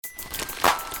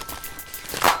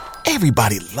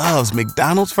Everybody loves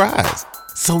McDonald's fries.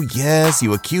 So yes,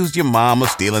 you accused your mom of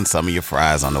stealing some of your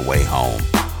fries on the way home.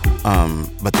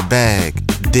 But the bag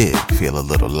did feel a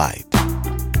little light.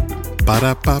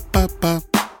 Ba-da-ba-ba-ba.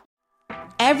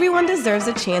 Everyone deserves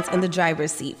a chance in the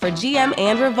driver's seat. For GM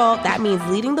and Revolt, that means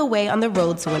leading the way on the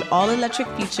road to an all-electric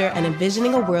future and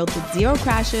envisioning a world with zero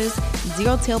crashes,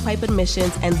 zero tailpipe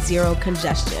emissions, and zero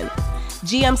congestion.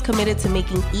 GM's committed to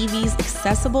making EVs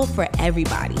accessible for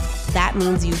everybody. That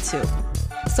means you too.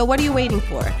 So what are you waiting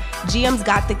for? GM's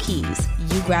got the keys.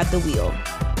 You grab the wheel.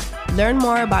 Learn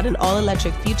more about an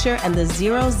all-electric future and the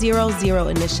 000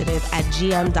 initiative at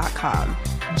gm.com.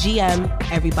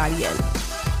 GM, everybody in.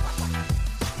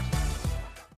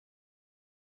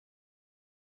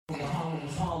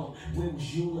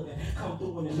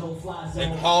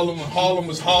 In Harlem, when Harlem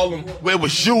was Harlem, where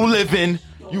was you living?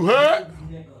 You heard?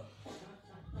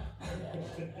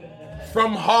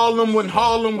 From Harlem, when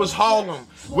Harlem was Harlem,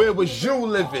 where was you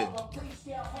living?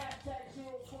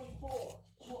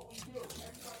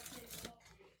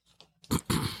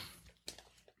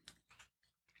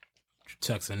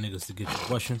 Texting niggas to get your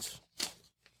questions.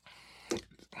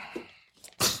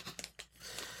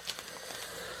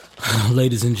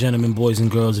 Ladies and gentlemen, boys and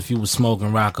girls, if you were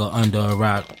smoking rock or under a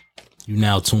rock, you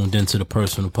now tuned into the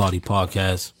Personal Party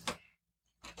Podcast.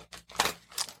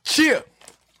 Cheer!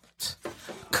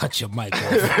 Cut your mic off.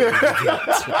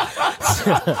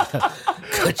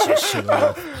 Cut your shit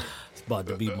off. It's about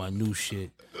to be my new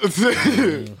shit.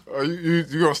 Are you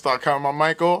gonna start cutting my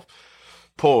mic off?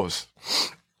 Pause.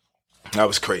 That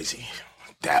was crazy.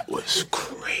 That was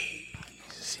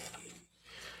crazy.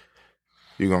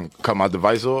 You gonna cut my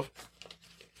device off?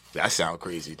 That sound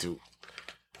crazy too.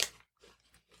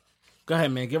 Go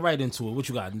ahead, man. Get right into it. What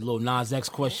you got? Little Nas X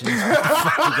questions? What the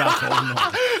fuck you got going on?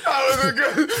 That was a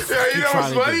good. Yeah, you know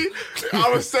what's funny? I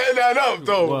was setting that up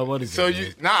though. What is so it?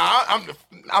 You? Nah,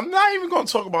 I'm not even gonna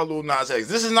talk about Lil Nas X.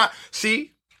 This is not.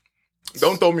 See,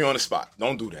 don't throw me on the spot.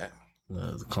 Don't do that.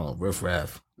 It's called Riff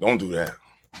Raff. Don't do that.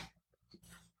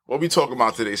 What we talking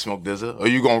about today, Smoke Dizza? Are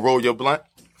you gonna roll your blunt?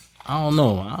 I don't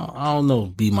know. I don't know,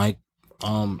 B Mike.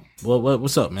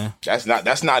 What's up, man?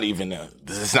 That's not even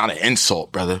this is not an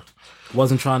insult, brother.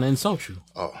 Wasn't trying to insult you.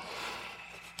 Oh.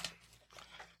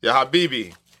 Yeah,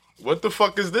 Habibi. What the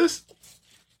fuck is this?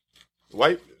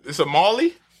 White? It's a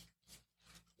Molly?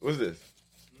 What's this?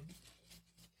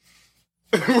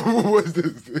 What's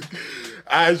this?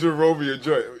 Azure Romeo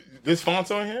joint. This font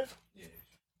on here? Yeah.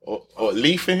 Or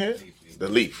leaf in here? The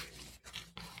leaf.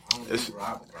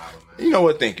 You know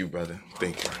what? Thank you, brother.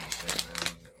 Thank you.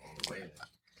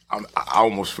 I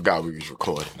almost forgot we was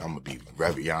recording. I'm going to be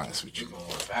very honest with you.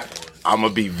 I'm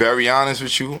going to be very honest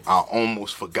with you. I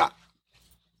almost forgot.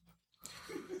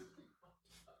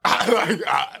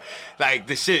 Like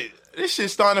this shit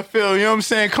starting to feel, you know what I'm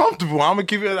saying, comfortable. I'm going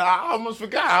to give it, I almost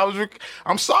forgot.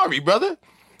 I'm sorry, brother.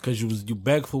 Because you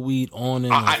begged for weed on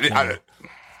and off.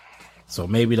 So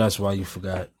maybe that's why you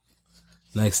forgot.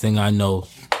 Next thing I know,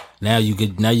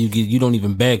 you don't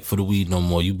even beg for the weed no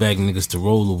more. You beg niggas to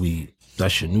roll the weed.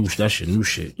 That's your new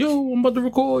shit. Yo, I'm about to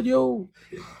record, yo,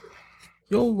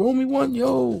 roll me one,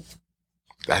 yo.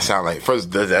 Does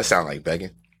that sound like begging?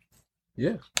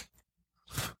 Yeah.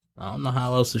 I don't know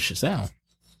how else it should sound.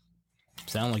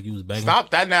 Sound like you was begging. Stop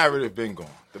that narrative been gone.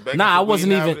 Nah, I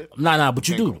wasn't even. Nah, but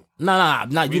you do. Nah,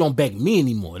 you don't beg me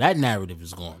anymore. That narrative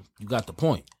is gone. You got the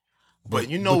point. But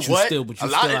you know what? A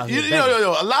lot of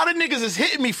niggas is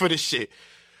hitting me for this shit.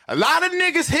 A lot of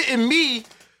niggas hitting me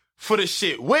for the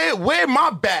shit. Where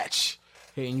my batch?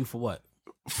 Hitting you for what?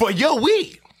 For your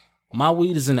weed. My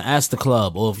weed is in the Astor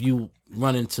Club, or if you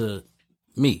run into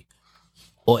me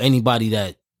or anybody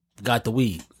that got the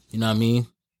weed, you know what I mean?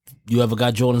 You ever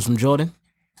got Jordans from Jordan?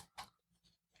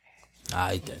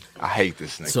 I hate that. I hate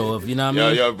this nigga. So if you know what I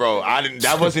mean? Yo, bro,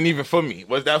 that wasn't even for me.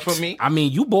 Was that for me? I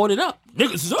mean, you bought it up.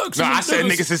 Niggas is asking. No, I said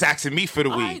niggas is asking me for the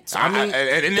weed.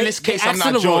 And in this case, I'm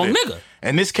not Jordan.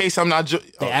 In this case, I'm not Jordan.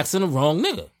 They asking the wrong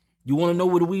nigga. You want to know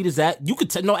where the weed is at? You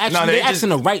could they asking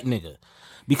the right nigga.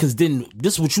 Because then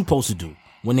this is what you supposed to do.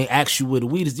 When they ask you where the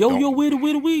weed is, where the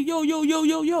weed? Yo.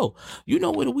 You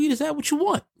know where the weed is at, what you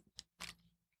want.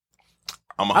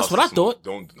 That's what I thought.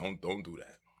 Don't do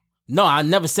that. No, I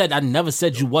never said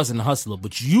you wasn't a hustler,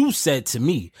 but you said to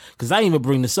me, because I didn't even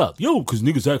bring this up. Yo, because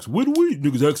niggas ask where the weed?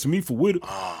 Niggas asking me for where the...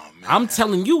 Oh, man. I'm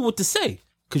telling you what to say,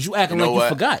 because you acting like you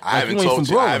forgot. I haven't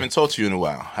told you in a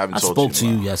while. I spoke to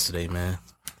you yesterday, man.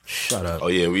 Shut up. Oh,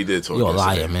 yeah, we did talk. You're a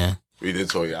liar, man. We did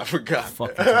talk. I forgot.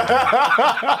 Fuck I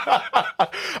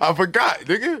forgot,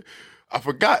 nigga.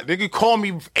 Nigga called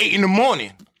me 8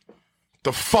 a.m.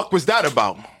 The fuck was that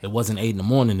about? It wasn't 8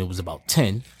 a.m. It was about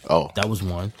 10. Oh. That was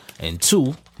one. And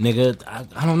two, nigga,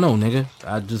 I don't know, nigga.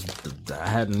 I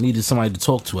hadn't needed somebody to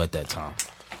talk to at that time.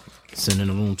 Sitting in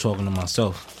the room talking to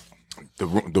myself.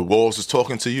 The walls was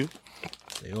talking to you?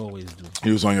 They always do.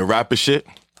 You was on your rapper shit?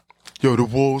 Yo, the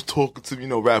walls talking to me. You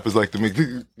know, rappers like to make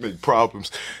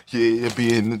problems. Yeah,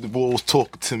 the walls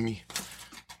talking to me.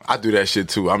 I do that shit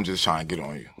too. I'm just trying to get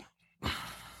on you.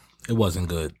 It wasn't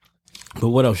good. But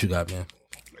what else you got, man?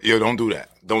 Yo, don't do that.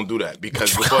 Don't do that.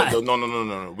 Because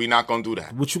no. We not gonna do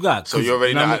that. What you got? So you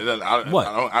already know. What?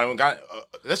 I don't got.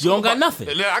 You don't got nothing.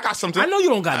 I got something. I know you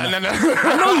don't got nothing.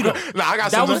 I know you don't. Nah, I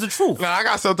got that something. Was the truth. Nah, I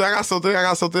got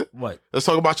something. What? Let's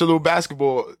talk about your little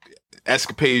basketball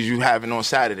escapades you having on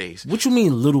Saturdays. What you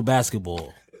mean, little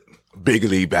basketball? Big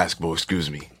league basketball. Excuse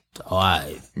me. All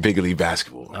right. Big league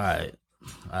basketball. All right.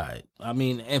 I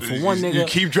mean, and for one nigga, you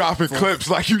keep dropping clips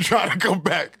like you trying to come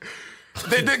back.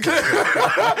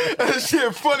 That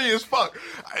shit funny as fuck.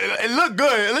 It look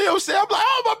good. You know what I'm saying? I'm like,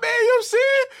 oh my man, you know what I'm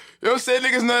saying? You know what I'm saying?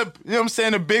 Niggas not, you know what I'm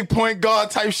saying? The big point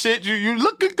guard type shit. You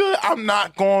looking good. I'm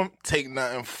not gonna take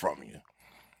nothing from you.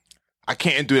 I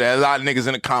can't do that. A lot of niggas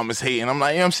in the comments hating. I'm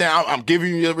like, you know what I'm saying? I'm giving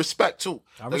you your respect too.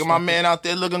 Look at my man out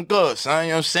there looking good, son.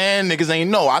 You know what I'm saying? Niggas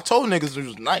ain't know. I told niggas it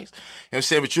was nice. You know what I'm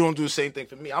saying? But you don't do the same thing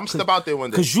for me. I'm step out there one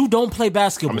day. Because you don't play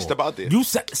basketball. I'm gonna step out there. You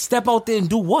step out there and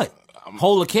do what?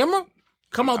 Hold a camera?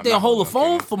 Come out there and hold a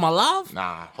phone for my live?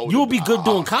 Nah. You'll be good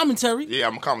doing commentary. Yeah,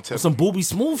 I'm a commentator. Some Booby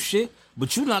Smooth shit,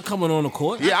 but you not coming on the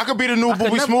court. Yeah, I could be the new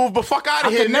Booby Smooth, but fuck out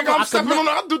of here, nigga. I'm stepping on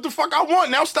I do the fuck I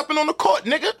want. Now I'm stepping on the court,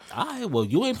 nigga. All right, well,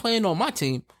 you ain't playing on my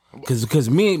team. Because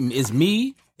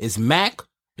it's Mac,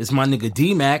 it's my nigga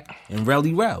D-Mac, and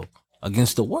Relly Rel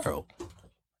against the world.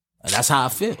 And that's how I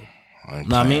feel. I ain't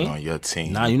playing on your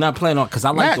team. Nah, you're not playing on, because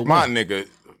I like to win. My nigga.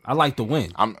 I like to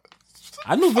win.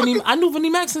 I knew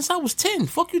Vinnie Mac since I was 10.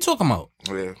 Fuck you talking about?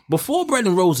 Yeah. Before Bread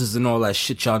and Roses and all that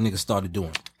shit y'all niggas started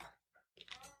doing.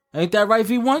 Ain't that right,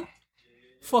 V1?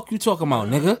 Fuck you talking about,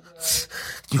 nigga?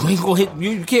 You ain't gonna hit,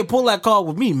 you can't pull that card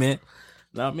with me, man.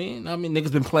 Know what I mean,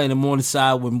 niggas been playing the morning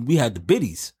side when we had the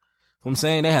biddies. You know what I'm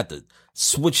saying? They had to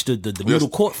switch the middle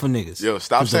court for niggas. Yo,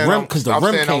 stop saying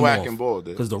I'm whacking ball,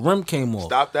 dude. Because the rim came off.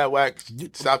 Stop that whack.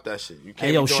 Stop that shit. You can't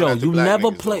hey, yo, be doing show, that to you black never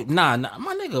niggas, play. though. Nah,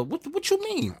 my nigga, what you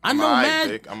mean? I know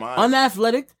mad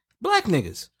unathletic black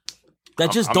niggas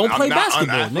that just don't play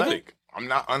basketball, nigga. I'm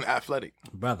not unathletic.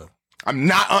 Brother. I'm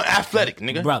not unathletic,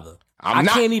 nigga. Brother. I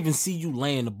can't even see you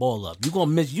laying the ball up. You gonna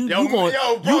miss you. You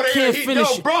can't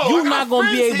finish. You're not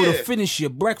gonna be able to finish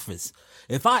your breakfast.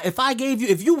 If I gave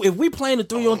you if we playing a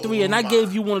 3-on-3 and I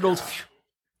gave you one of those,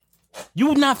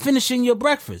 you not finishing your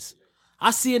breakfast.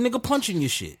 I see a nigga punching your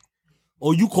shit,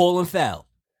 or you calling foul,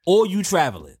 or you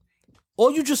traveling,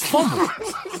 or you just fumble.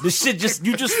 The shit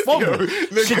you just fumble.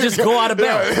 Shit just go out of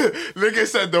bounds. Nigga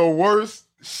said the worst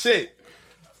shit.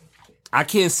 I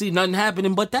can't see nothing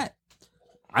happening but that.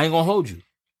 I ain't gonna hold you.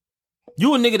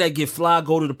 You a nigga that get fly,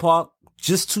 go to the park,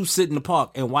 just to sit in the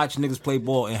park and watch niggas play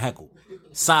ball and heckle.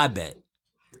 Side bet.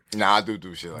 Nah, I do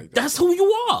shit like that. That's who you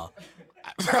are.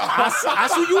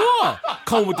 That's who you are.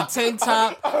 Come with the tank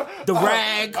top, the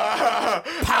rag,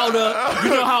 powder. You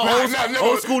know how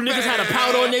old school niggas had a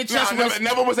powder on their chest?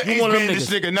 Never was an ace bandage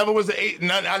nigga. Never was an ace.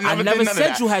 I never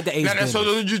said you had the ace bandage. So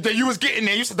you was getting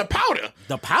there. You said the powder.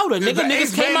 The powder, nigga. The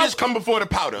niggas came out. Come before the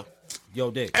powder. Yo,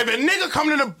 Dick. If a nigga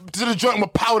come to the joint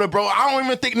with powder, bro, I don't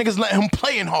even think niggas let him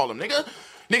play in Harlem, nigga.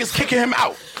 Niggas kicking him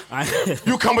out.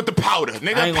 You come with the powder,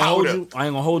 nigga. I ain't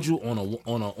gonna hold you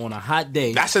on a hot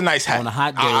day. That's a nice hat. On a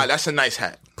hot day. That's a nice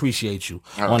hat. Appreciate you.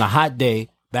 Right. On a hot day,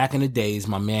 back in the days,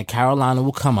 my man Carolina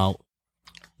will come out.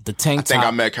 The tank top. I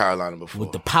think I met Carolina before.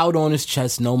 With the powder on his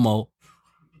chest, no more.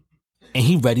 And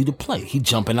he ready to play. He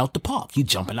jumping out the park. He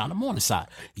jumping out the morning side.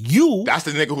 That's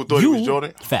the nigga who thought he was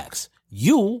Jordan? Facts.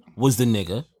 You was the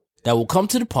nigga that will come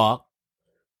to the park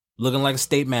looking like a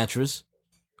state mattress,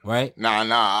 right?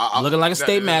 Nah. Looking like a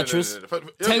state mattress.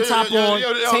 Tank top on.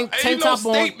 Tank top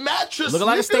on. Looking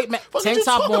like a state mattress. Tank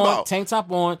top on. Tank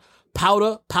top on.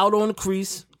 Powder on the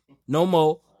crease. No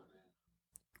more.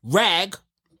 Rag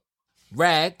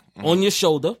on your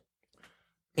shoulder.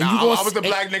 And I was the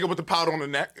black nigga with the powder on the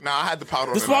neck. Nah, I had the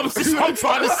powder on the neck. This is what I'm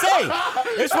trying to say.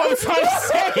 That's what I'm trying to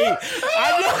say.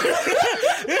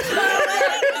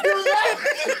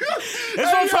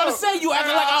 That's what I'm trying to say. You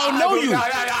acting like I don't know you.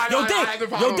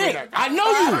 Yo, Dick. I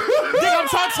know you. Dick, I'm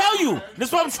trying to tell you.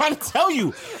 That's what I'm trying to tell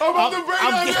you. I'm about to bring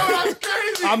that. That's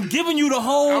crazy. I'm giving you the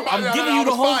whole. I'm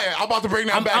about to bring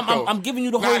that back, though. I'm giving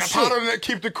you the whole shit. Powder on the neck,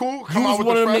 keep the cool. Come out with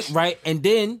the fresh. Right, and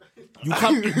then. You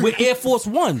come with Air Force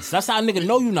Ones. That's how a nigga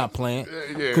know you not playing.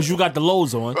 Because you got the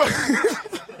lows on.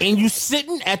 And you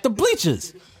sitting at the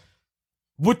bleachers.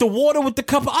 with the water with the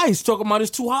cup of ice, talking about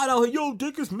it's too hot out here. Yo,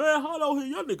 dick, it's mad hot out here.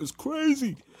 Y'all niggas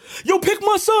crazy. Yo, pick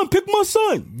my son.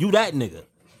 You that nigga.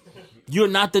 You're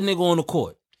not the nigga on the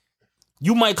court.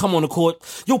 You might come on the court.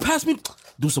 Yo, pass me.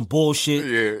 Do some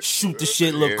bullshit. Shoot the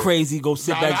shit. Look crazy. Go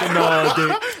sit back. No, dick.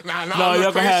 Nah.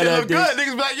 Y'all can have that. Good.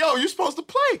 Niggas be like, yo, you supposed to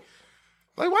play.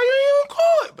 Like, why you even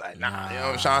call it? Like, nah, you know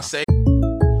what I'm trying to say.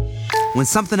 When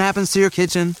something happens to your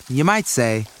kitchen, you might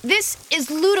say, "This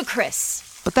is ludicrous."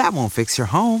 But that won't fix your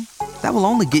home. That will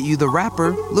only get you the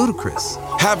rapper, Ludacris.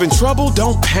 Having trouble?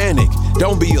 Don't panic.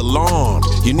 Don't be alarmed.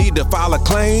 You need to file a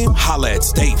claim? Holla at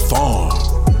State Farm.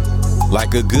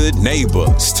 Like a good neighbor,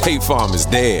 State Farm is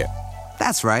there.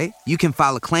 That's right. You can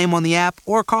file a claim on the app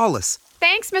or call us.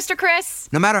 Thanks, Mr. Chris.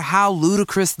 No matter how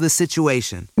ludicrous the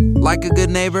situation, like a good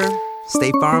neighbor,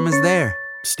 State Farm is there.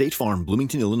 State Farm,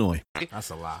 Bloomington, Illinois. That's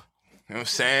a lie. You know what I'm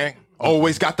saying?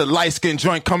 Always got the light-skinned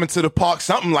joint coming to the park.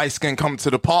 Something light-skinned coming to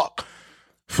the park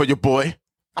for your boy.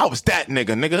 I was that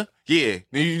nigga. Yeah.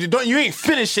 You ain't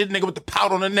finished it, nigga, with the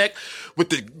pout on the neck with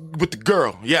the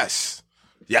girl. Yes.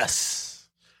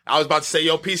 I was about to say,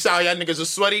 yo, peace out. Y'all niggas are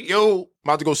sweaty. Yo,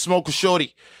 about to go smoke a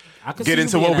shorty. Get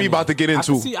into what we about to get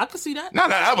into. I can see that. No,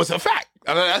 that was a fact.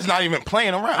 That's not even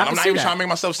playing around. I'm not even trying to make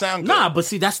myself sound good. Nah, but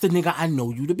see, that's the nigga I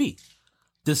know you to be.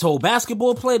 This whole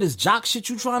basketball player, this jock shit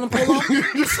you trying to pull off,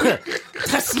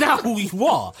 that's not who you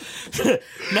are.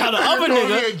 Now the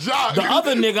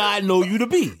other nigga I know you to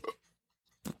be.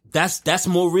 That's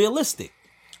more realistic.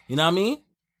 You know what I mean?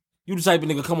 You the type of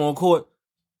nigga come on court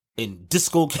and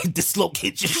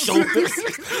dislocate your shoulders.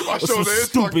 My some shoulder is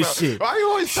stupid fucked up. shit. Why you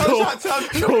always tell me?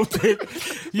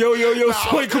 Yo,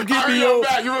 Shorty, come get me, yo.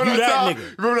 You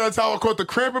remember that time I caught the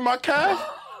cramp in my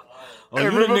calf? Oh, you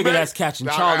the nigga that's catching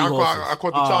Charlie horses. I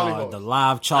caught the Charlie horse. The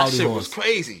live Charlie horse. That shit was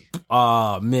crazy.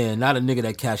 Oh, man, not a nigga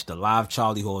that catch the live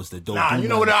Charlie horse that don't do you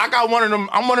know what? I got one of them.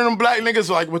 I'm one of them black niggas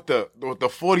like with the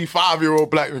 45-year-old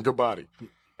black nigga body.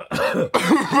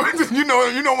 you know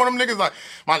one of them niggas like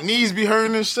my knees be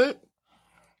hurting and shit.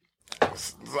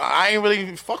 I ain't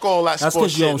really fuck all that. That's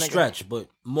because you don't nigga. stretch, but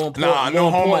more important. Nah,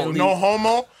 no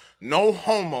homo.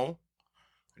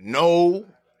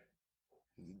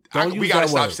 We gotta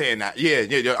stop saying that.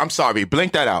 Yeah. I'm sorry.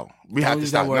 Blink that out. We have to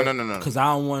stop. No. Because I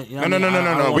don't want.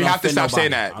 No. We have to stop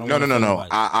saying that. No.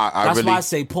 That's why I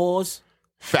say pause.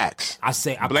 Facts. I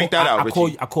say blink that out.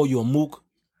 I call you a mook.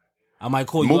 I might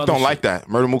call you. Mook don't like that.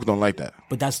 Murder Mook don't like that.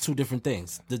 But that's two different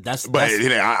things. He doesn't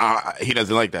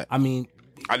like that. I mean,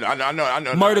 I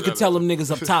know. Murder could tell them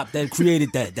niggas up top that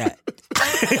created that.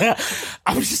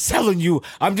 I'm just telling you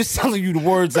the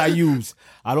words I use.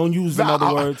 I don't use them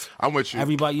other words. I'm with you.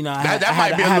 Everybody, I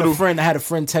had a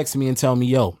friend text me and tell me,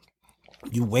 yo,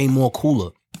 you way more cooler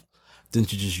than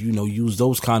to just, use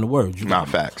those kind of words.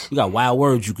 Facts. You got wild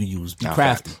words you could use. Be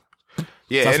crafty. Facts.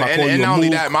 Yeah, so and not only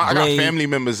that, I got family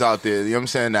members out there. You know what I'm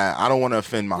saying? That I don't want to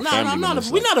offend my family members.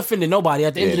 We're not offending nobody.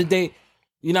 At the end of the day,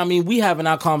 you know what I mean? We having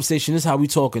our conversation. This is how we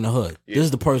talk in the hood. Yeah. This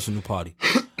is the personal party.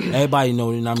 Everybody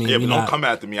know, you know what I mean? Yeah, but don't come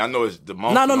after me. I know it's the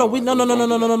moment.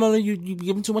 No. You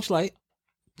giving too much light.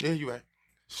 Yeah, you right.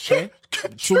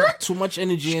 Too much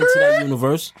energy into that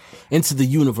universe. Into the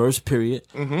universe, period.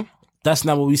 Mm-hmm. That's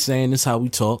not what we saying. This is how we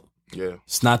talk. Yeah.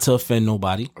 It's not to offend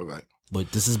nobody. All right.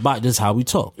 But this is how we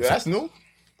talk. Yeah, that's new.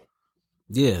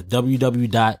 Yeah,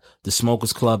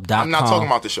 www.thesmokersclub.com. I'm not talking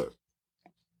about the shirt.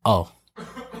 Oh.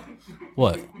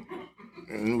 What?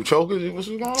 New chokers? What's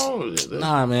going on over there?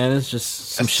 Nah, man, it's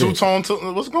just some shit. Two-tone,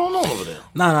 what's going on over there?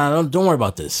 Nah, don't worry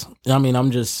about this. I mean, I'm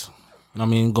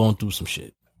going through some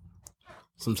shit.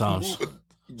 Sometimes.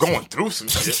 Going through some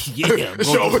shit? Yeah.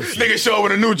 Nigga show up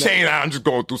with a new chain. I'm just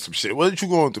going through some shit. What are you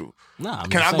going through? Nah,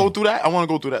 Can I go through that? I want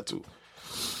to go through that too.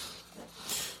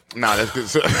 Nah, that's good.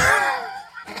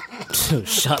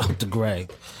 Shout out to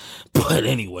Greg. But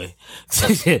anyway.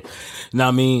 Know what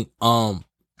I mean?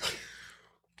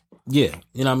 Yeah.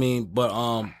 You know what I mean? But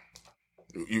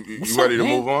You ready to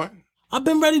move on? I've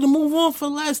been ready to move on for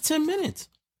the last 10 minutes.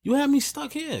 You had me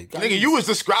stuck here. Nigga, you was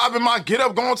describing my get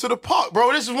up going to the park,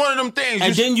 bro. This is one of them things.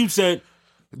 And then you said,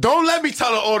 don't let me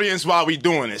tell the audience why we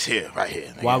doing this here, right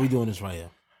here. Nigga. Why we doing this right here?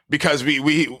 Because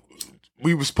we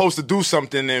were supposed to do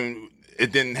something and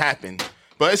it didn't happen.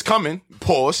 But it's coming.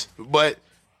 Pause. But,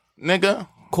 nigga.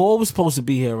 Cole was supposed to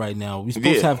be here right now. We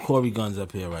supposed to have Corey Guns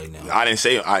up here right now. I didn't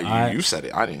say it. You said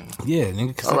it. I didn't. Yeah, nigga,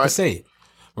 because I can say it.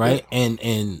 Right? Yeah.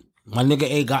 And my nigga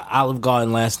A got Olive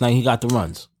Garden last night. He got the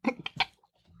runs.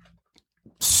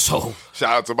 So. Shout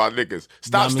out to my niggas.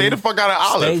 Stay the fuck out of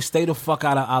Olive. Stay the fuck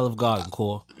out of Olive Garden,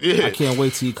 Cole. Yeah. I can't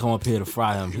wait till you come up here to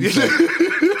fry him. He said,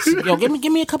 yo, give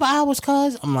me a couple hours,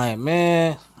 cuz. I'm like,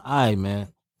 man, all right, man.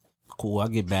 Cool, I'll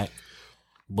get back.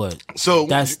 But so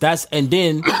that's and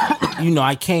then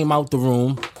I came out the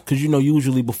room because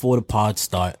usually before the pod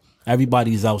start,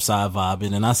 everybody's outside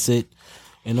vibing, and I sit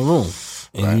in the room,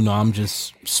 and I'm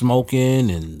just smoking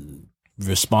and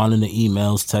responding to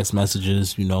emails, text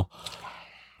messages,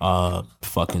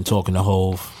 fucking talking to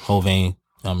Hovain.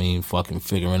 I mean, fucking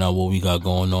figuring out what we got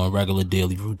going on, regular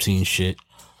daily routine shit.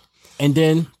 And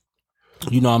then,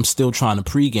 I'm still trying to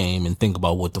pregame and think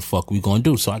about what the fuck we gonna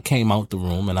do. So I came out the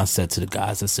room and I said to the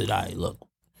guys, I said, all right, look,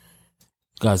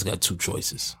 you guys got two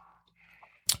choices.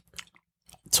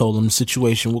 I told them the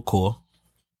situation with Core.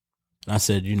 I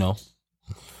said,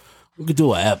 we could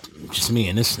do an app, just me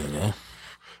and this nigga.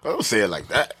 I don't say it like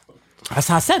that. That's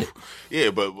how I said it.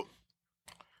 Yeah, but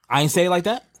I ain't say it like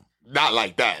that? Not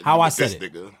like that. How I said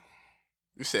it. Nigga.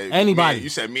 You said anybody. You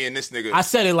said me and this nigga. I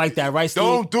said it like that, right, Steve?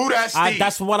 Don't do that, Steve.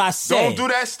 That's what I said. Don't do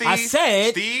that,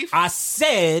 Steve. I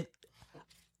said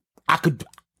I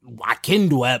can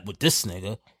do that with this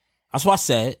nigga. That's what I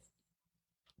said.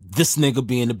 This nigga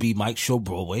being the B Mike Show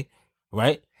Broadway,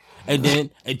 right? And then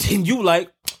you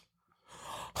like,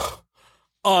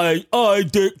 all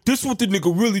right, Dick, this is what the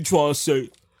nigga really trying to say.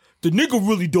 The nigga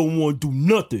really don't want to do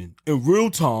nothing in real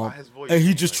time, and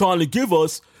he just trying to give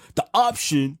us the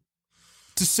option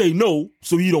to say no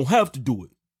so he don't have to do it.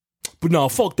 But nah,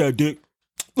 fuck that, Dick.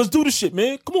 Let's do this shit,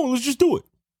 man. Come on, let's just do it.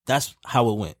 That's how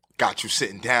it went. Got you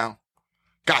sitting down.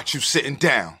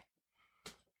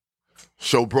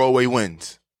 Show Broadway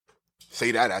wins.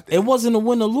 Say that at the end. It wasn't a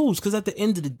win or lose, because at the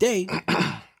end of the day,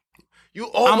 you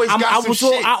always got some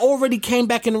shit. I already came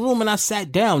back in the room and I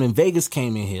sat down, and Vegas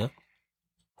came in here.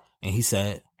 And he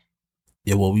said,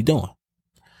 yeah, what we doing?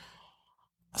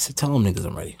 I said, tell them niggas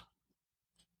I'm ready.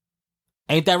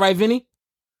 Ain't that right, Vinny?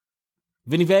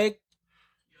 Vinny Veg?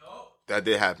 That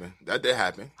did happen.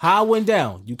 How it went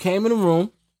down? You came in the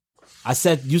room.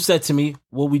 You said to me,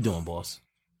 what we doing, boss?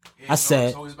 Yeah, it's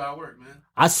always about work, man.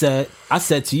 I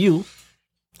said to you,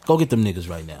 go get them niggas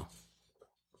right now.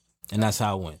 And that's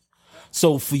how it went.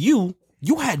 So for you,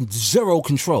 you had zero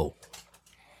control.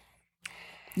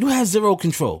 You had zero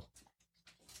control.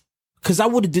 Because I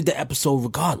would have did the episode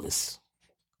regardless.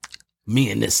 Me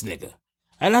and this nigga.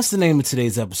 And that's the name of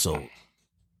today's episode.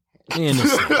 Me and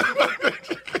this nigga.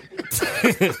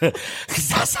 Because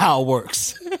that's how it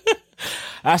works.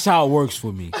 That's how it works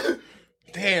for me.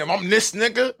 Damn, I'm this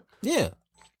nigga? Yeah.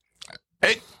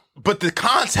 But the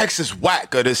context is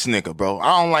whack of this nigga, bro.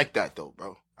 I don't like that, though,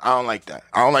 bro. I don't like that.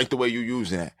 I don't like the way you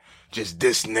using that. Just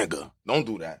this nigga. Don't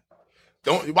do that.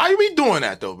 Why you be doing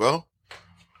that, though, bro?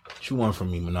 What you want from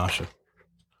me, Menasha?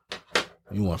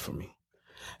 You want from me?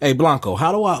 Hey, Blanco,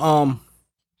 how do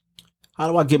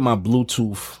I get my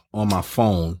Bluetooth on my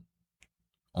phone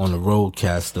on the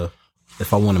Rodecaster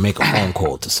if I want to make a phone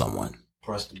call to someone?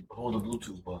 Hold the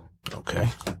Bluetooth button. Okay.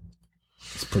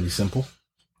 It's pretty simple.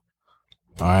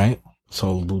 All right. So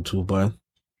hold the Bluetooth button.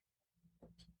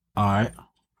 All right.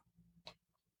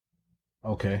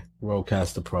 Okay.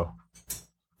 Rodecaster Pro.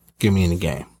 Get me in the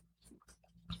game.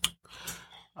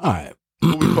 All right.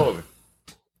 Who we calling?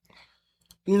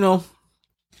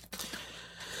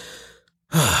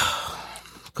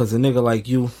 Because a nigga like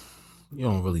you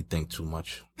don't really think too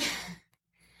much.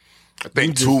 I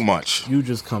think too much. You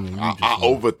just come in. I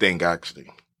overthink,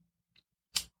 actually.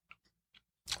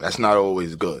 That's not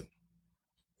always good.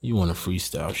 You want to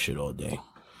freestyle shit all day.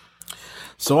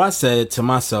 So I said to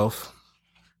myself,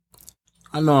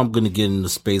 I know I'm going to get into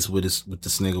space with this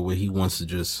nigga where he wants to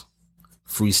just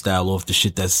freestyle off the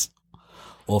shit that's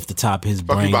off the top of his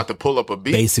brain. You about to pull up a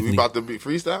beat? Basically. You about to be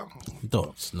freestyle?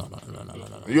 No.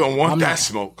 You don't want that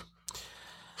smoke.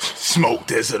 Smoke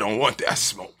this. I don't want that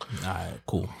smoke. All right,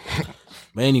 cool.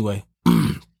 But anyway,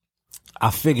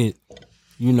 I figured,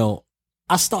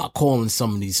 I start calling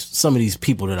some of these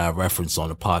people that I reference on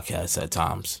the podcast at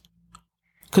times.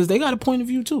 Because they got a point of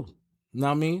view too. You know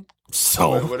what I mean?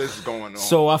 So what is going on?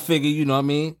 So I figure, you know what I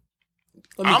mean?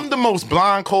 I'm the most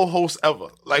blind co-host ever.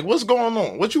 Like, what's going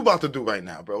on? What you about to do right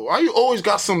now, bro? Why you always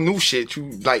got some new shit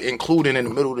you like including in the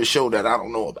middle of the show that I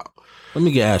don't know about? Let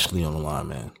me get Ashley on the line,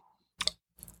 man.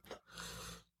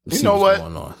 You know what?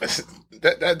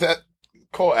 That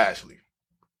call Ashley.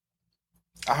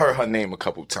 I heard her name a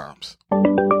couple times.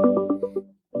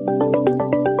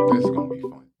 This is gonna be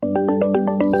fun.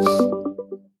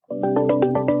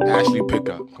 Ashley, pick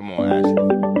up. Come on, Ashley.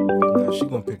 Yeah, she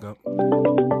gonna pick up.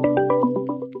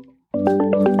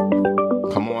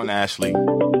 Come on, Ashley.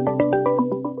 All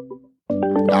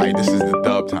right, this is the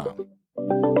dub time.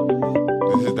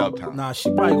 This is dub time. Nah,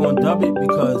 she probably gonna dub it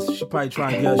because she probably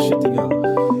trying to get her shit together.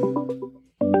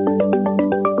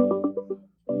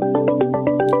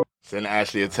 Send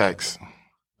Ashley a text.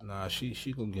 Nah,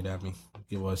 she gonna get at me.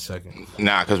 Give her a second.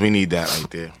 Nah, because we need that right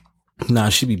there. Nah,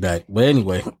 she be back. But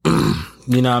anyway,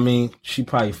 you know what I mean? She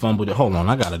probably fumbled it. Hold on,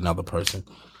 I got another person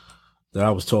that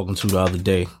I was talking to the other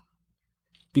day.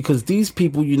 Because these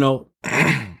people, you know,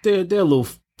 they're a little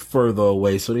further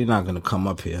away, so they're not going to come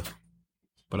up here.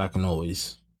 But I can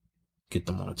always get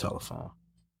them on the telephone.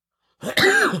 Let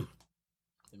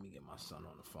me get my son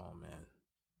on the phone, man.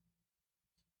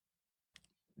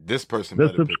 This person.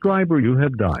 The subscriber you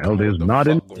have dialed is not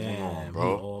in. Damn,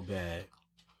 bro. All bad.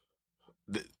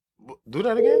 Do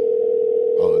that again?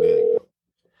 Oh, there you go.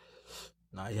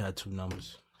 Nah, you had 2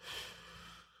 numbers.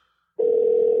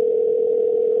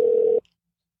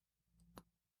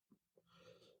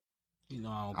 You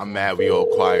know, I'm mad we all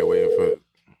quiet waiting for.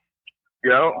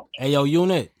 Yo. Hey, yo,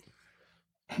 Unit.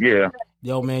 Yeah.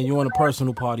 Yo, man, you on a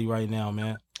personal party right now,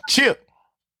 man. Chill.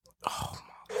 Oh, my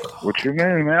God. What you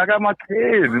mean, man? I got my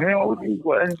kids, man.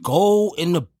 What? Go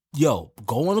in a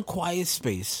quiet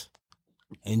space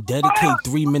and dedicate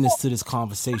 3 minutes to this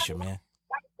conversation, man.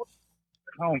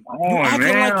 Come You on, acting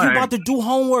man. like you about to do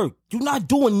homework. You're not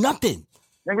doing nothing.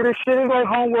 Nigga, this shit is like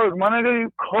homework, my nigga.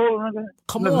 You cold, nigga.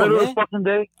 Come in the on, middle man. of the fucking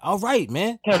day. All right,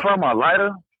 man. Can't find my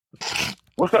lighter.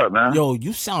 What's up, man? Yo,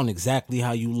 you sound exactly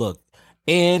how you look.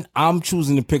 And I'm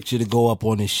choosing the picture to go up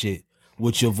on this shit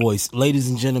with your voice. Ladies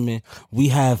and gentlemen, we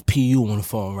have PU on the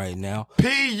phone right now. PU!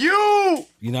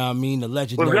 You know what I mean? The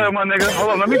legendary. What's good, my nigga?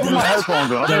 Hold on, let me put my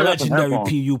headphones on. The legendary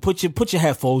PU. Put your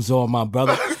headphones on, my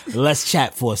brother. Let's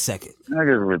chat for a second.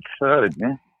 Niggas retarded,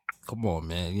 man. Come on,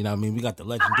 man. You know what I mean? We got the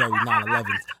legendary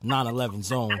 9/11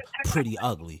 zone. Pretty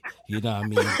ugly. You know what I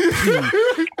mean?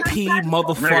 P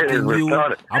motherfucking you.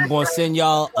 I'm going to send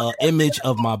y'all an image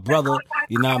of my brother.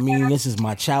 You know what I mean? This is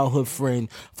my childhood friend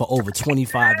for over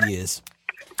 25 years.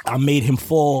 I made him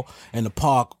fall in the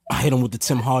park. I hit him with the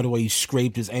Tim Hardaway. He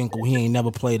scraped his ankle. He ain't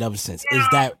never played ever since. Is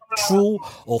that true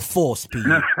or false, PU?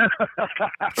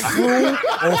 True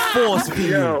or false,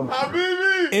 PU?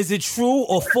 Is it true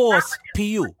or false,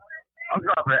 PU? I'm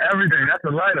dropping everything. That's a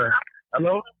lighter.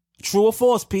 Hello? True or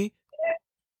false, P?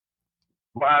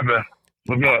 What happened?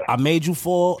 What's up? I made you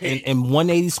fall in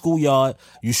 180 schoolyard.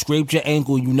 You scraped your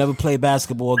ankle. You never play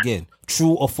basketball again.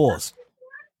 True or false?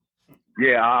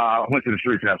 Yeah, I went to the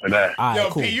streets after that. All right, Yo,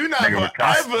 cool. P, you not ever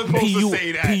supposed to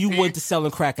say that. P, went to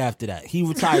selling crack after that. He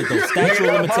retired though. Statute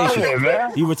of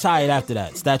limitations. He retired after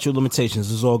that. Statute of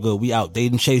limitations. It's all good. We out. They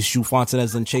didn't chase you.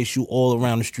 Fontanez didn't chase you all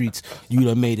around the streets. You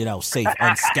done made it out safe,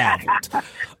 unscabbled,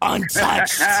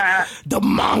 untouched. The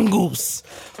mongoose.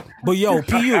 But yo,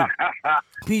 PU,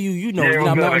 you know,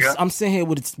 Yeah, I'm sitting here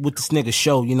with this nigga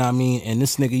show, you know what I mean? And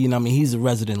this nigga, you know what I mean, he's a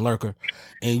resident lurker.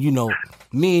 And you know,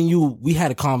 me and you, we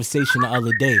had a conversation the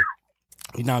other day.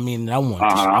 You know what I mean? And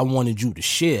I wanted you to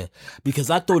share because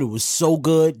I thought it was so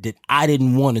good that I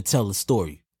didn't want to tell the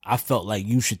story. I felt like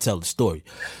you should tell the story.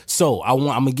 So I'm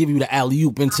gonna give you the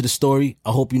alley-oop into the story. I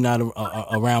hope you're not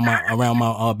around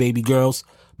my baby girls.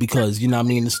 Because, you know what I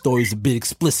mean, the story is a bit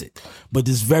explicit. But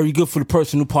it's very good for the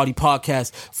Personal Party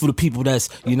podcast, for the people that's,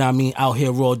 you know what I mean, out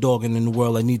here raw dogging in the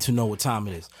world. I need to know what time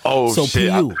it is. Oh, so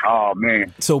shit. PU. Oh,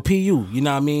 man. So PU, you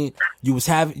know what I mean? You was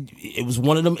having, it was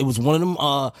one of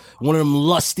them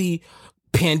lusty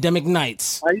pandemic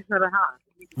nights.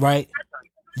 Right?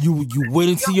 You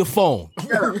went into your phone.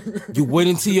 You went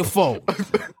into your phone.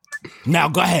 Now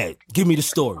go ahead. Give me the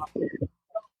story.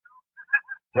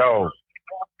 Yo.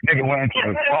 Nigga went into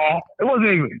the phone. It wasn't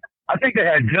even. I think they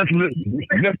had just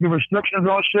lifted restrictions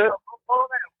on shit.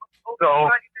 So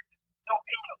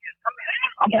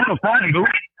I'm on the phone, dude.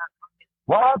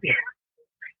 What happened?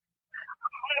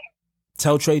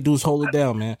 Tell Trey Deuce hold it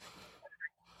down, man.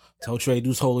 Tell Trey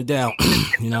Deuce hold it down.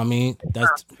 You know what I mean?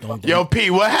 That's Yo, P,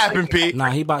 what happened, P?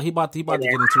 Nah, he about to get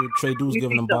into it. Trey Deuce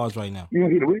giving them bars right now.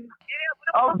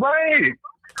 Oh, great.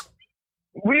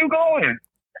 Where you going?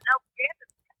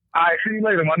 All right, see you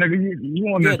later, my nigga.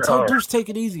 You on this? Tell Deuce take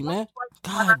it easy, man.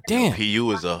 God damn.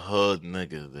 PU is a hood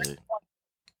nigga, man.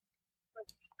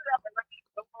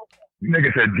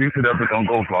 Nigga said juice it up and don't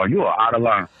go far. You are out of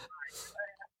line.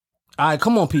 All right,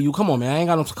 come on, PU. Come on, man. I ain't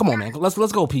got no. Come on, man. Let's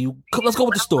go, PU. Let's go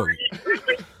with the story.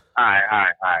 All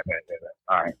right, man.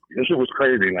 All right. This shit was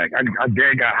crazy. Like, I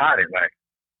dad got hotted. Like,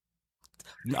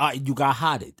 you got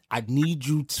hotted. I need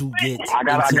you to get. I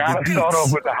gotta start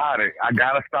off with the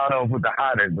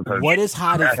hotted because what is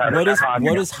hotted?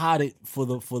 What is hotted for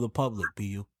the public,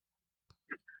 PU?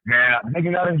 Man,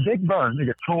 nigga got his dick burned.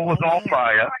 Nigga tool was on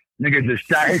fire. Nigga just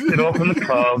shot his shit off in the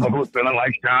club. Nigga was feeling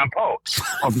like Sean Paul.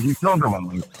 What did you talking about?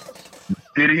 Like,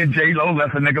 Diddy and J-Lo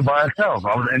left a nigga by himself.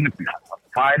 I was in the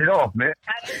fired it off, man.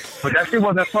 But that shit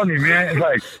wasn't funny, man. It's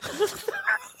like.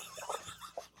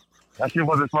 That shit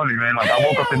wasn't funny, man. Like, I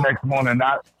woke up the next morning,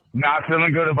 not not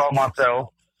feeling good about myself.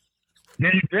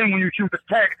 Then when you shoot the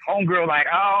text, homegirl like,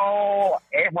 oh,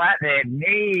 it wasn't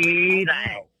me.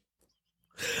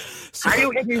 How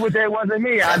you hit me with that wasn't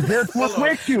me? I just was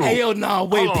with you. Hey, yo, nah,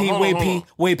 wait,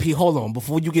 P, hold on.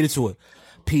 Before you get into it,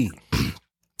 P,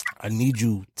 I need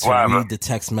you to read the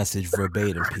text message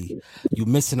verbatim, P. You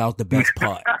missing out the best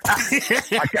part. I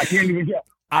can't even get.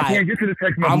 I can't get to the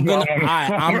text message.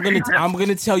 I'm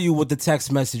gonna tell you what the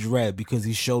text message read because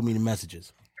he showed me the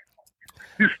messages.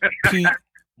 P,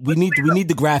 we need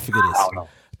the graphic of this.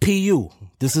 PU,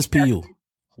 this is PU.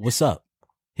 What's up?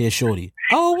 Here's Shorty.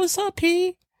 Oh, what's up,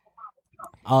 P?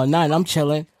 Oh, nothing. I'm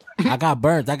chilling. I got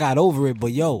burnt. I got over it,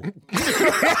 but yo.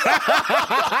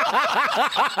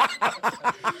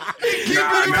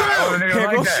 Nah,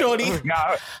 Here goes Shorty.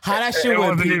 Nah, how that shit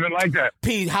went, Pete? It wasn't Pete? even like that.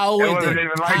 Pete, how it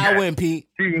went? How it went, Pete?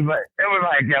 She was like, it was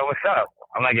like, yo, what's up?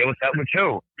 I'm like, yo, what's up with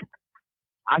you?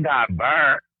 I got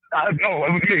burnt. I know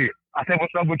it was me. I said,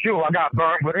 what's up with you? I got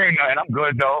burnt, but ain't nothing. I'm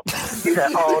good though. He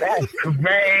said, oh, that's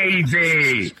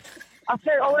crazy. I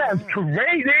said, oh, that's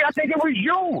crazy. I think it was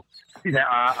you. He said,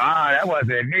 that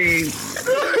wasn't me.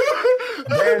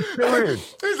 That's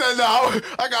serious. He said, no,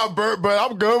 I got burnt, but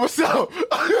I'm good. What's up?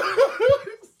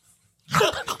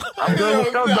 I'm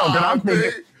good. What's up, though? I'm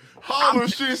thinking, Harlem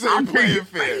Streets ain't playing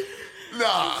fair.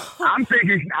 Nah. I'm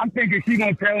thinking she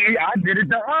gonna tell me I did it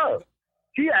to her.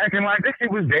 She acting like this shit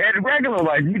was dead regular.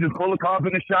 Like, you just pull the cars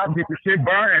in the shop, get the shit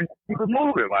burned, and keep it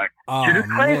moving. Like, shit is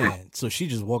crazy. Man. So she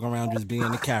just walking around just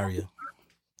being the carrier.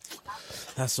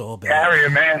 That's all bad. Carrier,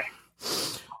 man.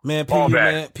 Man,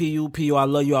 PU, I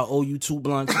love you. I owe you 2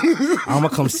 blunts. I'm gonna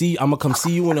come see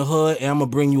you in the hood, and I'm gonna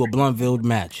bring you a Bluntville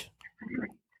match.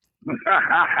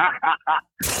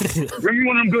 Bring me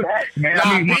one of them good hats, man.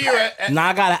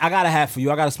 I got a hat for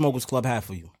you. I got a Smokers Club hat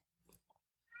for you.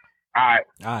 All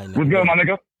right. What's good, my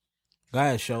nigga? Go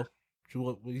ahead, show.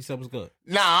 What you said was good.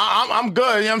 Nah, I'm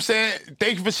good. You know what I'm saying?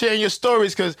 Thank you for sharing your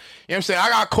stories, because, you know what I'm saying, I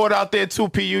got caught out there too,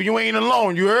 PU. You ain't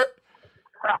alone, you heard?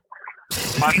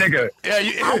 My nigga. Yeah,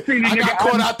 I got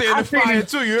caught out there in the fire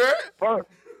too, you heard?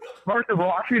 First of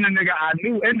all, I seen a nigga I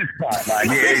knew in the spot. Like,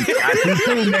 yeah, I see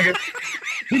 2 niggas.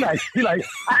 He like,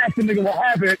 I asked the nigga what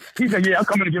happened. He said, yeah, I'm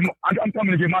coming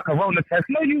to get my corona test.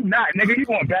 No, you not, nigga. You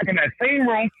going back in that same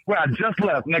room where I just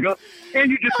left, nigga.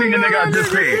 And you just seen the nigga I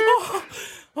just seen.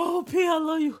 Oh, P, I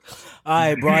love you. All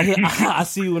right, bro. I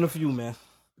see you in a few, man.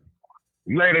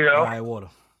 Later, yo. All right, water.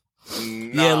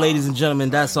 Yeah, ladies and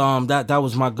gentlemen, that's that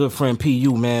was my good friend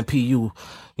PU, man. PU, you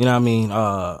know what I mean?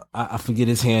 I forget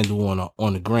his handle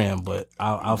on the gram, but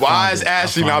I'll why is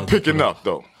Ashley not picking up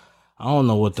though? I don't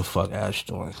know what the fuck Ash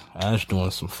doing. Ash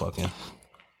doing some fucking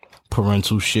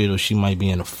parental shit, or she might be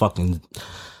in a fucking,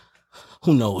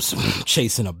 who knows,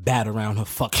 chasing a bat around her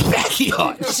fucking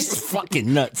backyard. She's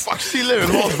fucking nuts. Fuck, she live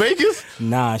in Las Vegas?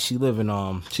 Nah, she live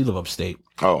upstate.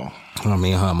 Oh. I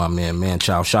mean, my man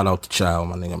Child. Shout out to Child,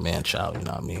 my nigga Man Child, you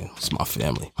know what I mean? It's my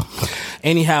family.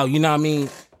 Anyhow, you know what I mean?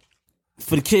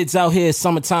 For the kids out here,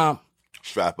 summertime.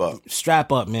 Strap up.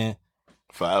 Strap up, man.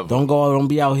 Forever. Don't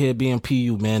be out here being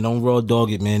PU, man. Don't raw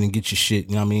dog it, man, and get your shit,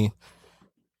 you know what I mean?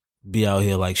 Be out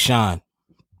here like Sean.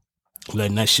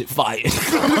 Letting that shit fire.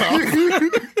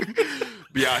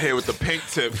 Be out here with the pink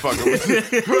tip fucking with you.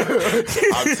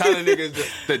 I'm telling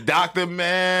niggas, the doctor,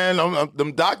 man,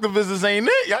 them doctor visits ain't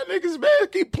it. Y'all niggas, man,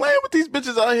 keep playing with these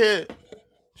bitches out here.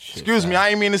 Shit, excuse me, I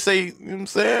ain't mean to say, you know what I'm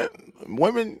saying?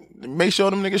 Women, make sure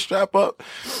them niggas strap up.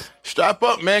 Strap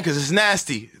up, man, because it's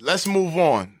nasty. Let's move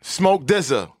on. Smoke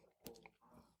Dizza.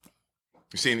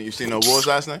 You seen the awards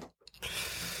last night?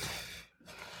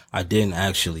 I didn't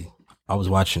actually. I was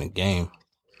watching a game.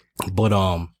 But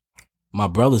my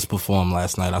brothers performed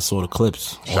last night. I saw the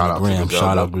clips on the gram.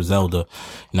 Shout out Griselda.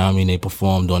 You know what I mean? They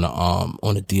performed on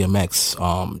the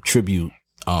DMX tribute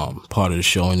part of the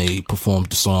show, and they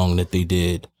performed the song that they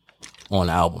did on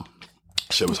the album.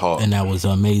 Shit was hard. And that was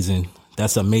amazing.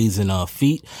 That's an amazing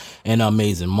feat and an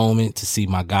amazing moment to see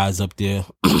my guys up there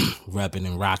rapping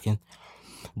and rocking.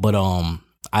 But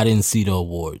I didn't see the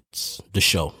awards, the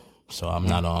show. So I'm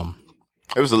not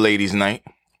It was a ladies' night.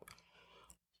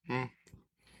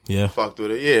 Yeah. Fucked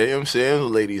with it. Yeah, you know what I'm saying? It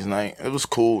was a ladies' night. It was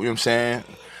cool, you know what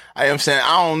I'm saying?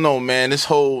 I don't know, man. The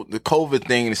COVID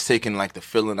thing is taking like the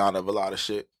feeling out of a lot of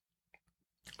shit.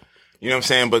 You know what I'm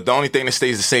saying? But the only thing that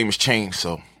stays the same is change,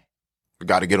 so we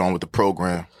got to get on with the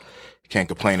program. Can't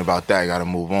complain about that. Got to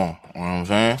move on. You know what I'm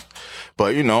saying?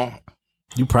 But, you know.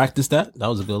 You practiced that? That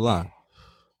was a good line.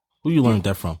 Who you learned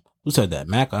that from? Who said that?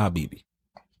 Mac or Habibi?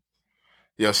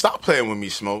 Yo, stop playing with me,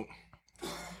 Smoke.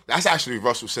 That's actually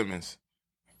Russell Simmons.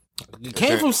 It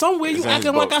came from somewhere. You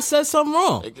acting like I said something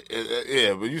wrong.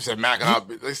 Yeah, but you said Mac and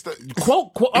Habibi.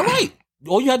 Quote. All right.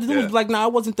 All you had to do was be like, nah,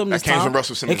 it wasn't them this time. That came from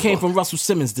Russell Simmons. It came from Russell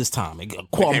Simmons this time. It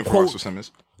came from Russell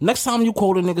Simmons. Next time you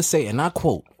quote a nigga, say, and I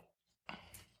quote,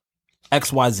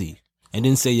 XYZ, and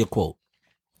then say your quote.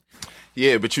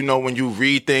 Yeah, but you know, when you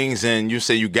read things and you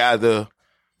say you gather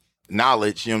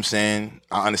knowledge, you know what I'm saying?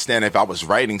 I understand if I was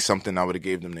writing something, I would have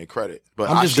gave them their credit. But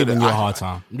I'm just giving you a hard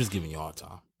time. I'm just giving you a hard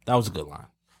time. That was a good line.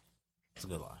 It's a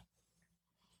good line.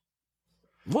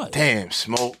 What? Damn,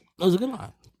 Smoke. That was a good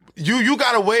line. You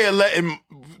got a way of letting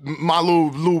my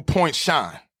little point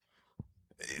shine.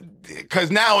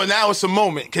 Cause now it's a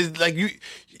moment. Cause like you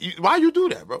why you do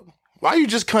that, bro? Why you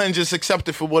just couldn't just accept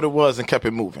it for what it was and kept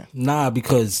it moving? Nah,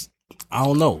 because I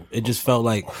don't know. It just felt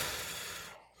like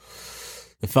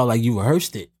you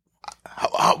rehearsed it.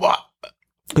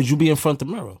 Cause you be in front of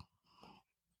the mirror.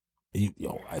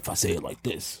 If I say it like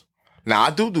this. Nah,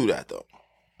 I do that though.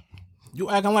 You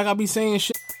acting like I be saying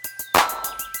shit.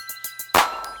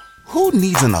 Who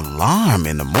needs an alarm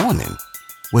in the morning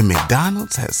when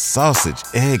McDonald's has sausage,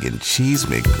 egg, and cheese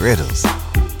McGriddles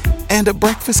and a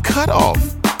breakfast cutoff?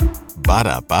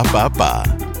 Ba-da-ba-ba-ba.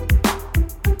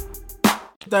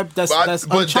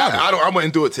 I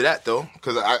wouldn't do it to that though,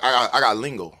 because I got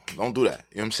lingo. Don't do that.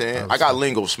 You know what I'm saying? I got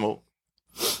lingo, Smoke.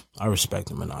 I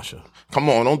respect him, Menasha. Come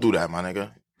on, don't do that, my nigga. You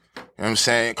know what I'm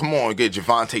saying? Come on, get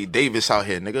Javante Davis out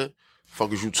here, nigga.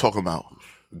 Fuck is you talking about?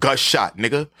 Gut shot,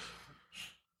 nigga.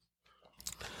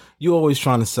 You always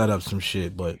trying to set up some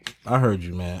shit, but I heard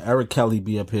you, man. Eric Kelly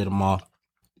be up here tomorrow.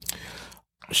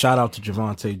 Shout out to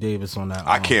Javante Davis on that.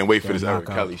 I can't wait for this Eric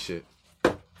Kelly shit.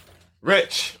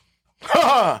 Rich.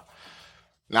 Nah,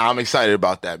 I'm excited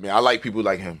about that, man. I like people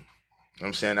like him. You know what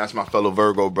I'm saying? That's my fellow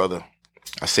Virgo brother.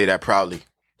 I say that proudly.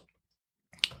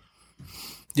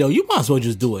 Yo, you might as well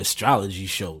just do an astrology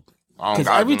show. Because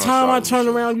every time I turn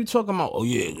around, you talking about, oh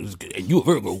yeah, you a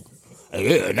Virgo.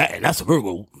 Yeah, that's a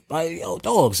Virgo. Like, yo,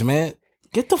 dogs, man.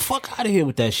 Get the fuck out of here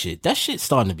with that shit. That shit's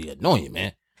starting to be annoying,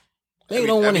 man. They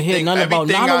don't want to hear nothing about.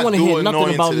 I don't want to hear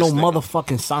nothing about no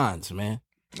motherfucking signs, man.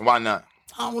 Why not?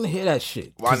 I don't want to hear that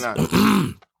shit. Why not?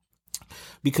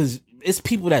 Because it's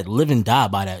people that live and die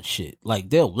by that shit. Like,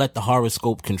 they'll let the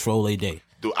horoscope control their day.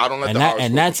 Dude, I don't let the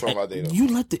horoscope control my day, though.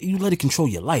 You let it control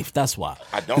your life. That's why.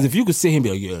 I don't. Because if you could sit here and be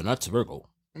like, yeah, that's a Virgo.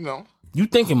 No. You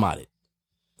thinking about it.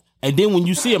 And then when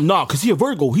you see him, nah, because he a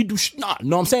Virgo, he do shit. Nah,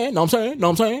 know what I'm saying? Know what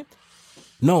I'm saying?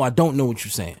 No, I don't know what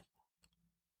you're saying.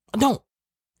 I don't.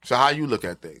 So how you look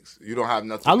at things? You don't have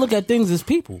nothing. I look at things as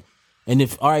people. And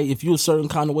if you're a certain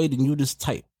kind of way, then you this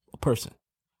type of person.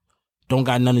 Don't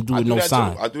got nothing to do with no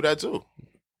sign. I do that too.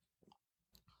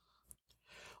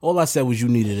 All I said was you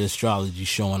needed an astrology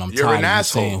show, and I'm tired of you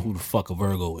saying who the fuck a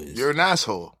Virgo is. You're an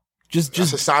asshole. Just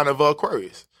That's a sign of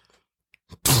Aquarius.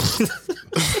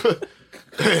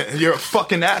 You're a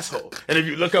fucking asshole. And if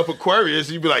you look up Aquarius,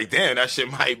 you be like, damn, that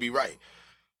shit might be right.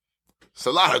 It's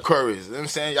a lot of Aquarius. You know what I'm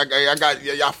saying?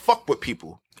 Y'all fuck with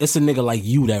people. It's a nigga like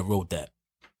you that wrote that.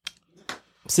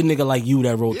 It's a nigga like you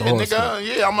that wrote the horoscope.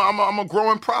 Nigga, yeah, I'm a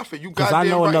growing prophet. You got I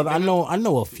know I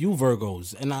know a few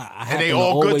Virgos, and I they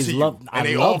all good to you.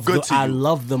 I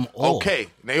love them all. Okay,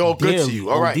 they all good to you.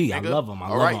 All right, I love them.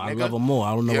 I love them more.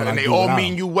 I don't know what I do. And they all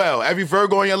mean you well. Every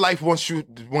Virgo in your life want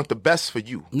the best for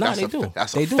you. No, they do.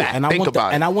 That's a fact.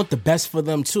 And I want the best for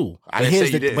them too. I didn't say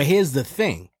you didn't. But here's the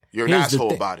thing. You're an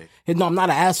asshole about it. No, I'm not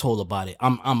an asshole about it.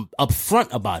 I'm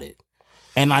upfront about it,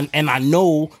 and I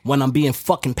know when I'm being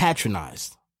fucking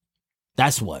patronized.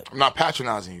 That's what. I'm not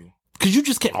patronizing you. Cause you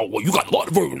just can't. Oh, well, you got a lot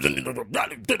of Virgos.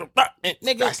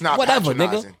 Nigga, that's not whatever,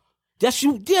 patronizing. Nigga. That's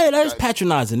you. Yeah, that is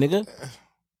patronizing, nigga.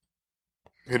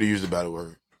 You could have used a better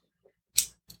word.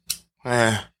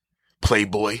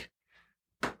 Playboy.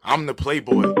 I'm the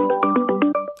playboy.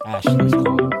 Ashley's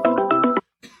calling.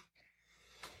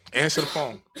 Answer the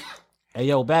phone. Hey,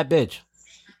 yo, bad bitch.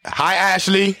 Hi,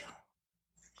 Ashley.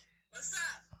 What's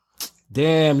up?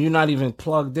 Damn, you're not even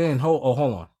plugged in. Hold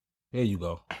on. There you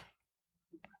go.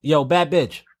 Yo, bad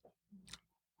bitch.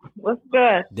 What's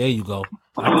good? There you go.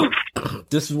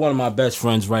 This is one of my best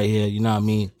friends right here. You know what I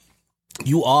mean?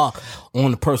 You are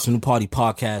on the Personal Party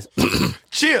podcast.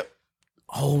 Cheer.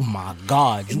 Oh my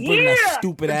God. You bring that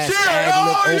stupid ass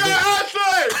over.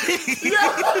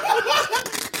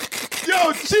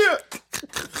 Yo, cheer.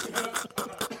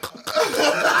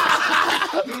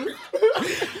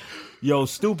 Yo,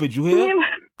 stupid, you hear?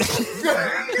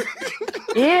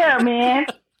 Yeah, man.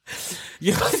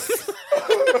 Yo,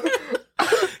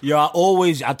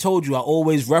 I told you, I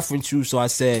always reference you, so I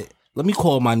said, let me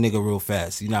call my nigga real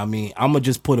fast. You know what I mean? I'm going to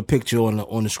just put a picture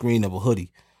on the screen of a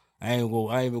hoodie, I ain't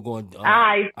even going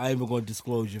to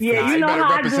disclose your Yeah, face. you know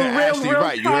how I do real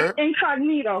right, you heard?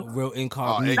 incognito. Real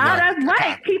incognito. Nah, that's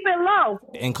right. Keep it low.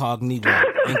 Incognito.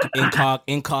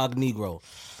 Incognito.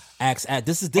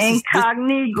 This is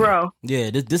incognito.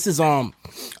 This is I'm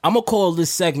gonna call this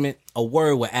segment A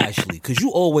Word with Ashley, because you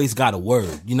always got a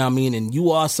word, you know what I mean, and you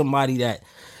are somebody that,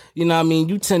 you know what I mean,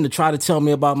 you tend to try to tell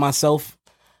me about myself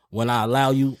when I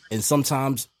allow you, and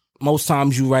most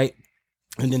times you right,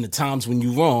 and then the times when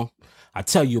you wrong, I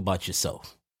tell you about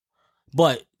yourself.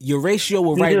 But your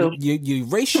ratio of your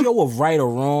ratio of right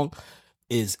or wrong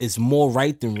is more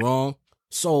right than wrong.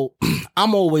 So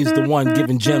I'm always the one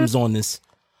giving gems on this.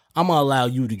 I'm going to allow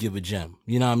you to give a gem.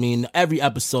 You know what I mean? Every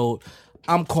episode,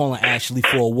 I'm calling Ashley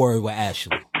for a word with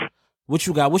Ashley. What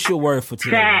you got? What's your word for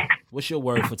today? What's your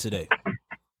word for today?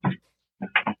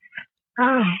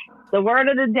 The word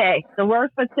of the day. The word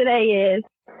for today is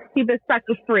keep it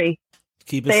sucker free.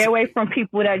 Stay away from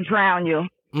people that drown you.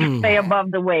 Stay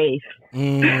above the waves.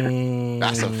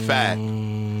 That's a fact.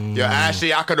 Yo,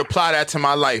 Ashley, I could apply that to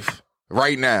my life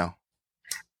right now.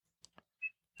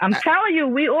 I'm telling you,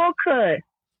 we all could.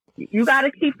 You got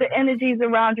to keep the energies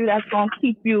around you that's going to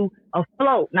keep you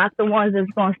afloat, not the ones that's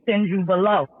going to send you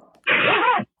below.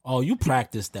 Oh, you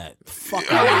practice that.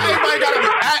 Fuck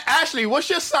Ashley, what's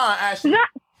your sign, Ashley?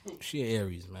 She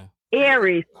Aries, man.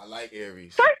 Aries. I like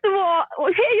Aries. First of all,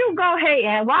 here you go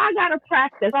hating. Why I got to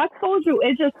practice? I told you,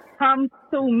 it just comes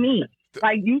to me.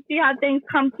 Like, you see how things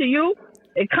come to you?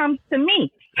 It comes to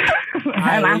me.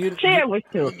 And I share with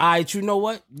you. All right, you know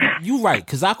what? You right,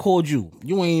 because I called you.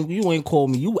 You ain't called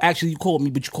me. You called me,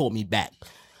 but you called me back.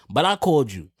 But I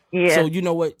called you. Yeah. So you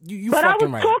know what? You but fucking I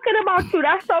was right. talking about you.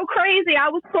 That's so crazy. I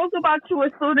was talking about you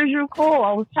as soon as you called.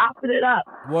 I was chopping it up.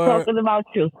 Word. Talking about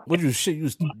you. What you shit? You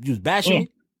was bashing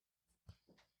me?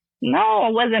 No, I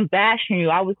wasn't bashing you.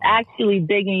 I was actually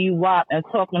bigging you up and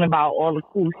talking about all the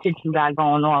cool shit you got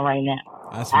going on right now.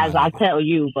 As I tell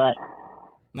you, but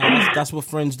nah, that's what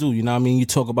friends do. You know what I mean? You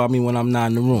talk about me when I'm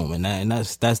not in the room, and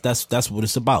that's what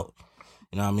it's about.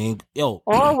 You know what I mean? Yo,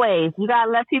 always you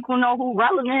gotta let people know who's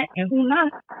relevant and who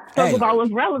not. Talk about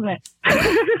what's relevant.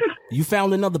 You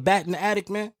found another bat in the attic,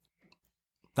 man.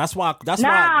 That's why I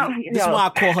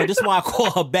call her. This is why I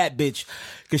call her bat bitch,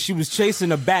 because she was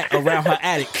chasing a bat around her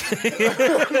attic.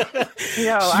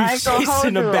 Yo, I ain't gonna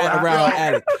chasing a bat around her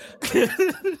attic.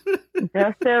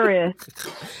 That's serious.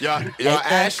 Yo,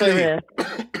 Ashley,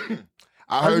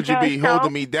 I heard you be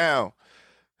holding me down.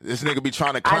 This nigga be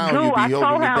trying to clown you, be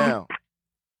holding me down.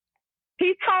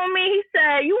 He told me, he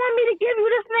said, "You want me to give you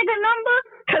this nigga number?"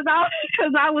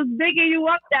 Because I was bigging you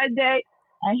up that day.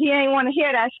 And he ain't want to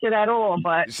hear that shit at all,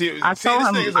 but I told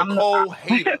him this nigga's a cold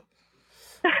hater.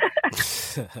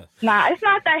 Nah, it's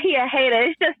not that he a hater.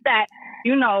 It's just that,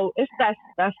 you know, it's that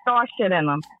star shit in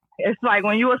him. It's like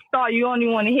when you a star, you only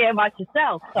want to hear about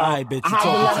yourself. So all right, bitch, you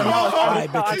talking too much. All right,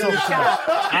 bitch, you talking too much.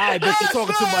 All right, bitch, you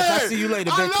talking too much. I'll see you later,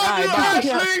 bitch. All right,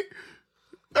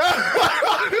 bye.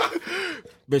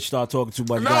 Bitch, start talking too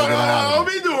much. No, don't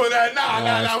be doing that.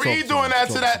 Nah. We ain't doing that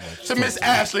to Miss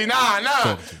Ashley.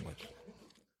 Nah.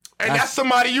 And that's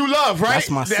somebody you love, right?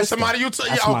 That's my sister. That's somebody you...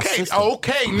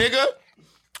 Okay, nigga.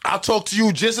 I'll talk to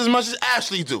you just as much as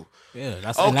Ashley do. Yeah, and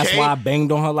that's why I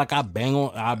banged on her like I bang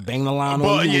the line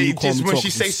on you. Yeah, just when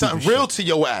she say something real to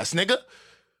your ass, nigga.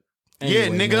 Anyway, yeah,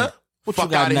 nigga. Man, what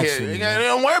fuck out of here. Nigga,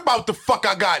 don't worry about the fuck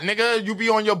I got, nigga. You be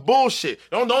on your bullshit.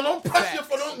 Don't press your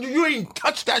phone. You ain't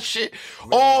touch that shit.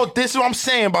 All this is what I'm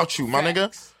saying about you, my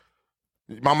nigga.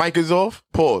 My mic is off.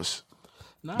 Pause.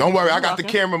 Nah, don't worry, I got the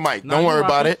camera mic. Don't worry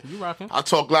about it. You rocking. I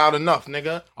talk loud enough,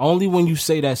 nigga. Only when you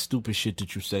say that stupid shit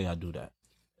that you say, I do that.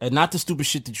 And not the stupid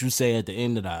shit that you say at the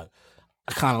end of that.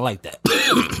 I kind of like that.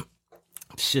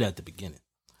 Shit at the beginning.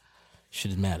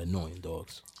 Shit is mad annoying,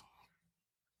 dogs.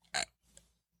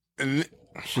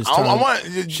 Shit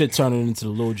turning into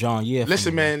the Lil Jon. Yeah.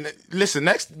 Listen, man. Listen,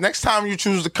 next time you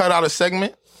choose to cut out a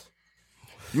segment,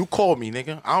 you call me,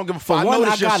 nigga. I don't give a fuck. I know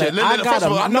this is your shit.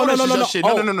 I know this is your shit.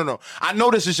 No. I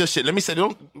know this is your shit. Let me say,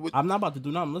 I'm not about to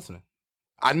do nothing. I'm listening.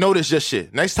 I know this is your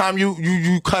shit. Next time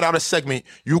you cut out a segment,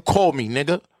 you call me,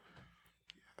 nigga.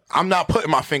 I'm not putting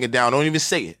my finger down. Don't even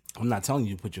say it. I'm not telling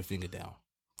you to put your finger down.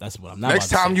 That's what I'm not. Next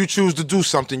time you choose to do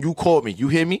something, you call me. You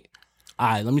hear me? All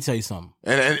right, let me tell you something.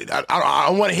 And I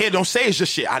don't want to hear. Don't say it's your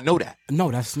shit. I know that. No,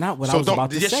 that's not what I was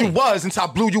about to say. Yes, you was until I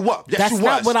blew you up. Yes, that's you was.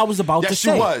 Not what I was about to say.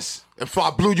 Yes, you was. If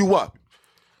I blew you up,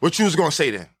 what you was gonna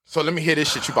say then? So let me hear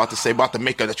this shit you about to say about the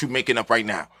maker that you making up right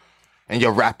now, and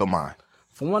your rapper mind.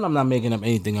 For one, I'm not making up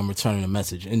anything. I'm returning a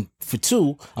message, and for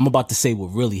two, I'm about to say what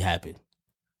really happened.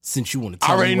 Since you want to tell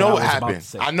me, I already know what happened.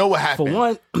 I know what happened. For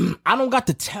one, I don't got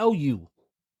to tell you.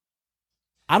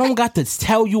 I don't got to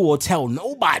tell you or tell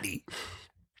nobody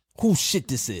whose shit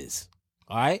this is.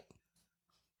 All right?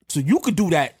 So you could do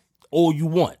that all you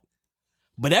want.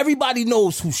 But everybody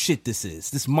knows whose shit this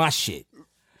is. This is my shit.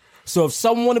 So if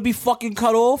someone want to be fucking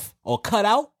cut off or cut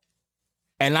out,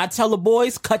 and I tell the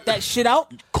boys, cut that shit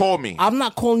out, call me. I'm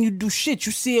not calling you to do shit.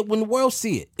 You see it when the world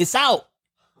see it. It's out.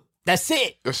 That's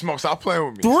it. Yo, Smoke, stop playing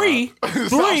with me. Three,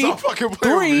 stop fucking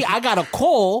playing with me. I got a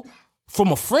call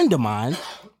from a friend of mine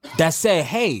that said,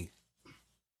 hey,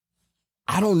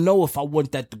 I don't know if I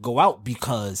want that to go out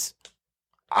because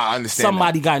I understand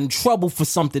somebody got in trouble for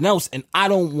something else and I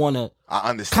don't want to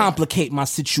complicate my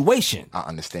situation. I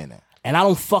understand that. And I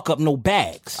don't fuck up no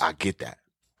bags. I get that.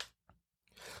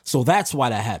 So that's why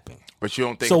that happened. But you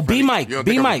don't think so? B Mike,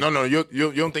 B Mike. No, you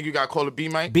don't think you got to call it B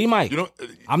Mike? B Mike. You don't.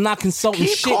 I'm not consulting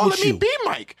keep shit with you. B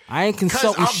Mike. I ain't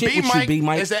consulting shit with you, B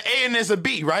Mike. There's an A and there's a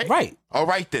B, right? Right. All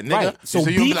right then, nigga. Right. So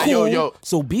you be like, cool. yo.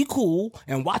 So be cool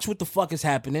and watch what the fuck is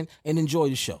happening and enjoy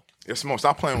the show. Yo, Smoke,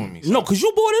 stop playing with me. Son. No, because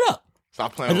you brought it up.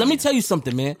 Stop playing. And let me tell you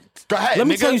something, man. Go ahead. Let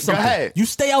me nigga, tell you something. Go ahead. You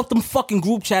stay out them fucking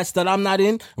group chats that I'm not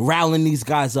in, riling these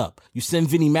guys up. You send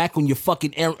Vinnie Mac on your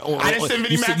fucking. I didn't send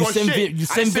Vinnie Mac on shit. You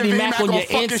send Vinnie Mac on your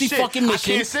antsy fucking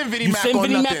mission. I can't send Vinnie You Mac send on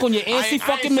Vinnie Mac nothing. on your antsy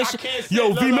fucking mission.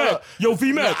 Yo, V Mac. Yo,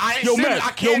 V Mac. Yo, Mac.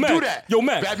 I can't do that. Yo,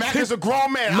 Mac. That Mac is a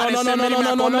grown man.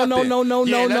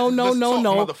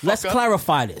 No. Let's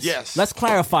clarify this. Yes. Let's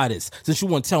clarify this. Since you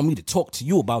want to tell me to talk to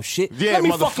you about shit, let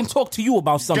me fucking talk to you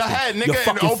about something. Go ahead, nigga. Your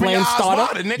fucking flame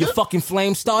starter. Nigga. Your fucking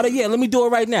flame starter. Yeah, let me do it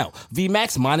right now.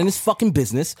 V-Max minding his fucking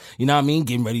business. You know what I mean?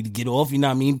 Getting ready to get off. You know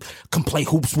what I mean? Come play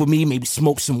hoops with me. Maybe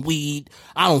smoke some weed.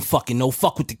 I don't fucking know.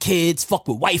 Fuck with the kids. Fuck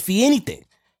with wifey. Anything.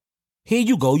 Here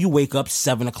you go. You wake up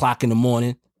 7 o'clock in the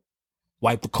morning.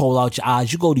 Wipe the coal out your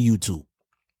eyes. You go to YouTube.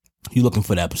 You looking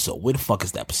for the episode. Where the fuck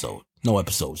is the episode? No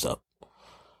episode's up.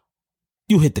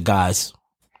 You hit the guys.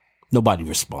 Nobody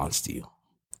responds to you.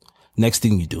 Next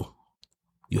thing you do,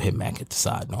 you hit Mac at the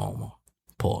side. No homo.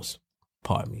 Pause.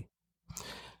 Pardon me.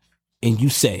 And you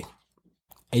say,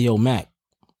 hey, yo, Mac.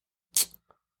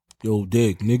 Yo,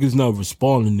 Dick, niggas not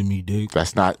responding to me, Dick.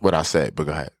 That's not what I said, but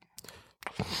go ahead.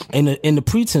 And the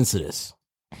pretense of this.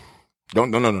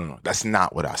 No. That's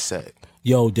not what I said.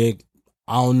 Yo, Dick,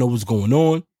 I don't know what's going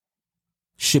on.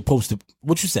 Shit posted.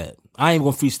 What you said? I ain't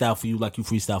gonna freestyle for you like you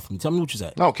freestyle for me. Tell me what you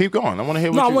said. No, keep going. I want to hear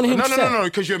what you... I want to hear what you said. No,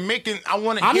 because you're making... I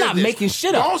want to hear I'm not making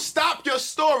shit up. Don't stop your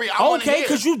story. I want to hear. Okay,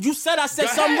 because you said I said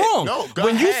Go something ahead. wrong. No, go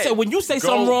when ahead. You say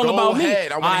something wrong about ahead.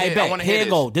 me, I wanna hear- I bet. wanna Here hear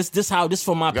you go. This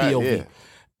for my Go ahead, POV. yeah.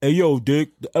 Hey, yo,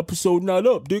 Dick, the episode not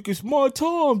up, Dick. It's my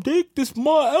time, Dick. This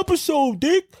my episode,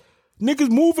 Dick. Niggas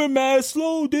moving mad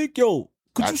slow, Dick. Yo,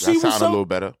 could you see what's up? That sound a little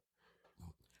better.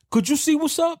 Could you see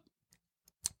what's up?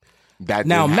 That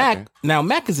now, didn't happen.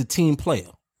 Mac is a team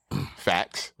player.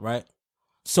 Facts. Right?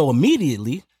 So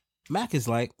immediately, Mac is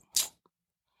like,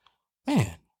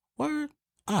 man, word?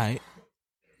 All right.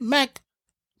 Mac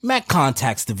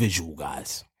contacts the visual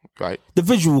guys. Right. The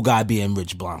visual guy being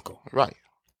Rich Blanco. Right.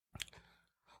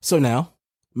 So now,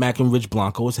 Mac and Rich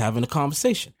Blanco is having a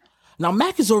conversation. Now,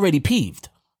 Mac is already peeved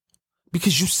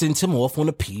because you sent him off on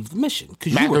a peeved mission.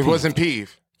 Mac wasn't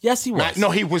peeved. Yes, he was. Mac, no,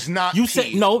 he was not. You peeved.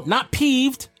 said no, not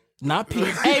peeved. Not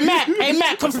peeved. Hey,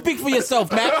 Mac, come speak for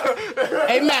yourself, Mac.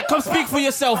 Hey, Mac, come speak for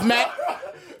yourself, Mac.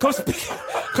 Come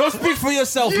speak for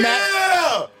yourself,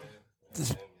 Mac.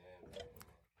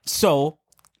 So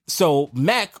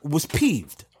Mac was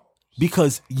peeved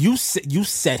because you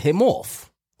set him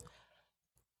off.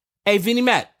 Hey, Vinnie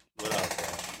Mac. What up, man?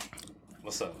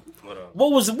 What's up? What up?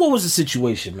 What was the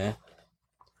situation, man?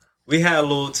 We had a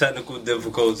little technical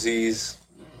difficulties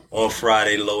on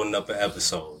Friday loading up an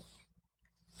episode.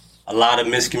 A lot of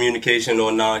miscommunication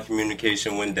or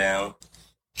non-communication went down.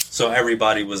 So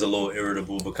everybody was a little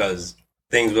irritable because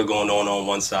things were going on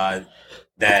one side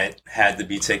that had to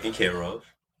be taken care of.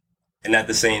 And at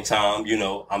the same time, you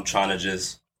know, I'm trying to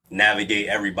just navigate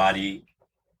everybody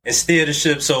and steer the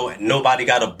ship so nobody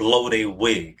got to blow their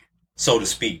wig, so to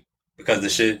speak. Because the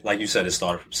shit, like you said, it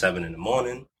started from 7 in the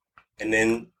morning. And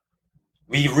then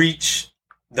we reach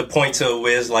the point to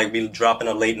where it's like we dropping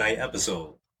a late night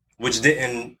episode, which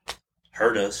didn't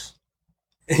hurt us,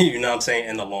 you know what I'm saying,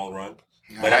 in the long run.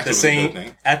 But at the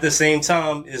same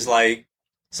time, it's like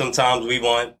sometimes we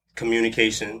want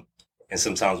communication and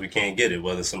sometimes we can't get it,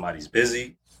 whether somebody's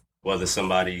busy, whether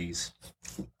somebody's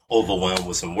overwhelmed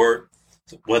with some work,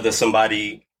 whether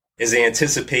somebody is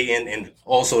anticipating, and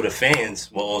also the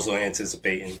fans were also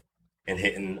anticipating and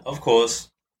hitting, of course,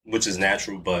 which is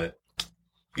natural, but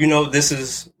you know, this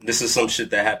is some shit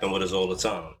that happened with us all the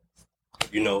time.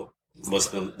 You know, what's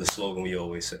the slogan we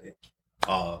always say?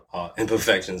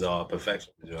 Imperfections are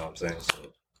perfection. You know what I'm saying? So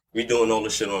We doing all the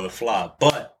shit on the fly.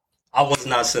 But I was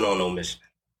not sent on no mission.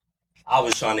 I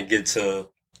was trying to get to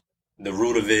the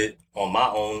root of it on my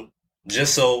own,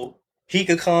 just so he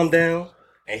could calm down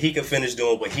and he could finish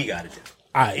doing what he got to do.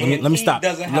 All right, let me stop. He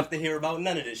doesn't have to hear about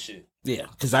none of this shit. Yeah,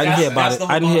 because I didn't hear about it.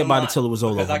 I didn't hear about it till it was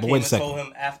all over. But wait a second. I told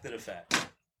him after the fact.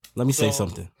 Let me say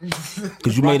something.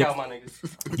 Because you made it.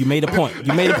 You made a point.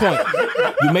 You made a point.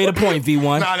 You made a point,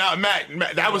 V1. Nah,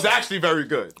 Matt, that was actually very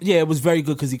good. Yeah, it was very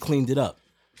good because he cleaned it up.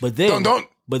 But then,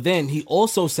 But then he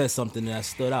also said something that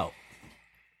stood out.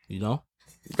 You know?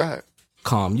 Go ahead.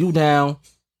 Calm you down.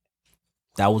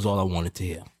 That was all I wanted to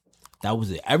hear. That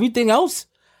was it. Everything else,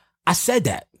 I said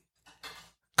that.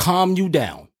 Calm you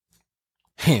down.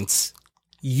 Hence,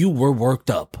 you were worked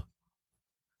up.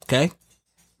 Okay?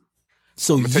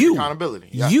 So you, accountability.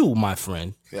 Yes. You, my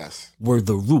friend, yes, were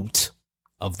the root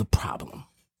of the problem.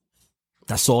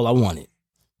 That's all I wanted.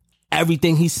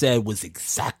 Everything he said was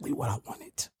exactly what I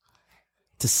wanted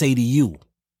to say to you.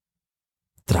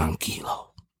 Tranquilo.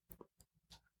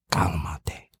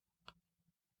 Calmate.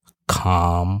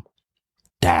 Calm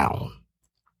down.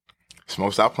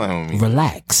 Smoke, stop playing with me.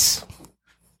 Relax.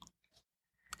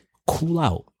 Cool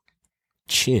out.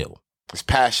 Chill. It's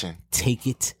passion. Take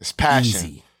it It's passion.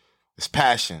 easy. It's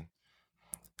passion.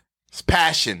 It's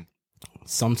passion.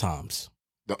 Sometimes.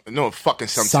 No fucking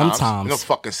sometimes. Sometimes. No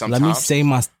fucking sometimes.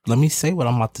 Let me say what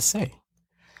I'm about to say.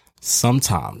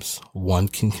 Sometimes one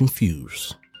can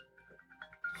confuse.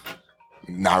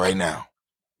 Not right now.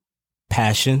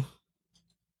 Passion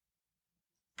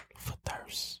for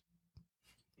thirst.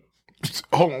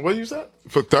 Hold on, what you said?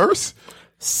 For thirst?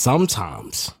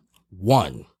 Sometimes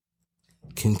one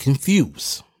can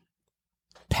confuse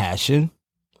passion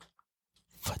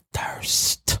for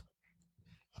thirst.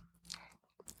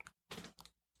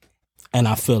 And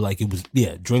I feel like it was,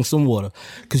 drink some water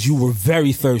because you were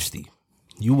very thirsty.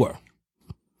 You were.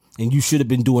 And you should have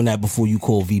been doing that before you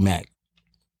called V-Mac.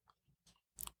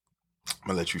 I'm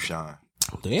going to let you shine.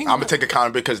 I'm going to take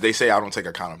accountability because they say I don't take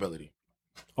accountability.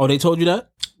 Oh, they told you that?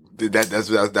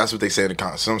 That's what they say in the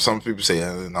comments. Some people say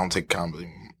I don't take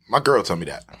accountability. My girl told me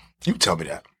that. You tell me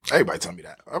that. Everybody tell me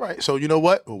that. All right. So you know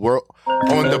what? We're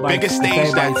on the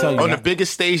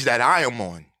biggest stage that I am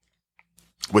on,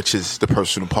 which is the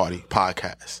Personal Party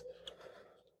Podcast.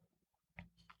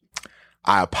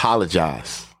 I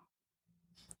apologize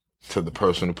to the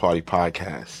Personal Party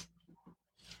Podcast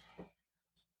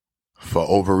for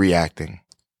overreacting.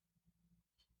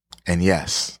 And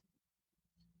yes,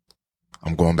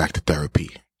 I'm going back to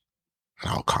therapy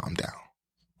and I'll calm down.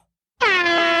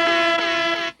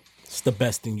 It's the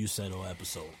best thing you said all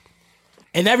episode.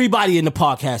 And everybody in the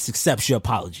podcast accepts your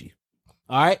apology.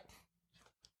 All right?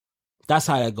 That's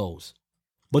how that goes.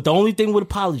 But the only thing with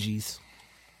apologies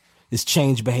is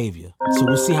change behavior. So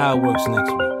we'll see how it works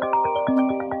next week.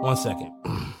 1 second.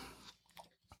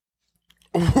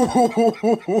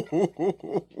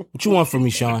 What you want from me,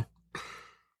 Sean?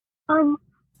 Could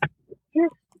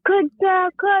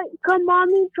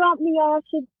mommy drop me off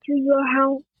to your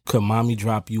house? Could mommy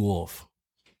drop you off?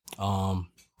 I'm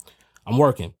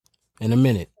working in a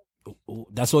minute.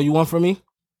 That's all you want from me?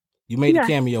 You made a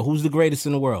cameo. Who's the greatest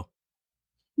in the world?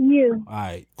 You. All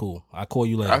right, cool. I'll call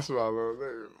you later. That's what I love.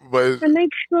 But and make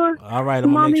sure. All right,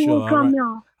 I'm gonna make sure. Will drop me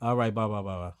off. All right, bye. Okay,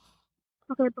 bye.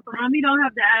 Mommy don't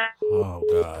have to ask. Oh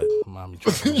God, mommy.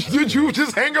 Did you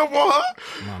just hang up on her?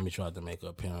 Mommy tried to make her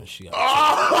appearance. She got.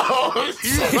 Oh,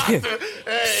 she's about to. Hey,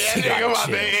 that nigga about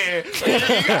to. Hey,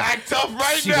 you gotta act tough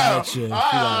right she now. She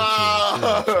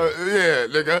got yeah,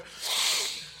 nigga.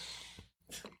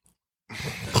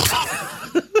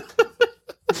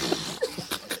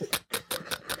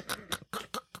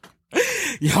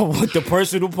 Yo, with the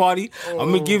personal party,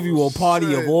 I'm gonna give you a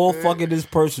party of all fucking this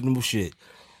personal shit.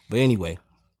 But anyway,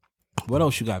 what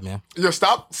else you got, man? Yo,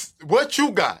 stop. What you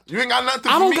got? You ain't got nothing for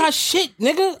me? I don't got shit,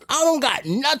 nigga. I don't got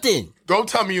nothing. Don't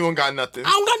tell me you ain't got nothing.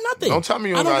 I don't got nothing. Don't tell me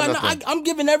you ain't got nothing. I'm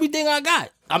giving everything I got.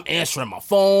 I'm answering my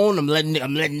phone. I'm letting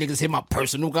niggas hear my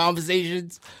personal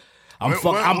conversations. I'm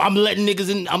letting niggas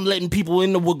in. I'm letting people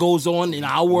into what goes on in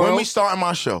our world. When we starting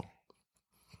my show?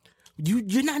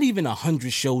 You're not even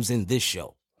 100 shows in this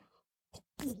show.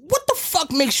 What the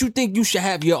fuck makes you think you should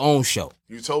have your own show?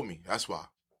 You told me. That's why.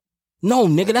 No,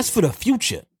 nigga, that's for the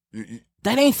future.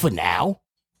 That ain't for now.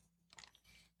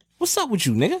 What's up with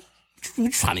you, nigga?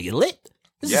 You trying to get lit?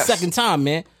 This is the second time,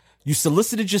 man. You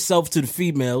solicited yourself to the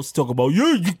females, talk about,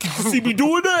 yeah, you can see me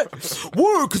doing that?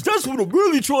 Word, because that's what I'm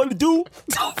really trying to do.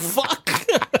 Fuck.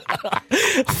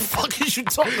 Fuck is you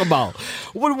talking about?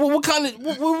 What kind of...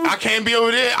 I can't be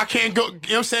over there. I can't go, you know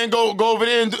what I'm saying? Go over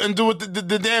there and do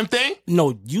the damn thing?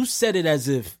 No, you said it as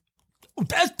if,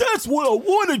 That's what I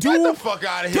want to do. Get the fuck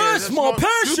out of here. That's my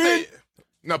passion.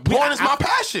 No, porn is my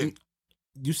passion.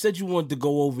 You said you wanted to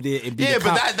go over there and be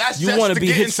but that's you just want to be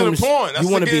get hit into the porn. That's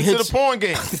you to be get into the porn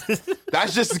game.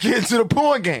 That's just to get into the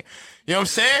porn game. You know what I'm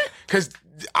saying? Because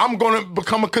I'm going to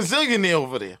become a gazillionaire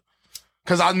over there.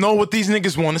 Because I know what these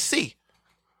niggas want to see.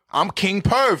 I'm King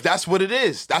Perv. That's what it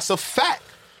is. That's a fact.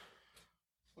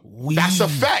 That's a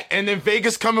fact. And then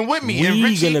Vegas coming with me. And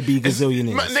Richie gonna be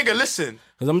gazillionaires. Nigga, listen.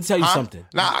 Because I'm going to tell you something.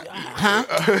 Nah.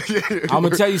 I'm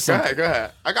going to tell you something. Go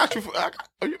ahead. I got you.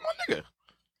 Oh, you my nigga.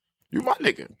 You my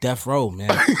nigga. Death Row, man.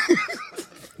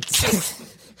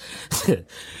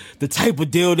 The type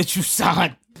of deal that you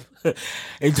signed,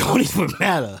 it don't even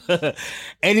matter.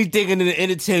 Anything in the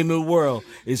entertainment world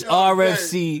is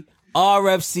RFC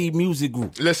Music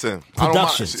Group. Listen,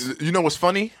 Productions. I don't mind. You know what's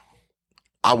funny?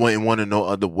 I wouldn't want it no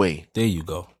other way. There you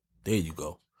go.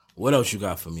 What else you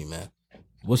got for me, man?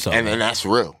 What's up? And that's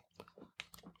real.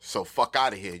 So fuck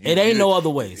out of here. It ain't no other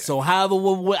way. So however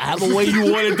way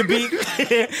you want it to be,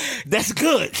 that's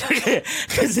good.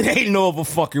 Because it ain't no other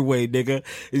fucking way, nigga.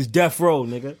 It's Death Row,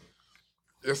 nigga.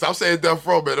 Stop saying Death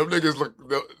Row, man. Them niggas look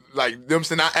like them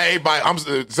saying everybody.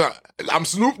 I'm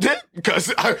Snoop Dick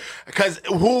because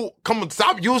who come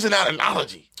stop using that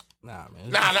analogy. Nah,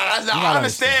 man. Nah. I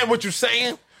understand what you're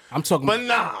saying. I'm talking, but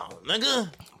nah,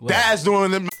 nigga. Dad's doing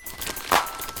them.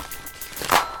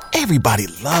 Everybody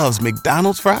loves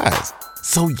McDonald's fries.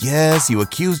 So yes, you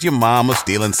accused your mom of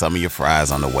stealing some of your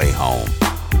fries on the way home.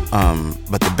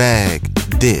 But the bag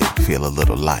did feel a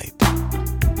little light.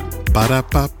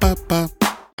 Ba-da-ba-ba-ba.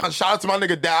 Shout out to my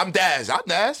nigga Daz. I'm Daz. I'm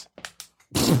Daz.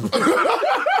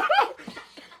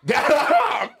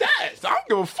 I'm Daz. I don't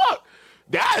give a fuck.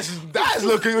 Daz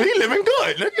looking, he living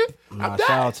good, nigga. Nah, shout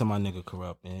out to my nigga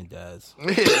Corrupt, man, Daz.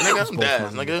 Yeah, nigga, I'm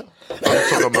Daz, nigga. I'm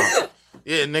talking about.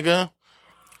 Yeah, nigga.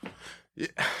 Yeah.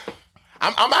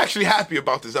 I'm actually happy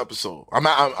about this episode.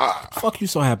 Fuck you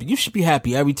so happy. You should be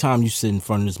happy every time you sit in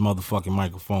front of this motherfucking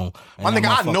microphone. My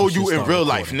nigga, I know you in real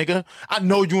life, nigga. I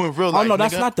know you in real life. Oh no,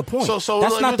 that's nigga. not the point. So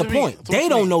that's not the point. They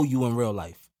don't know you in real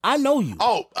life. I know you.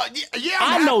 Oh, yeah,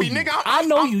 I'm I know happy, you. nigga. I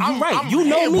know you. You're right. You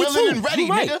know me willing too. And ready,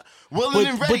 You're right. Nigga. Willing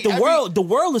and ready. But the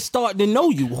world is starting to know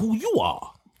you, who you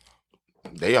are.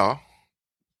 They are.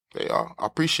 I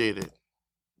appreciate it.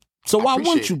 So why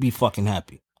wouldn't you be fucking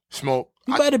happy? Smoke.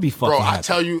 You better be fucking happy. I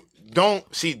tell you,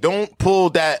 don't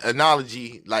pull that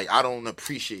analogy like I don't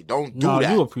appreciate. Don't do that.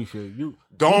 No, you appreciate it. You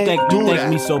don't you that. think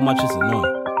me so much is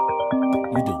annoying.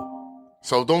 You do.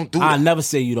 So don't do that. I never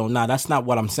say you don't. Nah, that's not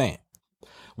what I'm saying.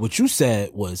 What you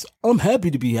said was, I'm happy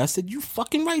to be here. I said, you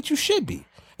fucking right, you should be.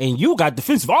 And you got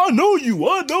defensive. I know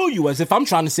you. As if I'm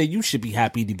trying to say you should be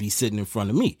happy to be sitting in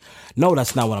front of me. No,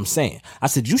 that's not what I'm saying. I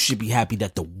said you should be happy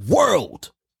that the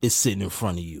world is sitting in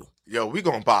front of you. Yo, we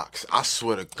gonna box. I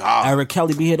swear to God. Eric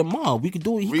Kelly be here tomorrow. We could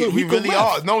do it. We really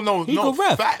are. No,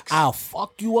 facts. I'll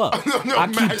fuck you up. I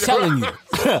keep telling you.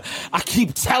 I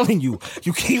keep telling you.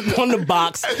 You keep on the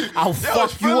box. I'll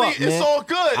fuck you up, man. It's all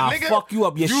good, I'll nigga. fuck you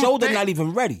up. Your shoulder not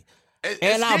even ready.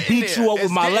 And I'll beat you up with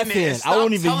my left hand. I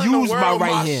won't even use my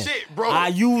right hand. I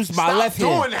use my left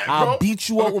hand. I'll beat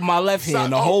you up with my left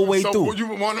hand the whole way through. You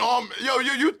one arm? Yo,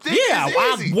 you think yeah,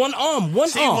 it's easy. One arm. When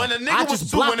a nigga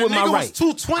was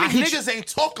 220, niggas ain't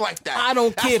talk like that. I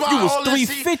don't care if you was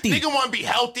 350. Nigga want to be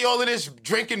healthy. All of this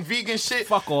drinking vegan shit.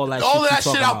 Fuck all that. All of that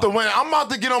shit out the window. I'm about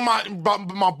to get on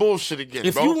my bullshit again.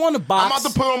 If bro. you want to box, I'm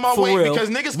about to put on my weight real, because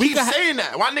niggas keep saying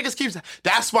that. Why niggas keep?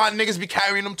 That's why niggas be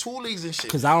carrying them toolies and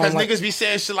shit. Because niggas be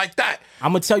saying shit like that.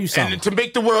 I'm gonna tell you something. And to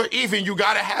make the world even, you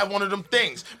gotta have one of them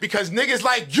things. Because niggas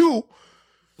like you.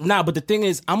 Nah, but the thing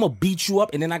is, I'm gonna beat you up,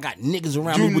 and then I got niggas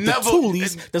around me with the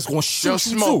toolies that's gonna shoot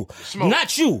you too.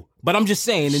 Not you, but I'm just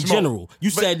saying in general. You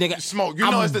said, nigga, Smoke. You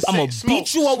know it's the I'm gonna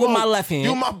beat you up with my left hand.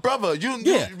 You my brother. You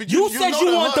said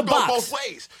you want the box. Both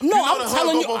ways. No,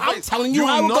 I'm telling you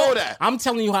how it go. I'm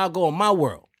telling you how it go in my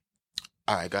world.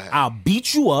 All right, go ahead. I'll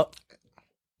beat you up,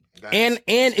 and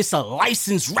it's a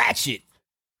licensed ratchet.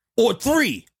 Or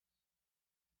 3.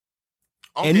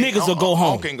 And niggas will go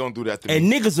home. Ain't gonna do that to me.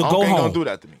 And niggas will go home. Ain't gonna do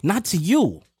that to me. Not to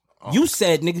you. You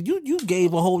said, nigga, you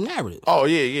gave a whole narrative. Oh,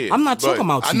 yeah. I'm not talking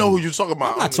about to you. I know who you're talking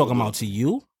about. I'm not talking about to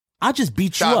you. I just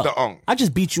beat you up. I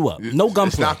just beat you up. No gunplay.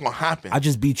 It's not gonna happen. I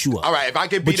just beat you up. All right, if I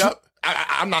get beat up,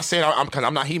 I'm not saying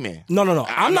I'm not He-Man. No.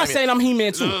 I'm not saying I'm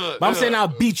He-Man too. But I'm saying I'll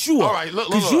beat you up. All right, look.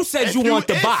 Because you said you want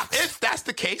the box. If that's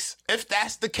the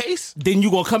case, then you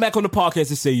gonna come back on the podcast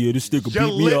and say, yeah, this nigga beat me up.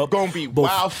 Your lip gonna be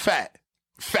wild fat.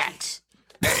 Facts.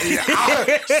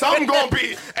 Some gonna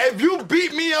be. If you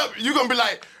beat me up, you gonna be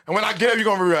like. And when I get up, you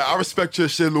gonna be like, I respect your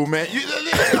shit, little man.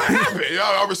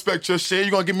 I respect your shit.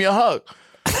 You gonna give me a hug.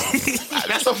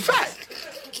 That's a fact.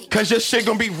 Cause your shit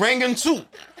gonna be ringing too.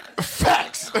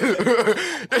 Facts.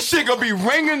 That shit gonna be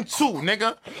ringing too,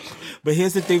 nigga. But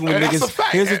here's the thing when And that's niggas. a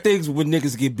fact. Here's the things when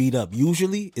niggas get beat up.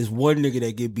 Usually, it's one nigga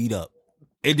that get beat up,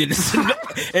 and then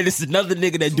it's another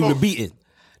nigga that do the beating.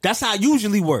 That's how it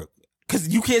usually work. Cause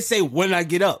you can't say when I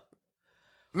get up.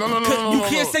 No. You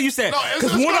can't say you said.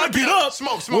 Cause when I get up,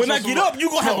 when I get up, you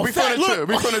gonna have a fat look.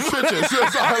 We from the trenches.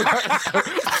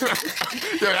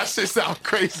 Yo, that shit sound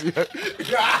crazy.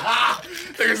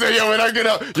 Nigga say, yo, when I get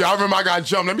up, yo, I remember I got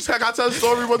jumped. Let me tell the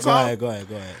story one time. Go ahead.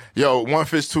 Yo, one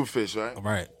fish, two fish, right? All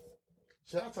right.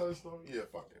 Should I tell the story? Yeah,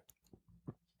 fuck it.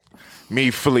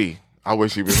 Me, Flea. I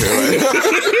wish he was here. Right?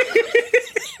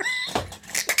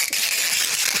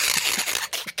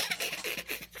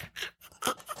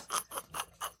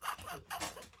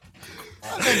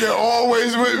 Nigga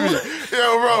always with me.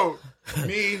 Yo, bro.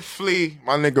 Me, Flea,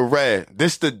 my nigga Red.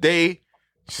 This the day,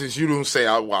 since you don't say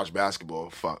I watch basketball,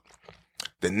 fuck.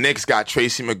 The Knicks got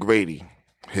Tracy McGrady.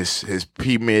 His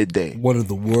premier day. One of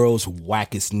the world's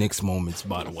wackest Knicks moments,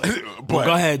 by the way. But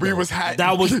go ahead. We was hot.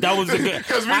 That was a good.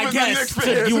 I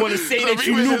guess you want to say that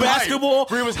you knew basketball.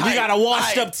 We got a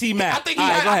washed up T-Mac. I think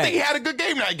he had a good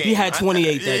game that game. He had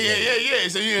 28 that game. Yeah.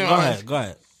 So you know. Go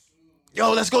ahead.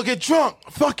 Yo, let's go get drunk.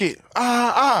 Fuck it.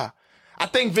 I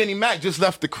think Vinnie Mac just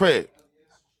left the crib.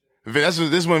 This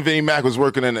is when Vinnie Mac was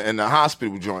working in the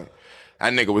hospital joint.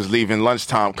 That nigga was leaving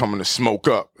lunchtime coming to smoke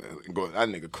up. That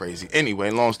nigga crazy. Anyway,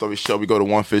 long story short, we go to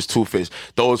One Fish, Two Fish.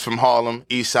 Those from Harlem,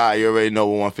 East Side, you already know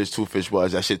what One Fish, Two Fish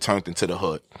was. That shit turned into the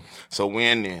hood. So we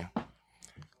in there.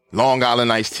 Long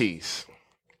Island iced teas.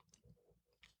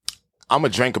 I'm a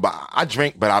drinker, but I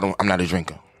drink, but I'm not a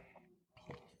drinker.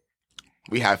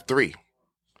 We have 3.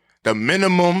 The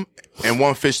minimum in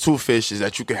One Fish, Two Fish is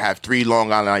that you can have 3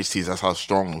 Long Island iced teas. That's how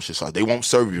strong them shits are. They won't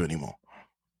serve you anymore.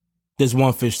 There's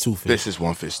One Fish, Two Fish. This is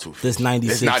One Fish, Two Fish. This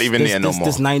 96. It's not even there no more.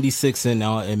 This 96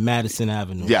 in Madison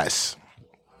Avenue. Yes.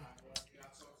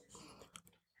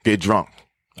 Get drunk.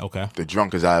 Okay. The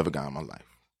drunkest I ever got in my life.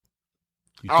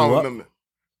 You I don't threw up? remember.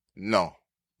 No.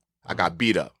 I got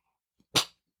beat up.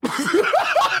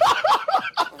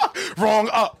 Wrong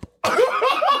up.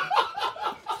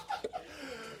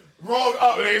 Wrong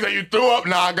up. They say you threw up.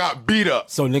 Nah, I got beat up.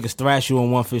 So niggas thrash you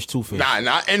on One Fish, Two Fish. Nah,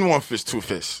 not in One Fish, Two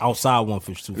Fish. Outside One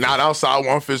Fish, Two Fish. Not outside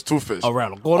One Fish, Two Fish.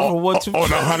 Around the corner for 1, 2. On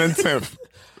the 110th.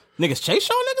 Niggas chase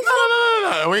y'all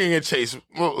niggas? No. We ain't get chased.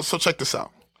 Well, so check this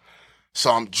out.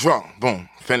 So I'm drunk. Boom.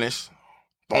 Finish.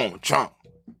 Boom. Drunk.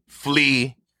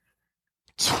 Flea.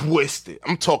 Twisted.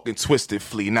 I'm talking twisted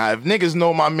Flea. Now, if niggas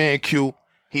know my man Q,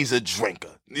 he's a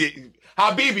drinker.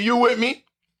 Habibi, you with me?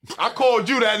 I called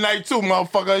you that night too,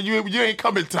 motherfucker. You ain't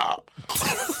coming top.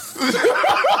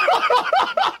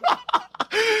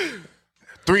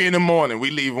 3 a.m,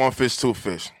 we leave One Fish, Two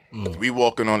Fish. We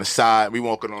walking on the side. We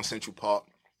walking on Central Park.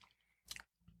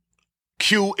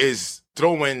 Q is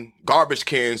throwing garbage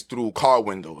cans through car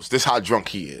windows. This how drunk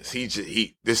he is.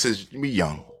 We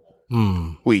young.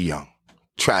 We young.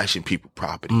 Trashing people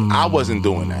property. I wasn't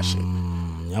doing that shit.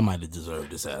 I might have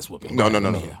deserved this ass whooping. No.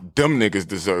 Them niggas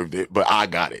deserved it, but I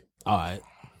got it. All right.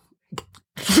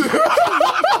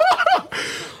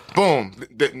 Boom.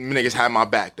 The niggas had my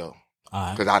back though. All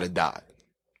right. Because I'd have died.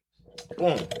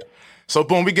 Boom. So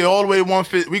boom, we get all the way to One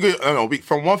Fish.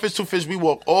 From One Fish, Two Fish, we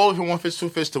walk all the way from One Fish, Two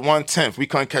Fish to 110th. We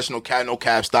couldn't catch no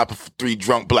cab stopping for 3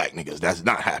 drunk black niggas. That's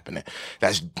not happening.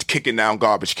 That's kicking down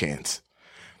garbage cans.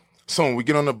 So when we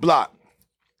get on the block,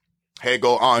 here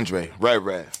go Andre,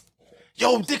 Red.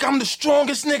 Yo, Dick, I'm the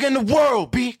strongest nigga in the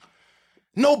world, B.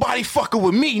 Nobody fucking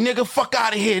with me, nigga. Fuck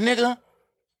out of here, nigga.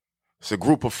 It's a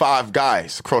group of 5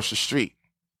 guys across the street.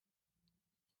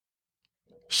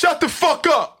 Shut the fuck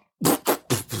up.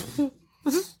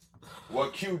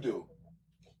 What Q do?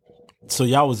 So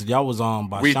y'all was by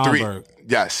Schomburg.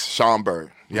 Yes, Schomburg.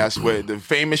 Yes, where the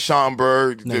famous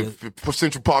Schomburg, the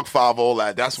Central Park 5, all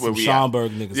that. That's where we Schomburg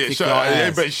niggas. Yeah,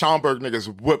 everybody Schomburg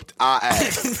niggas whipped our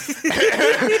ass.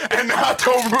 And I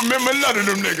don't remember none of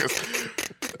them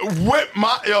niggas.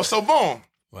 Whip so boom.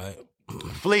 Right.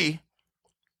 Flea.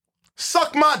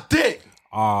 Suck my dick.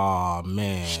 Aw,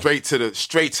 man. Straight to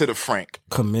the Frank.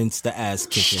 Commence the ass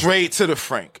kicking. Straight to the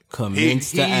Frank.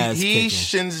 Commence the ass kicking. He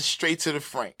shins straight to the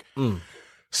Frank.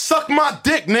 Suck my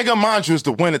dick, nigga. Mind you, it's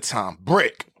the wintertime.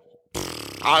 Brick.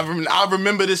 I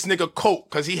remember this nigga coat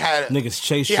because he had niggas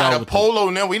chase. He had a polo,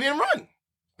 and then we didn't run.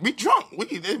 We drunk. We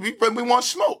want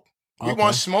smoke. We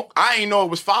want smoke. I ain't know it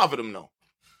was 5 of them though.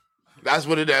 That's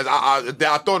what it is. I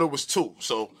thought it was 2.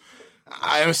 So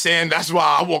I am saying that's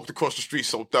why I walked across the street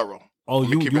so thorough. Oh,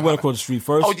 you went across the street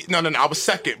first? Oh no, I was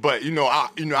second, but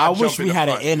I wish we had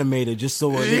an animator just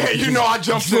so. I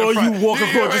jumped in the front. You walk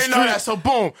across the street. Know that, so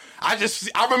boom. I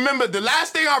remember the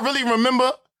last thing I really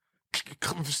remember.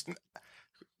 The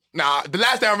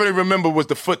last thing I really remember was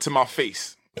the foot to my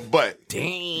face. But damn,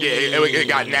 it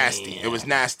got nasty. It was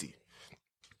nasty.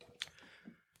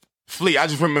 Flea, I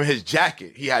just remember his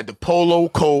jacket. He had the polo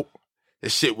coat. The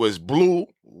shit was blue,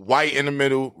 white in the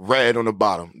middle, red on the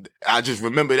bottom. I just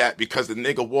remember that because the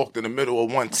nigga walked in the middle of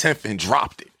 110th and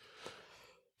dropped it.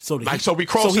 So we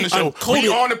crossing the show. We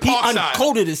on the park side. He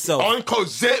uncoded himself. Uncode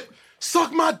zip.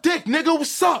 Suck my dick, nigga.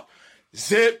 What's up?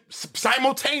 Zip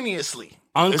simultaneously.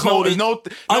 Uncoded, no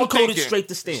uncoded thinking. straight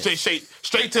to stand.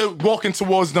 Straight to walking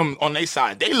towards them on their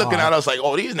side. They looking at us like,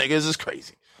 oh, these niggas is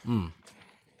crazy.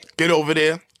 Get over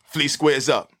there. Flea squares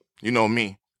up. You know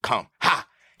me. Come. Ha.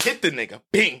 Hit the nigga.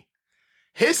 Bing.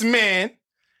 His man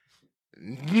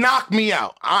knocked me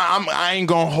out. I ain't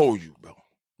gonna hold you, bro.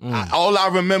 All I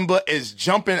remember is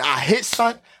jumping. I hit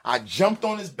son. I jumped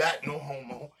on his back. No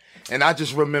homo. And I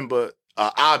just remember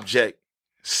an object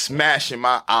smashing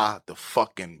my eye the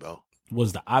fucking, bro.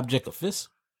 Was the object a fist?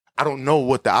 I don't know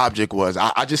what the object was.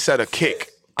 I just said a kick.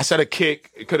 I said a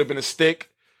kick. It could have been a stick.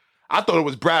 I thought it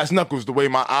was brass knuckles the way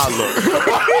my eye looked.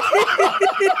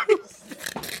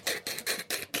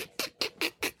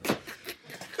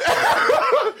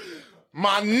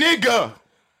 My nigga.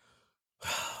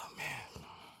 Oh, man.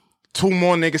 2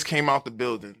 more niggas came out the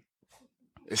building.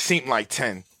 It seemed like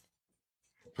 10.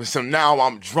 But so now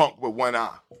I'm drunk with one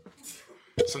eye.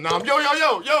 So now I'm yo.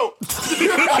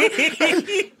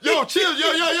 Yo, chill,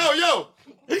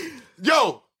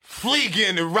 yo. Flea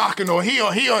getting it rocking on.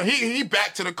 He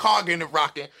back to the car getting it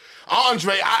rocking.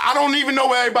 Andre, I don't even know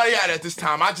where everybody at this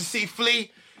time. I just see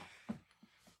Flea.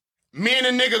 Me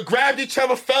and the nigga grabbed each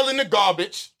other, fell in the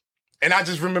garbage, and I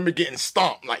just remember getting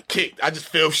stomped, like kicked. I just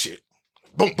feel shit.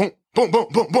 Boom, boom, boom, boom,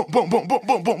 boom, boom, boom, boom, boom,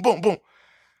 boom, boom, boom, boom.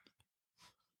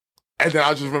 And then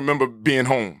I just remember being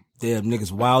home. Damn,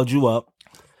 niggas wild you up.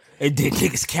 And then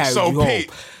niggas carried you home.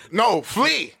 No,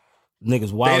 Flea.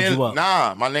 Niggas wild you up.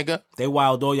 Nah, my nigga. They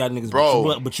wild all y'all niggas.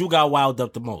 Bro. But you got wild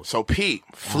up the most. So Pete,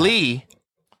 Flea,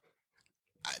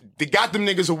 they got them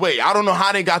niggas away. I don't know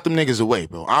how they got them niggas away,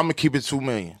 bro. I'm gonna keep it 2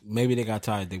 million. Maybe they got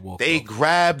tired. They walked They off.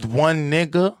 grabbed one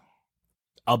nigga.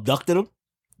 Abducted him?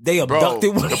 They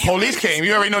abducted one. The police came.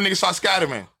 You already know niggas saw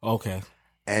Scatterman. Okay.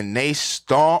 And they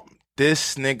stomped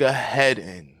this nigga head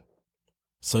in.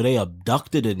 So they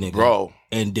abducted a nigga. Bro.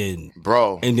 And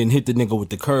then hit the nigga with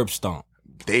the curb stomp.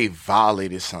 They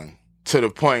violated, son. To the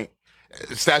point,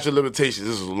 statute of limitations,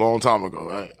 this was a long time ago,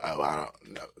 right? I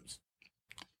don't know.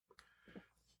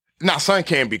 Nah, son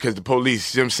came because the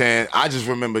police, you know what I'm saying? I just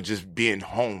remember just being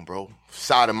home, bro.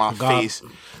 Side of my face.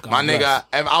 My nigga,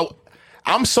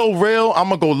 I'm so real, I'm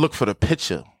gonna go look for the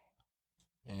picture.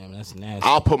 Damn, that's nasty.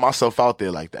 I'll put myself out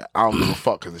there like that. I don't give a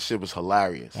fuck because the shit was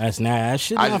hilarious. That's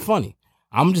nasty. That shit not funny.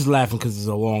 I'm just laughing because it's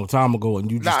a long time ago,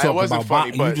 and you just talk about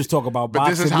boxing. You just talk about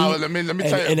boxing. But this is how. Let me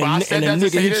tell you. And a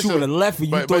nigga hit you with a left, and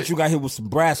you thought you got hit with some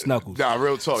brass knuckles. Nah,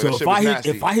 real talk. So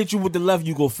if I hit you with the left,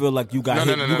 you gonna feel like you got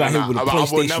hit. You got hit with a PlayStation 5.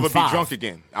 I would never be drunk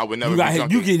again. I would never be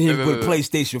drunk. You getting hit with a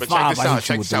PlayStation 5.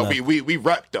 Check this out. We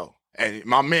rep though. And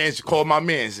my mans called my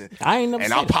mans, and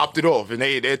I popped it off, and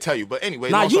they'll tell you. But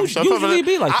anyway, nah, usually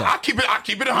be like that. I keep it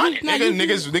 100.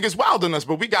 Niggas wild on us,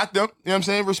 but we got them. You know what I'm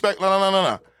saying? Respect.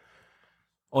 No.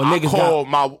 Or I called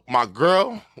my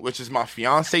girl, which is my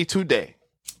fiance today,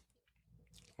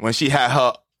 when she had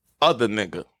her other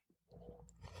nigga,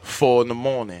 4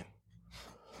 a.m.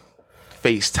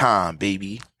 FaceTime,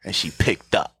 baby, and she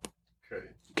picked up. Okay.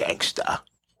 Gangsta.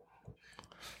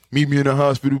 Meet me in the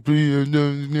hospital, please.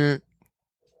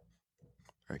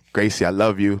 Gracie, I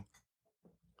love you.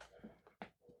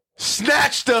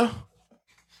 Snatched her.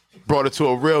 Brought her to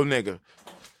a real nigga.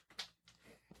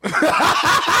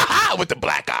 With the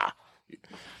black eye.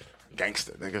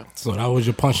 Gangster, nigga. So that was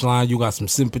your punchline. You got some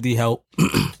sympathy help.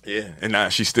 Yeah, and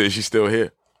she's still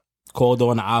here. Called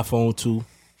on the iPhone 2.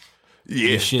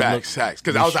 Yeah, facts.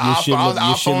 Because I was an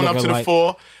iPhone up to the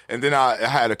 4, and then I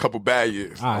had a couple bad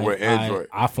years with Android.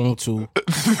 iPhone 2.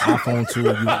 iPhone 2.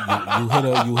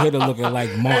 You hit her looking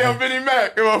like Martin. Hey, I'm Vinnie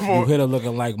Mac. You hit her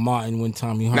looking like Martin one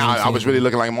time. I was really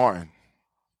looking like Martin.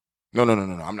 No.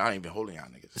 I'm not even holding y'all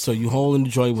niggas. So you holding the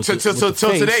joint with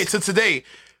today,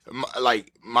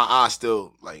 like my eye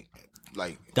still like.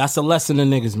 That's a lesson to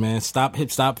niggas, man. Stop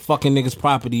fucking niggas'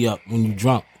 property up when you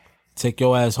drunk. Take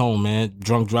your ass home, man.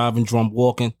 Drunk driving, drunk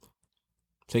walking.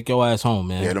 Take your ass home,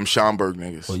 man. Yeah, them Schomburg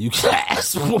niggas. Well, you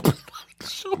ass whooping.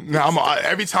 Now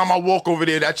every time I walk over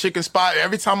there, that chicken spot,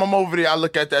 every time I'm over there, I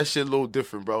look at that shit a little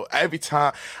different, bro. Every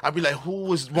time I be like, who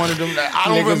was one of them? I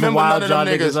don't remember none of them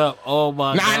niggas. Up. Oh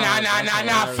my God.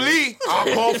 Nah. Flea.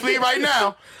 I'll call Flea right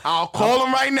now. I'll call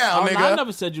him right now, nigga. I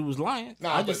never said you was lying.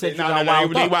 I just said you got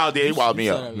wild. They wild me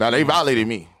up. Nah, they violated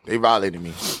me.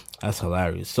 That's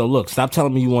hilarious. So look, stop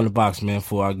telling me you won the box, man,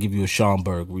 before I give you a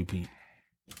Schomburg repeat.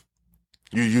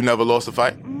 You never lost a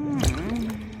fight?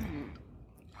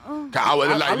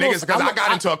 Niggas, because I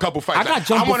got into a couple fights. I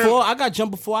got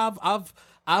jumped before.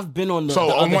 I've been on the. So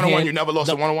the on other 1-on-1, hand, you never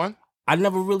lost a 1-on-1? I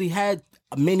never really had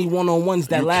many 1-on-1s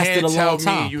that lasted a long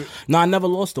time. No, I never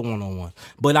lost a 1-on-1.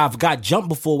 But I've got jumped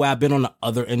before where I've been on the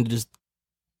other end of the list.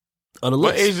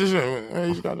 What age is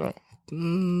you got that?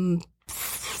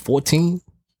 14.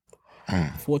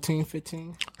 14,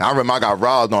 15. I remember I got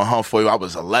robbed on Hunt for You. I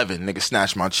was 11. Nigga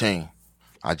snatched my chain.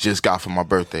 I just got for my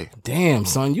birthday. Damn,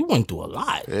 son, you went through a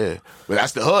lot. Yeah, but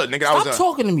that's the hood, nigga. Stop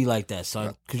talking to me like that,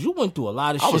 son, because you went through a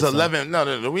lot of shit. I was 11.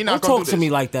 Son. No, we not Don't gonna talk to me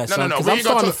like that, son. Because I'm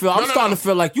starting to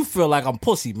feel like you feel like I'm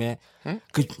pussy, man.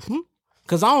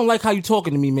 Because I don't like how you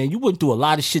talking to me, man. You went through a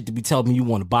lot of shit to be telling me you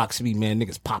want to box me, man.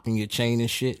 Niggas popping your chain and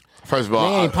shit. First of all,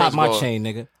 they ain't pop my chain,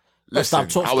 nigga. Listen,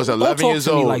 I was 11 years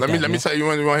old. Let me tell you, you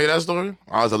want to hear that story?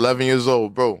 I was 11 years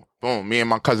old, bro. Boom, me and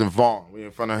my cousin Vaughn, we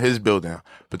in front of his building,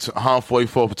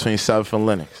 144 between 7th and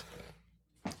Lenox.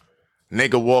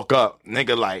 Nigga walk up,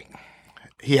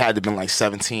 he had to been like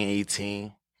 17,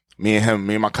 18. Me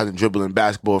and my cousin dribbling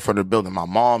basketball in front of the building. My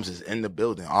mom's is in the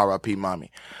building, R.I.P.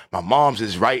 mommy. My mom's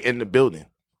is right in the building.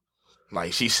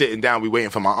 Like, she's sitting down, we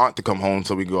waiting for my aunt to come home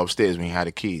so we go upstairs when he had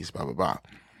the keys, blah, blah, blah.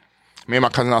 Me and my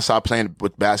cousin outside playing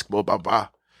with basketball, blah, blah.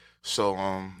 So,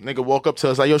 nigga walk up to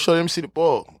us like, yo, show them see the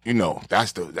ball. You know,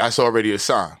 that's already a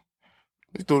sign.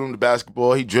 We threw him the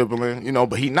basketball, he dribbling,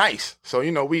 but he nice. So,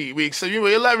 so you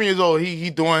were 11 years old,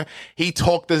 he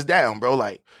talked us down, bro.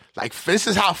 Like this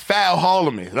is how foul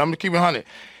Harlem is. I'm gonna keep it 100.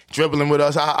 Dribbling with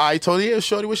us, I told him, yeah,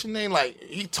 shorty, what's your name? Like,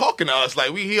 he talking to us,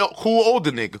 like, he a cool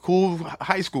older nigga, cool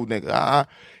high school nigga.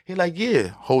 He like, yeah.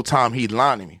 Whole time he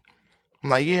lying to me. I'm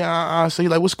like, yeah, so he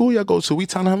like, what school y'all go to? We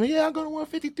telling him, yeah, I go to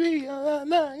 153.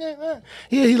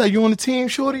 Yeah, he like, you on the team,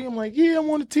 shorty? I'm like, yeah, I'm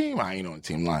on the team. I ain't on the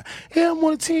team line. Yeah, I'm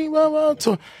on the team, blah, blah.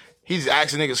 So he's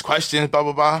asking niggas questions, blah,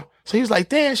 blah, blah. So he's like,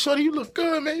 damn, shorty, you look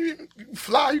good, man. You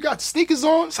fly, you got the sneakers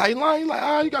on. So he lying,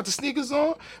 like, you got the sneakers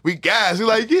on. We gas. He's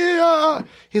like, yeah.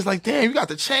 He's like, damn, you got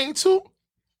the chain too?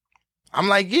 I'm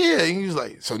like, yeah. And he's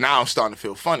like, so now I'm starting to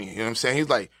feel funny. You know what I'm saying? He's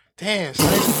like, damn,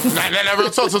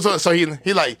 son. So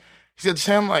he like, he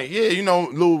said, I'm like, yeah,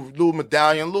 little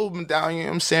medallion,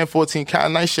 I'm saying 14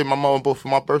 karat, nice shit, my mom bought for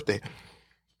my birthday.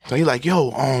 So he like, yo,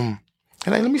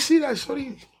 he like, let me see that,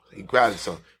 shorty. He grabbed it,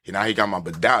 so now he got my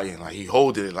medallion, like he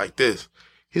holding it like this.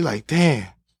 He like, damn.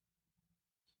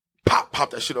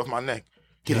 Pop that shit off my neck.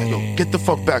 He like, yo, get the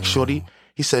fuck back, shorty.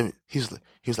 He said, he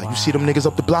was like, you see them niggas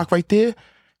up the block right there?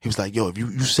 He was like, yo, if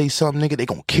you say something, nigga, they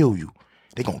gonna kill you.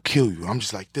 They gonna kill you. I'm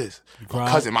just like this.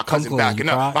 My cousin backing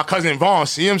up. My cousin Vaughn,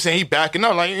 see what I'm saying? He backing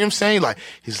up. Like, you know what I'm saying? Like,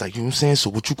 he's like, you know what I'm saying? So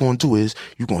what you gonna do is,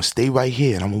 you gonna stay right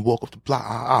here and I'm gonna walk up the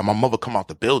block. My mother come out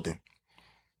the building.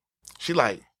 She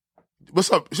like,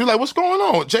 what's up? She like, what's going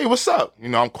on? Jay, what's up?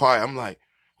 I'm quiet. I'm like,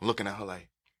 looking at her like,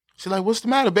 she like, what's the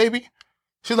matter, baby?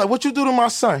 She's like, what you do to my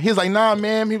son? He's like, nah,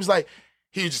 ma'am. He was like,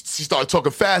 she started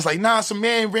talking fast, like, nah, some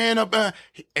man ran up and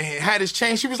had his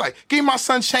chain. She was like, give me my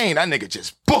son's chain. That nigga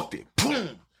just booked it.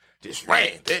 Boom. Just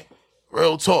ran.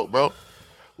 Real talk, bro.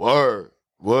 Word,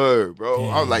 bro.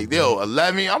 Damn, I was like, yo,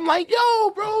 11. I'm like, yo,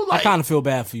 bro. Like, I kind of feel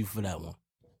bad for you for that one.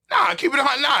 Nah, keep it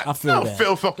hot. Nah, I feel bad. Don't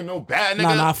feel fucking no bad,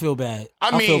 nigga. Nah, I feel bad.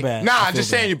 I mean, feel bad. Nah, I'm just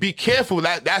saying, you be careful.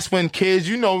 That's when kids,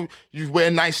 you wear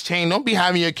a nice chain. Don't be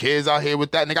having your kids out here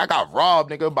with that, nigga. I got robbed,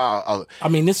 nigga, by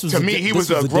this was he was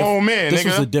a grown man, this nigga.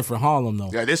 This was a different Harlem, though.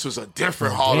 Yeah, this was a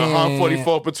different Harlem.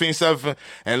 144 between 7th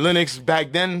and Lenox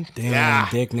back then. Damn,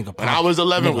 dick, nigga. When I was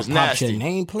 11, it was nasty. Your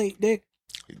nameplate, dick?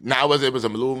 Nah, it was a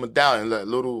little medallion,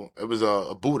 it was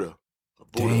a Buddha.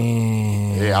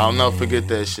 Damn. Yeah, I'll never forget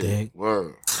that shit. Dick.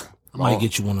 Word. I might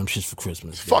get you one of them shits for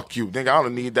Christmas. Fuck you, nigga. I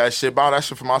don't need that shit. Buy that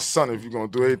shit for my son if you gonna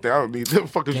do anything. I don't need that.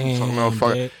 Fuck is you talking about?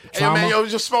 Fuck. Hey, man, yo,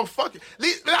 just smoke. Fuck it.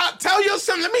 I'll tell you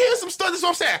something. Let me hear some stories. That's what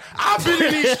I'm saying. I've been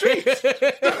in these streets.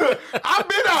 I've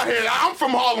been out here. I'm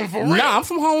from Harlem for real. Nah, I'm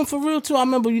from Harlem for real, too. I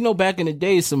remember, back in the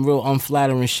day, some real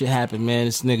unflattering shit happened, man.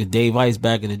 This nigga Dave Ice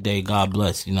back in the day, God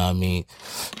bless, you know what I mean?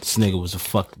 This nigga was a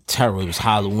fucking terror. It was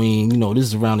Halloween. This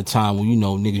is around the time when,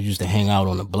 niggas used to hang out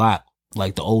on the block.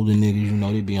 Like the older niggas,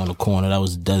 they'd be on the corner. That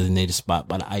was a designated spot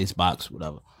by the ice box,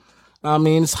 whatever. I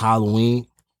mean, it's Halloween.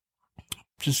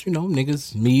 Just,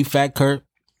 niggas, me, Fat Kurt,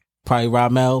 probably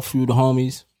Ramel, a few of the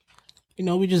homies. You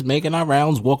know, we just making our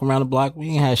rounds, walk around the block. We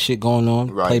ain't had shit going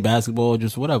on. Right. Play basketball,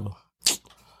 just whatever.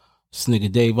 This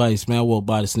nigga Dave Ice, man. I walked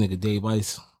by this nigga Dave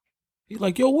Ice. He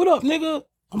like, yo, what up, nigga?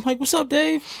 I'm like, what's up,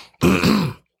 Dave?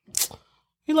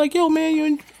 He like, yo,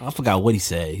 man, I forgot what he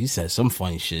said. He said some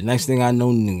funny shit. Next thing I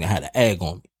know, nigga had an egg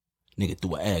on me. Nigga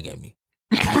threw an egg at me.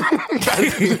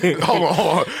 hold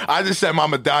on. I just said my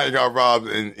medallion got robbed,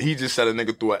 and he just said a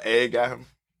nigga threw an egg at him.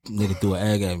 Nigga threw an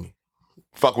egg at me.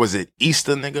 Fuck, was it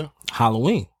Easter, nigga?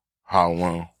 Halloween.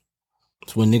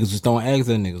 It's when niggas was throwing eggs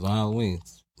at niggas on Halloween.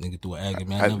 Nigga threw an egg at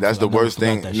me. That's the worst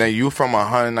thing. Now, you from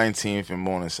 119th and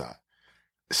Morningside.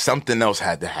 Something else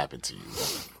had to happen to you.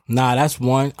 Nah, that's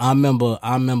one. I remember,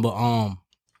 oh,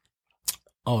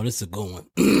 this is a good one.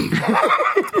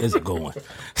 This is a good one.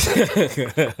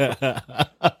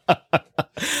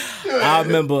 I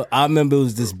remember it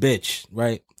was this bitch,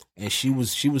 right? And she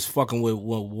was fucking with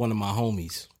one of my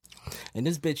homies. And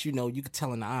this bitch, you know, you could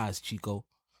tell in the eyes, Chico.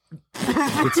 You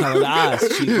could tell in the eyes,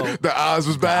 Chico. The eyes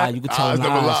was bad. You could tell in the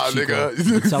eyes, Chico.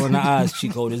 You could tell in the eyes,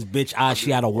 Chico. This bitch eye,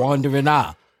 she had a wandering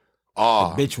eye.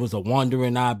 Oh. The bitch was a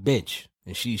wandering eye bitch.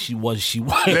 And she was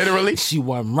literally? She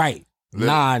wasn't right.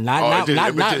 Nah,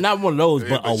 not one of those,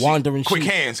 but a wandering. Quick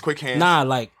hands. Nah,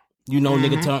 like, you know,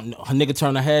 nigga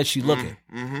turn her head, she looking.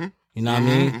 Mm-hmm. You know what I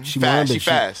mean? She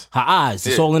fast. Her eyes,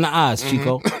 it's all in the eyes,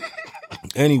 Chico.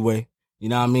 Anyway, you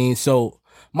know what I mean? So,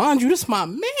 mind you, this my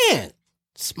man.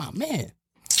 This bitch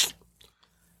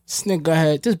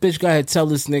go ahead, tell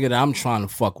this nigga that I'm trying to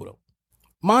fuck with him.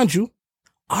 Mind you,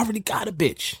 I already got a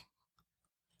bitch.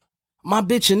 My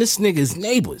bitch and this nigga is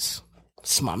neighbors.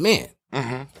 It's my man.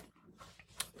 Mm-hmm.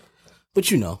 But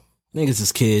you know, niggas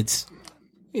is kids.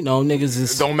 You know, niggas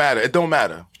is... It don't matter. It don't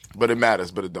matter. But it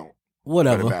matters, but it don't.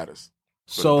 Whatever. But it matters.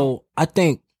 So, I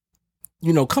think,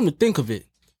 you know, come to think of it,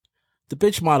 the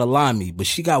bitch might have lied me, but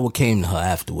she got what came to her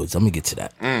afterwards. I'm gonna get to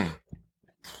that.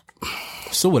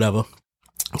 So, whatever.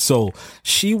 So,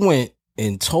 she went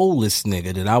and told this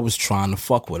nigga that I was trying to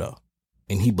fuck with her.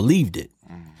 And he believed it.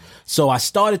 So I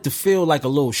started to feel like a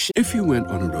little shit. If you went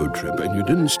on a road trip and you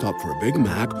didn't stop for a Big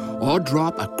Mac or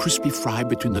drop a crispy fry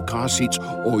between the car seats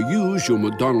or use your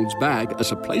McDonald's bag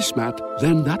as a placemat,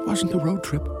 then that wasn't a road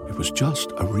trip. It was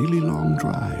just a really long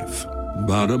drive.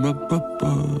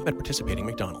 Ba-da-ba-ba-ba. At participating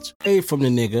McDonald's. Hey, from the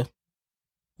nigga,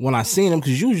 when I seen him,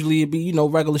 because usually it'd be, you know,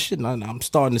 regular shit, and I'm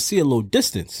starting to see a little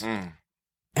distance. And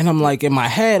I'm like, in my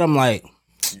head, I'm like...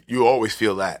 You always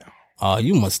feel that.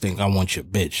 You must think I want your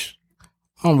bitch.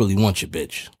 I don't really want your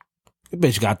bitch. Your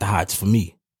bitch got the hots for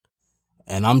me.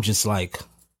 And I'm just like,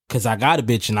 because I got a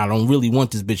bitch and I don't really want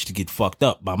this bitch to get fucked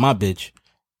up by my bitch.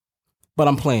 But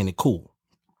I'm playing it cool.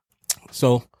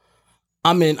 So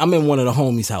I'm in one of the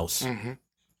homies' house on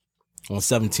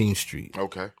 17th Street.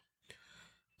 Okay.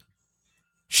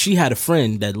 She had a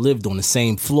friend that lived on the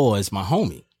same floor as my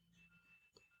homie.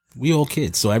 We all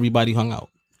kids, so everybody hung out.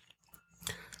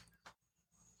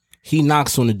 He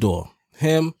knocks on the door.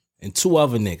 Him and two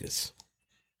other niggas.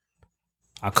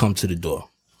 I come to the door.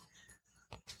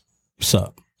 What's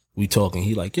up? We talking.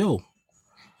 He like, yo.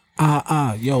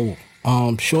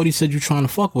 Shorty said you trying to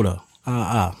fuck with her.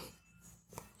 I'm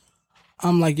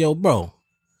like, yo, bro.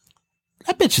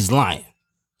 That bitch is lying.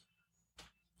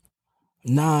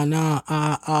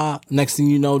 Nah. Next thing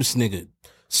you know, this nigga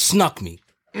snuck me.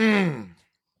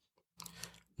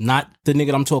 Not the nigga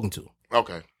that I'm talking to.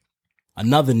 Okay.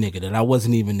 Another nigga that I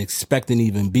wasn't even expecting to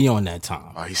even be on that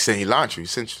time. He said he launched you. He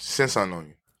sent something on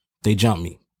you. They jumped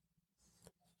me.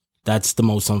 That's the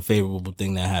most unfavorable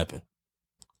thing that happened.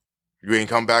 You ain't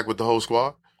come back with the whole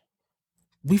squad?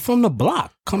 We from the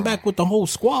block. Come back with the whole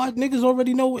squad. Niggas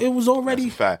already know it was already.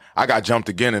 That's a fact. I got jumped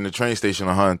again in the train station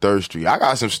on 103rd Street. I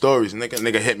got some stories.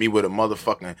 Nigga hit me with a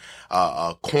motherfucking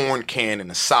corn can in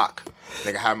a sock.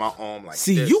 Nigga had my arm like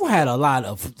See, this. you had a lot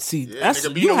of... See, yeah, that's...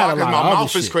 Nigga, you had a lot my of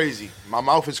mouth is shit. crazy. My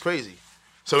mouth is crazy.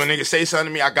 So when nigga say something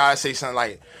to me, I gotta say something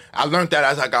like... I learned that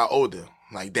as I got older.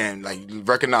 Like, damn, like, you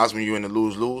recognize when you in the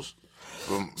lose-lose.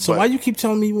 So why you keep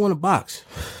telling me you want to box?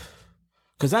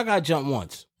 Because I got jumped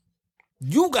once.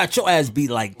 You got your ass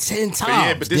beat like 10 times.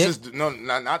 Yeah, but this is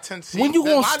not 10. When you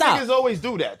gonna stop? Niggas always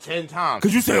do that 10 times.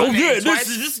 Because you say, this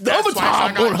is the other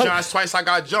time. Twice I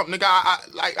got jumped, nigga.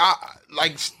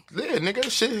 Nigga,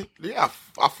 shit. Yeah,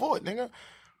 I fought, nigga.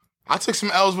 I took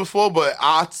some L's before, but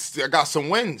I got some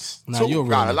wins. Nah, you're a real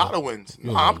got nigga. a lot of wins.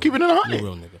 I'm keeping it 100. You're a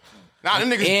real nigga. Nah,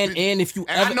 them niggas. And if you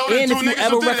ever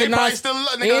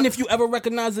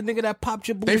recognize the nigga that popped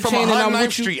your booty they from chain and I'm 109th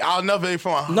with you. Street. I'll never be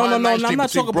from 109th No, Street. I'm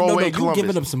not talking about you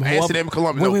giving them some whole Amsterdam,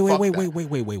 Columbus.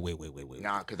 Wait.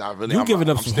 Nah, because I really. You giving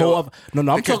them some whole.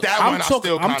 No, I'm talking. I'm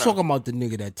talking talking about the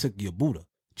nigga that took your Buddha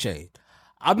chain.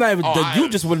 I'm not even. You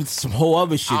just went into some whole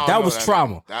other shit. That was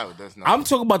trauma. That's not. I'm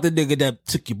talking about the nigga that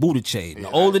took your booty chain.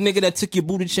 The older nigga that took your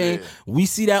booty chain. Yeah. We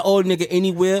see that old nigga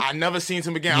anywhere. I never seen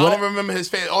him again. I don't remember his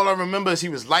face. All I remember is he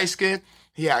was light skinned.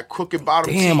 He had crooked bottom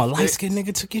teeth. Damn, a light skinned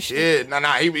nigga took your shit.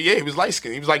 Yeah, he was light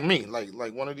skinned. He was like me,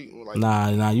 like one of these. Like,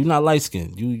 nah, you not light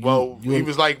skinned. He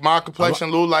was like my complexion,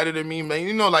 a little lighter than me, man.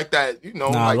 You know, like that. You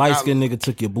know, like light skinned nigga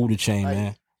took your booty chain,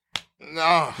 man.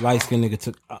 Nah, light skinned nigga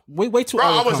took. Wait till bro,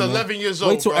 Eric I was come, 11 man. years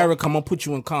old. Wait till bro. Eric come. I'll put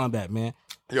you in combat, man.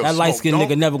 Yo, that light skinned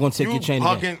nigga never gonna take your chain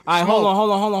again. All right, hold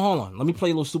on. Let me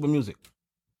play a little stupid music.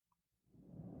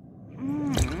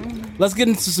 Let's get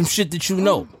into some shit that you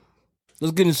know.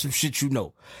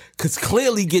 Cause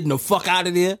clearly getting the fuck out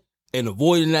of there and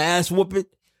avoiding the ass whooping,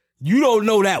 you don't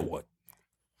know that one.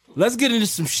 Let's get into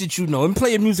some shit you know. Let me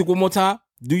play your music one more time.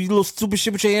 Do your little stupid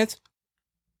shit with your hands.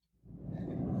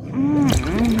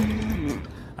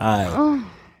 Alright.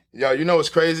 Yo, you know what's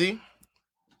crazy?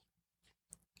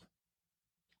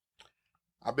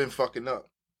 I've been fucking up.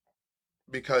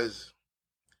 Because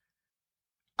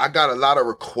I got a lot of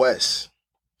requests.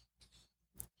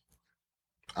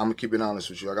 I'm gonna keep it honest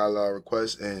with you. I got a lot of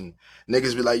requests, and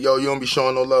niggas be like, yo, you don't be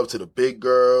showing no love to the big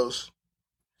girls.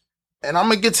 And I'm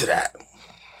gonna get to that.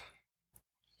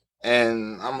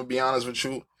 And I'm gonna be honest with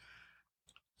you.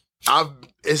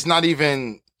 It's not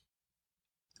even,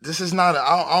 this is not,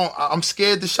 I'm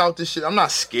scared to shout this shit. I'm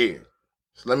not scared.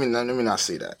 So let me not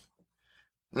say that.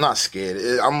 I'm not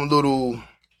scared. I'm a little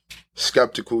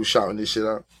skeptical shouting this shit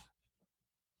out.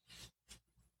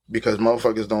 Because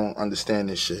motherfuckers don't understand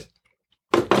this shit.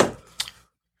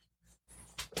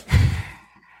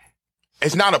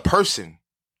 It's not a person.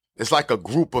 It's like a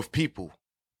group of people.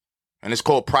 And it's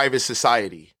called private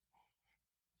society.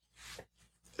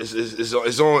 It's on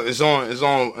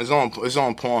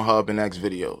Pornhub and X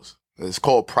videos. It's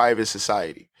called private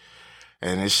society.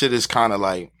 And this shit is kind of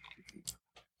like,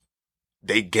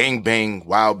 they gangbang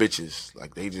wild bitches.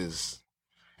 Like they just,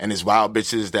 and it's wild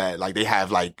bitches that like they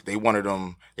have like, they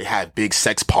have big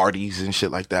sex parties and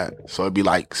shit like that. So it'd be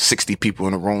like 60 people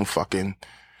in a room fucking.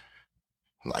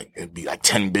 Like, it'd be like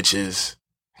 10 bitches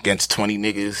against 20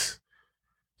 niggas.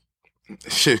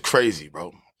 Shit crazy,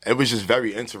 bro. It was just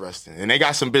very interesting. And they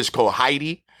got some bitch called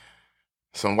Heidi.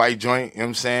 Some white joint, you know what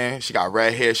I'm saying? She got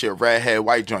red hair. She a redhead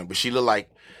white joint. But she look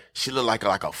like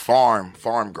a farm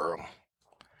girl.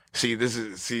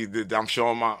 I'm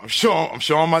showing my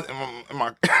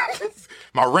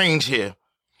my range here.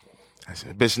 That's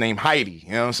a bitch named Heidi.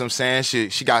 You know what I'm saying?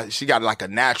 She got like a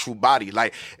natural body.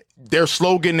 Like, their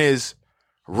slogan is,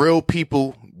 real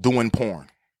people doing porn.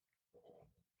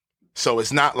 So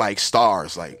it's not like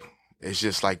stars, like it's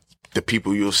just like the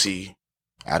people you'll see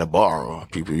at a bar or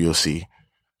people you'll see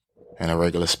in a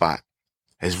regular spot.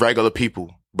 It's regular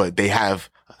people, but they have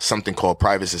something called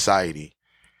private society,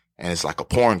 and it's like a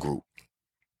porn group.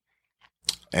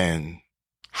 And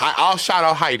I'll shout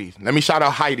out Heidi. Let me shout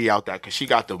out Heidi out there because she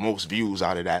got the most views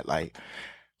out of that. Like,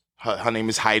 her name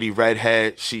is Heidi,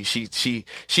 redhead. She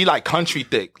like country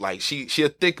thick. Like she a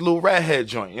thick little redhead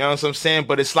joint. You know what I'm saying?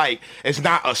 But it's like, it's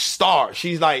not a star.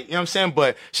 She's like, you know what I'm saying?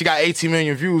 But she got 18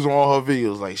 million views on all her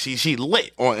videos. Like she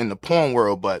lit in the porn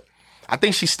world. But I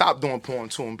think she stopped doing porn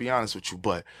too, and be honest with you.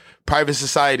 But private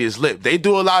society is lit. They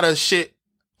do a lot of shit,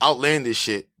 outlandish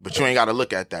shit, but you ain't got to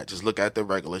look at that. Just look at the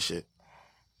regular shit.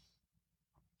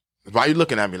 Why you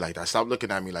looking at me like that? Stop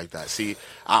looking at me like that. See,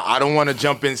 I don't want to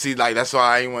jump in. See, like, that's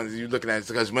why I ain't want you looking at it.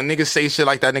 Because when niggas say shit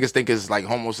like that, niggas think it's like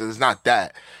homosexual. It's not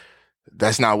that.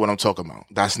 That's not what I'm talking about.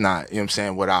 That's not, you know what I'm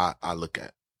saying, what I look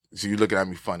at. So you looking at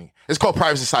me funny. It's called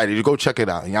private society. You go check it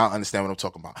out and y'all understand what I'm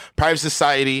talking about. Private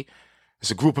society, it's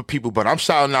a group of people, but I'm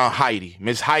shouting out Heidi.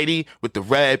 Miss Heidi with the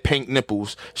red pink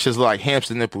nipples. Shit's like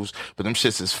hamster nipples, but them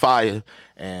shits is fire.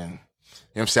 And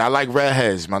you know what I'm saying? I like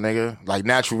redheads, my nigga. Like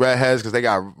natural redheads because they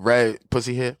got red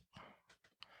pussy hair.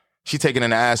 She taking in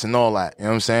the ass and all that. You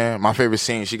know what I'm saying? My favorite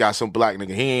scene, she got some black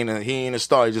nigga. He ain't a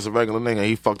star. He just a regular nigga.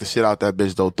 He fucked the shit out that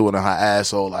bitch, though. Threw it in her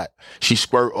ass, all that. She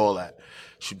squirt, all that.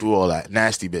 She do all that.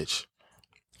 Nasty bitch.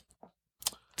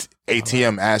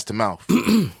 ATM, right. Ass to mouth.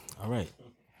 All right.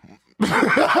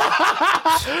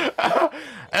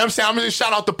 I'm saying, I'm gonna just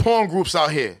shout out the porn groups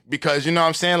out here because you know what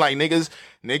I'm saying, like niggas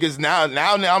now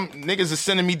niggas are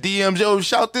sending me DMs. Yo,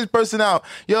 shout this person out.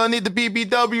 Yo, I need the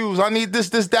BBWs. I need this,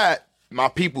 that. My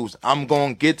peoples, I'm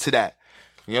gonna get to that.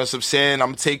 You know what I'm saying? I'm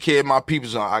gonna take care of my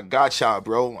peoples. I got y'all,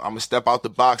 bro. I'm gonna step out the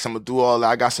box. I'm gonna do all that.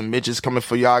 I got some midgets coming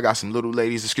for y'all. I got some little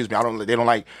ladies. Excuse me. They don't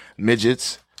like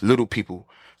midgets. Little people. You know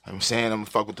what I'm saying? I'm gonna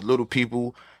fuck with the little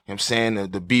people. You know what I'm saying?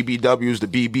 The BBWs, the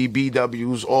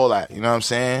BBBWs, all that. You know what I'm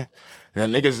saying?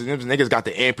 And niggas got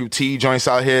the amputee joints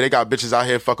out here. They got bitches out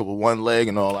here fucking with one leg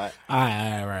and all that. All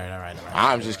right.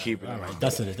 I'm just keeping it. All right,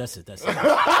 that's it.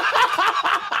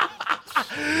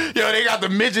 Yo, they got the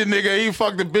midget nigga. He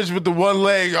fucked the bitch with the one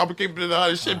leg. I'm keeping it all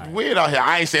this shit weird out here.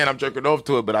 I ain't saying I'm jerking off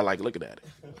to it, but I like looking at it.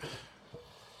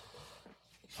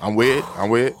 I'm weird. Oh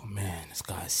man, this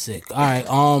guy's sick. All right.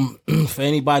 For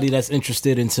anybody that's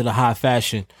interested into the high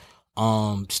fashion,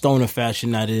 stoner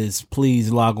fashion, that is,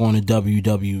 please log on to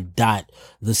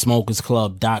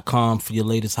www.thesmokersclub.com for your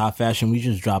latest high fashion. We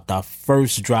just dropped our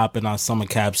first drop in our summer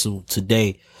capsule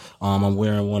today. I'm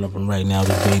wearing one of them right now,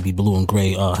 the baby blue and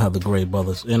gray, Heather Gray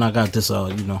Brothers. And I got this,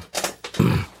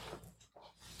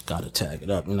 gotta tag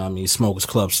it up, you know what I mean? Smokers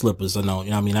Club slippers, I know,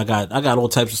 you know what I mean? I got all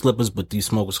types of slippers, but these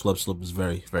Smokers Club slippers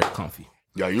very, very comfy.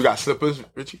 Yo, you got slippers,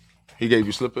 Richie? He gave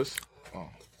you slippers? Oh.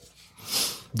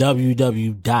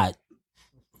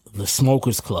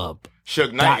 www.thesmokersclub.com.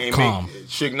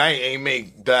 Suge Knight ain't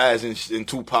make Daz and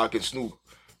Tupac and Snoop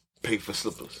pay for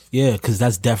slippers. Yeah, because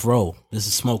that's Death Row. This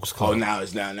is Smokers Club. Oh, now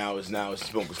it's Smokers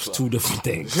Club. It's two different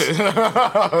things. It's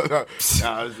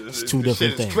two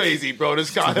different things. It's crazy, bro.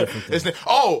 This guy.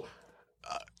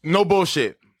 No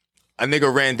bullshit. A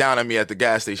nigga ran down at me at the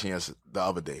gas station the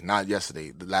other day. Not yesterday,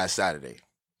 the last Saturday.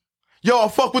 Yo, I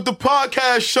fuck with the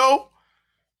podcast show.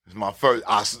 It's my first.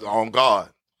 On God.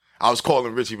 I was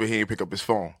calling Richie, but he didn't pick up his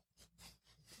phone.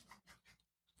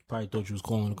 Probably thought you was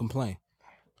calling to complain.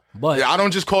 But yeah, I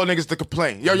don't just call niggas to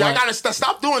complain. Yo, y'all gotta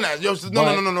stop doing that. Yo,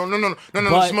 no.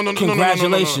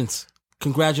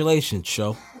 Congratulations,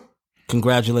 show.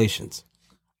 Congratulations.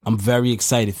 I'm very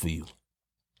excited for you.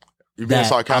 You being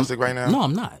sarcastic right now? No,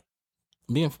 I'm not.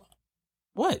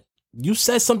 What? You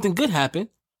said something good happened.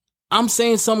 I'm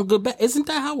saying something good back. Isn't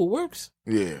that how it works?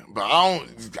 Yeah, but I don't.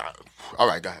 All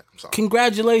right, go ahead. I'm sorry.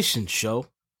 Congratulations, show.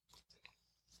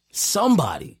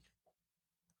 Somebody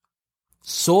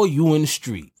saw you in the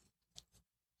street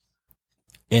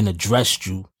and addressed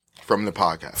you from the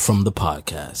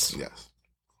podcast. Yes.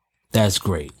 That's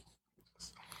great.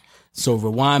 So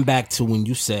rewind back to when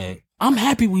you said, I'm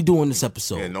happy we doing this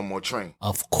episode. Yeah, no more train.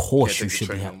 Of course you should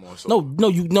be happy. No.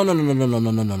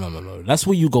 That's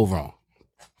where you go wrong.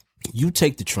 You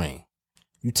take the train.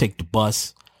 You take the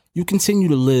bus. You continue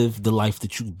to live the life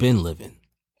that you've been living.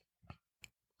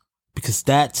 Because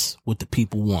that's what the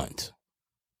people want.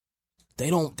 They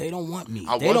don't want me.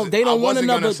 They don't want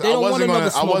another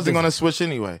smoke. I wasn't gonna switch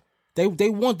anyway. They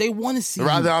want to see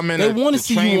rather you. I'm in they want to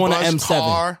see you on an M7.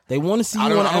 Car. They want to see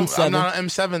you on an M7. I'm not an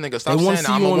M7 nigga. Stop saying that.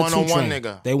 I'm a 101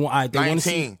 nigga. They want to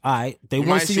see. All right. They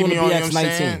want to see you on the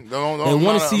BX19. They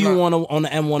want to see you on the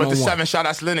M101. But the 7 shot,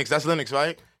 that's Linux. That's Linux,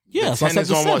 right? Yeah. The 10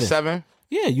 is on what, 7?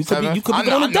 Yeah. You could be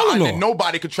going to Delano.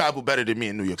 Nobody could travel better than me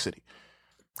in New York City.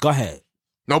 Go ahead.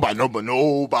 Nobody can get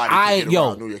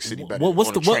around New York City better what's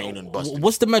on the train and bus.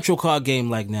 What's the Metro card game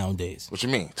like nowadays? What you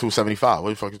mean? $275. What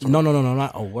the fuck you talking about? No.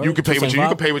 Not, word? You can pay with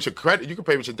your credit. You can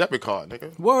pay with your debit card,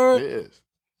 nigga. Word. It is.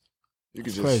 You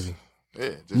can just crazy.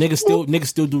 Yeah, niggas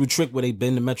still do the trick where they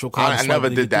bend the Metro card. I never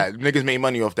did that. Niggas made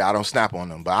money off that. I don't snap on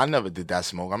them, but I never did that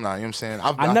smoke. I'm not. You know what I'm saying?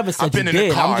 I never said I've been you in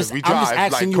did. the car. We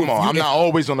drive. Like, come on. I'm not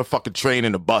always on the fucking train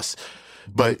and the bus.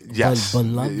 But yes,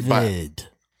 beloved.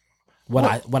 What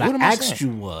I asked you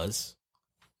was,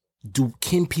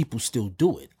 can people still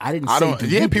do it? I didn't say.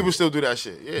 Yeah, people still do that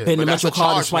shit. Yeah, paying the Metro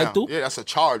card and swipe through. Yeah, that's a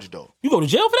charge though. You go to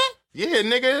jail for that? Yeah,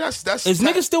 nigga. That's. Is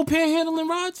niggas still panhandling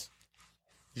rides?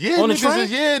 Yeah, on the train?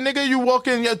 Nigga, you walk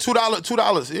in, $2. Yeah,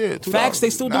 $2. Facts, they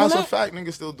still doing that? That's a fact,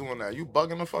 niggas still doing that. You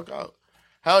bugging the fuck out.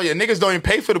 Hell yeah, niggas don't even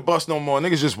pay for the bus no more.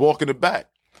 Niggas just walk in the back.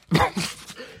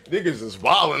 Niggas is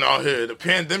wilding out here. The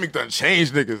pandemic done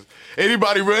changed niggas.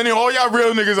 All y'all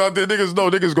real niggas out there, niggas know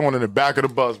niggas going in the back of the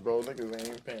bus, bro. Niggas ain't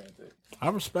even paying attention.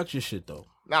 I respect your shit though.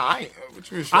 Nah, I ain't.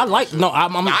 I'm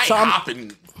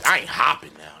hopping. I ain't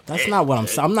hopping now. That's not what I'm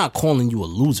saying. I'm not calling you a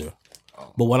loser.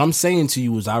 But what I'm saying to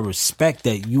you is I respect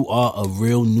that you are a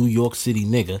real New York City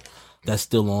nigga that's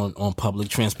still on public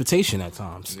transportation at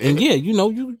times. Yeah. And yeah,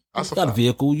 you got a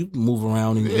vehicle, you can move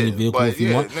around in your vehicle if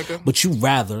you want. Nigga. But you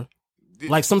rather,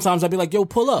 like sometimes I'd be like, yo,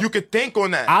 pull up. You could think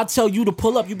on that. I'll tell you to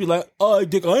pull up. You'd be like, all right,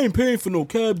 dick, I ain't paying for no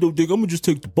cab though, dick. I'm going to just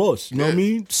take the bus. You know what I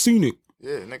mean? Scenic.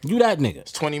 Yeah, nigga. You that nigga.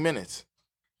 It's 20 minutes.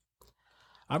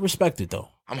 I respect it though.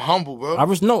 I'm humble, bro.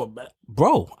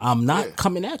 Bro, I'm not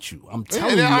coming at you. I'm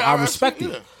telling you, I respect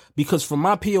it. Because from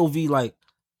my POV, like,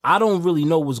 I don't really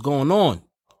know what's going on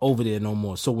over there no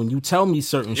more. So when you tell me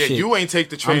certain shit, you ain't take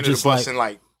the train or the bus in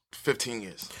like 15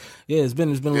 years. Yeah, it's been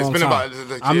a long time.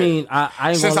 I mean, I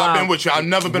ain't since gonna I've lie. been with you, I've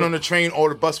never been on the train or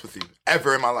the bus with you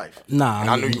ever in my life. Nah, and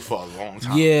I knew you for a long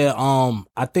time. Yeah,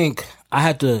 I think I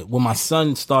had to when my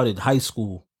son started high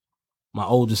school. My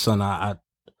oldest son, I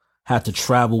had to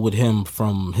travel with him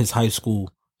from his high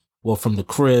school, well, from the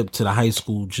crib to the high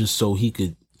school, just so he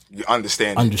could you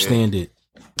understand it.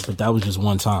 But that was just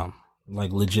one time,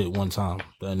 like legit one time.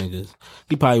 That nigga,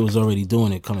 he probably was already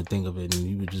doing it. Come to think of it, and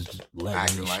he would just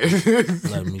let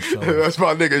me show. That's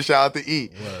my nigga. Shout out to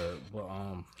E. But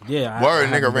yeah, word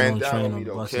nigga ran down on me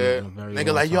though, kid.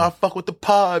 Nigga like, yo, I fuck with the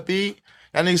pod, B.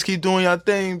 Y'all niggas keep doing y'all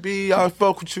thing, B. I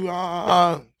fuck with you.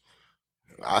 That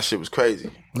shit was crazy.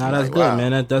 Nah, that's like, good, wow.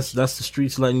 Man. That's the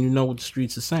streets letting you know what the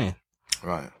streets are saying.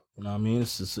 Right. You know what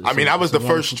I mean? I was the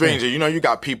first stranger. You know, you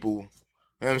got people, you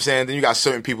know what I'm saying? Then you got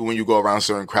certain people when you go around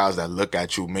certain crowds that look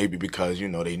at you maybe because, you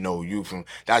know, they know you from,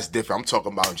 that's different. I'm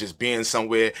talking about just being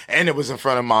somewhere, and it was in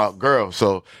front of my girl,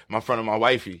 so in front of my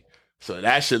wifey. So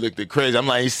that shit looked crazy. I'm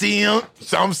like, you see him?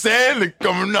 So I'm saying, look,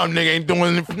 coming up, nigga ain't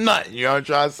doing it for nothing. You know what I'm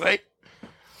trying to say?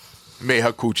 Made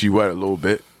her coochie wet a little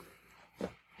bit.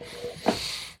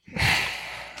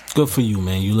 Good for you,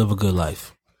 man. You live a good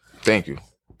life. Thank you.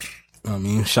 I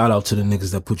mean, shout out to the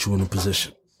niggas that put you in a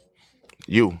position.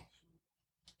 You.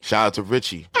 Shout out to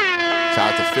Richie. Shout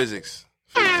out to Physics.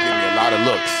 Physics give me a lot of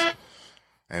looks.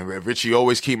 And Richie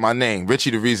always keep my name.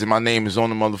 Richie, the reason my name is on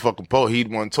the motherfucking post. He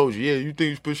the one told you, yeah, you think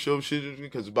you should push your shit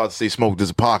because it's about to say smoke. There's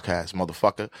a podcast,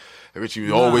 motherfucker. And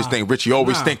Richie always think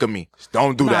of me.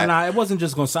 Don't do that. Nah, it wasn't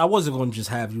just gonna. I wasn't gonna just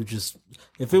have you just.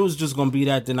 If it was just gonna be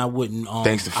that, then I wouldn't.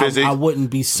 Thanks to Physics, I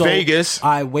wouldn't be so. Vegas. All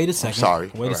right, wait a second. I'm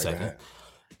sorry. Wait a second.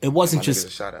 It wasn't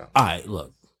just. Shout out. All right,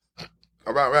 look.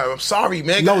 All right. I'm sorry,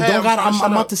 man. No, don't got.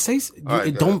 I'm about to say.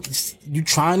 Right, don't. You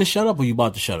trying to shut up or you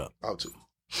about to shut up? I'll do.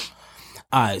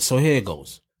 All right, so here it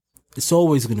goes. It's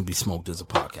always going to be smoked as a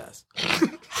podcast.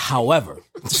 However,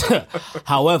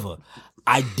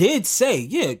 I did say,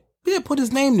 yeah, put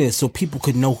his name there so people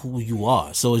could know who you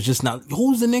are. So it's just not,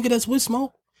 who's the nigga that's with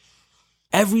Smoke?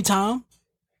 Every time?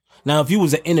 Now, if you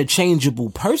was an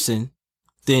interchangeable person,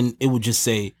 then it would just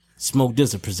say, Smoke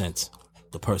Dizza presents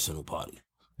the personal party.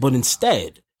 But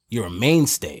instead, you're a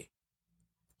mainstay.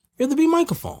 You're the B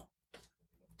microphone.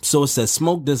 So it says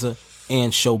Smoke Dizza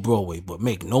and Show Broadway, but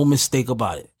make no mistake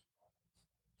about it.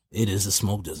 It is a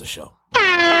Smoke Dizza show.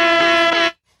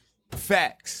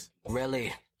 Facts.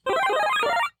 Really?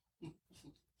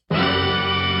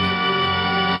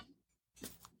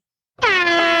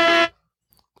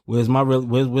 Where's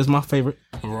my favorite?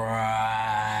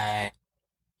 Right.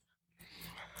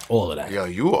 All of that. Yo,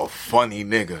 you a funny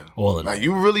nigga. All of that. Like,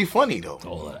 you really funny though.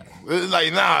 All of that.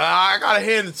 Like, nah, I gotta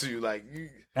hand it to you. Like,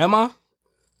 am I?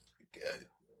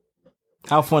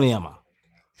 How funny am I?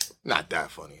 Not that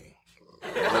funny.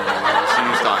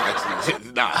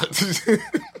 Nah.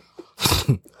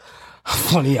 How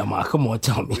funny am I? Come on,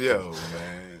 tell me. Yo,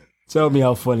 man. Tell me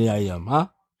how funny I am, huh?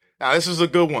 Nah, this is a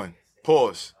good one.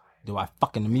 Pause. Do I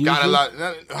fucking amuse you?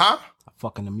 Huh? I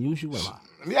fucking amuse you? Am I?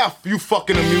 Yeah, you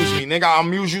fucking amuse me, nigga. I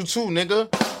amuse you too,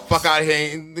 nigga. Fuck out of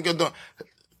here. Nigga,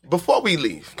 before we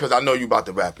leave, because I know you about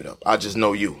to wrap it up. I just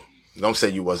know you. Don't say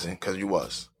you wasn't, because you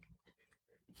was.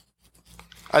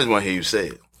 I just want to hear you say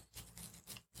it.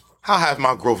 How have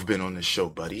my growth been on this show,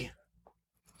 buddy?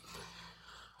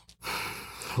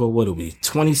 Well, what are we?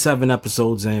 27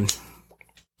 episodes in.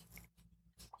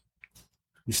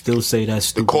 You still say that's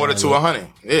stupid. The quarter to 100.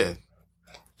 Yeah.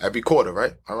 Every quarter,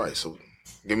 right? All right, so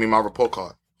give me my report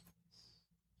card.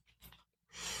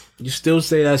 You still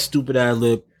say that stupid ad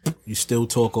lib. You still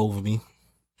talk over me.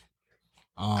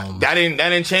 That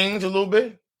didn't change a little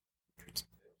bit?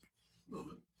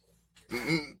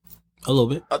 A little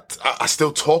bit. I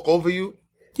still talk over you?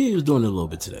 Yeah, he was doing it a little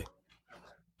bit today.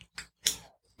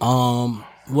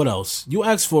 What else? You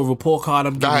asked for a report card.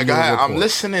 I'm giving you a report. I'm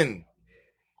listening.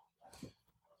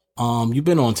 You've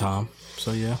been on time,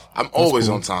 so yeah. I'm always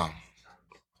on time.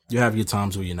 You have your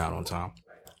times where you're not on time.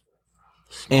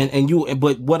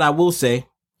 But what I will say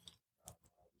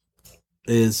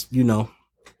is, you know,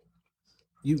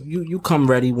 you come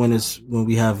ready when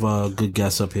we have good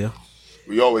guests up here.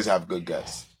 We always have good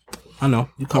guests. I know.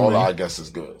 You come ready. All our guests is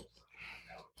good.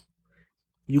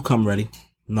 You come ready.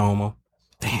 No homo.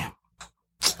 Damn.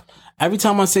 Every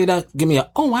time I say that, give me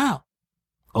a oh wow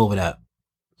over that.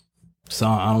 So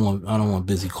I don't want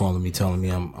Busy calling me, telling me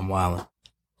I'm wilding.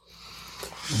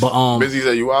 But Busy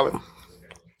said you wilding?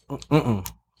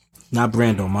 Not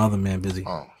Brando, my other man Busy.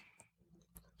 Oh.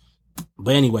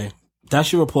 But anyway,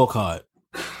 that's your report card.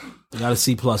 You got a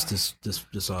C+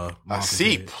 this a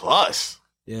C+?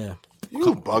 Yeah.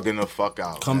 You bugging the fuck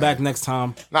out. Come back next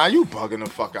time. Nah, you bugging the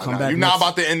fuck out. You're not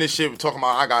about to end this shit talking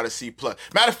about I got a C+.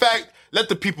 Matter of fact, let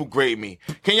the people grade me.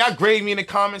 Can y'all grade me in the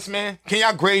comments, man? Can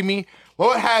y'all grade me?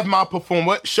 What have my perform?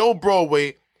 What Show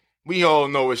Broadway? We all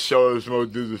know what show is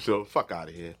Smoke Dizza show. Fuck out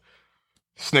of here.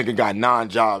 This nigga got 9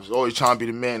 jobs. Always trying to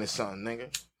be the man or something, nigga.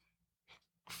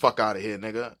 Fuck out of here,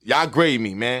 nigga. Y'all grade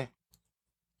me, man.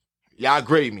 Y'all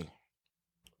grade me.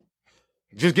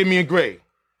 Just give me a grade.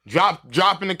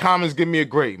 Drop in the comments, give me a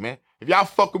grade, man. If y'all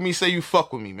fuck with me, say you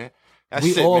fuck with me, man. That's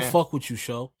we it, all man. fuck with you,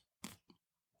 show.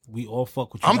 We all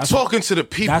fuck with you. I'm talking to the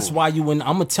people. That's why you when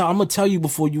I'm gonna tell you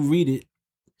before you read it.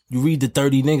 You read the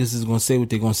 30 niggas is gonna say what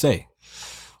they're gonna say.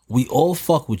 We all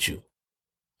fuck with you.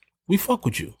 We fuck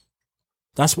with you.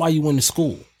 That's why you went to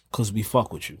school, because we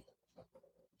fuck with you.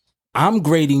 I'm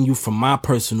grading you from my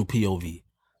personal POV.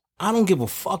 I don't give a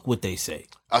fuck what they say.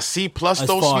 A C plus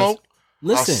though, Smoke?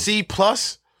 Listen. A C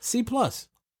plus? C plus.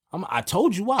 I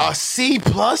told you why. A C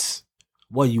plus?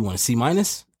 What, you want a C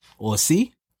minus? Or a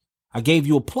C? I gave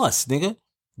you a plus, nigga.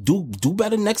 Do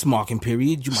better next marking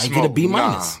period. You might get a B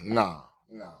minus. Nah.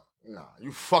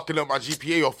 You fucking up my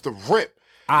GPA off the rip.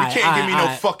 You can't give me no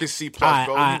fucking C plus,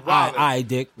 bro. All right,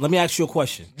 Dick. Let me ask you a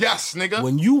question. Yes, nigga.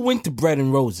 When you went to Bread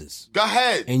and Roses. Go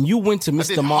ahead. And you went to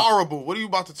Mr. Mark. Horrible. What are you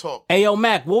about to talk? Hey, yo,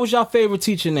 Mac, what was your favorite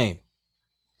teacher name?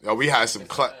 Yo, we had some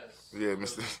yeah,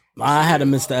 Mr. I had a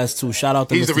Mr. S too. Shout out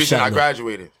to Mr. He's the reason Shatlick. I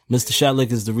graduated. Mr.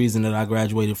 Shatlick is the reason that I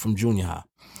graduated from junior high.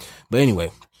 But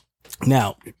anyway,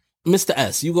 now, Mr.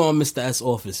 S, you go in Mr. S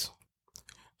office.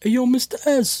 Hey, yo, Mr.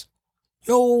 S.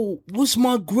 Yo, what's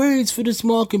my grades for this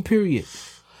marking period?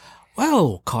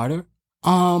 Well, Carter,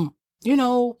 you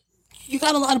know, you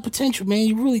got a lot of potential, man.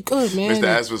 You're really good, man. Mr.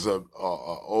 S was a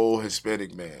old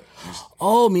Hispanic man.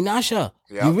 Oh, Minasha,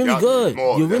 you're really good.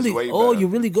 You're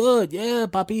really good. Yeah,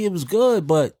 Papi, it was good,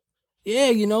 but yeah,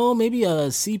 you know, maybe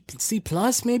a C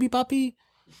plus, maybe, Papi.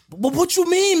 But what you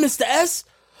mean, Mr. S?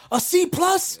 A C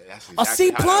plus? Yeah, exactly a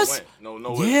C plus?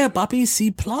 No yeah, Papi,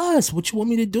 C plus. What you want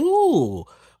me to do?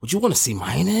 What you want, a C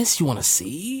minus? You want a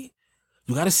C?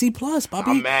 You got a C plus, Papi.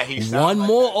 I'm mad he One like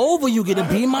more that. over, you get a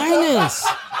B minus.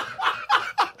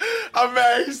 I'm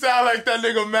mad he sound like that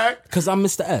nigga, Mac. Cause I'm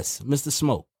Mr. S, Mr.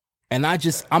 Smoke, and I'm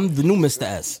the new Mr.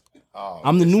 S.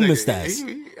 I'm the new Mr. S.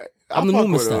 I'm the new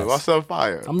Mr. S. What's on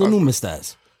fire? I'm the new Mr.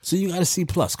 S. So you got a C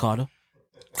plus, Carter.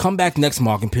 Come back next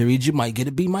marking period, you might get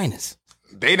a B minus.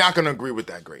 They not gonna agree with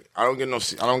that grade. I don't get no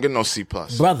C. I don't get no C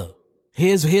plus. Brother,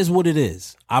 here's what it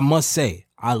is. I must say,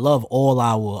 I love all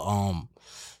our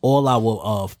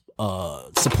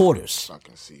supporters.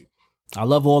 Fucking C. I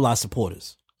love all our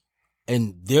supporters.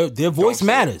 And their voice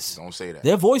matters. Don't say that.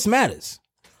 Their voice matters.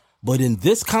 But in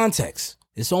this context,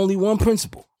 it's only one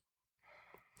principle.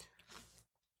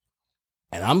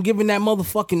 And I'm giving that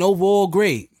motherfucking overall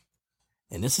grade.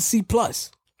 And it's a C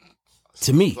plus.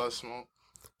 To me.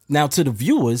 Now to the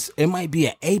viewers, it might be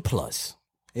an A plus.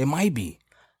 It might be.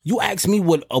 You asked me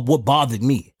what bothered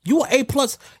me. You an A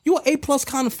plus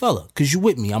kind of fella, because you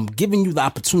with me. I'm giving you the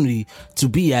opportunity to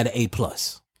be at an A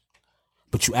plus.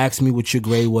 But you asked me what your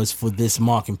grade was for this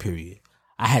marking period.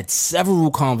 I had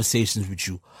several conversations with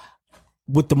you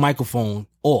with the microphone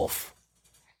off.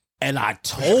 And I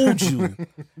told you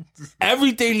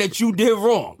everything that you did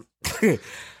wrong.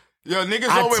 Yo,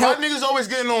 niggas always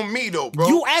getting on me though, bro.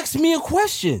 You asked me a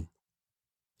question.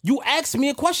 You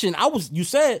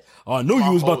said, oh, I know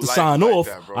you was about to sign off.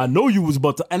 I know you was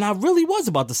about to, and I really was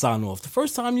about to sign off. The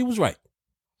first time you was right.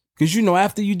 Because you know,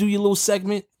 after you do your little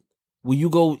segment where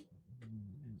you go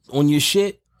on your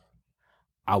shit,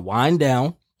 I wind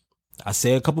down, I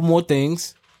say a couple more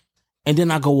things, and then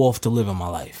I go off to living my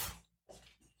life.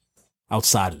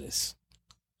 Outside of this.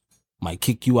 Might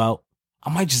kick you out. I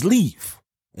might just leave.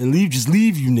 And just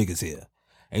leave you niggas here.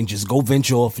 And just go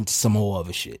venture off into some more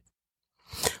other shit.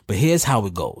 But here's how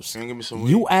it goes.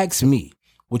 You asked me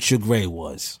what your grade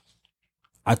was.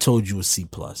 I told you a C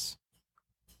plus.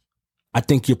 I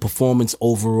think your performance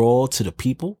overall to the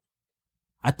people,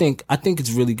 I think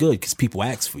it's really good because people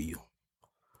ask for you.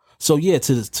 So yeah,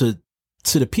 to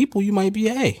the people, you might be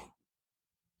an A.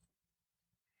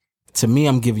 To me,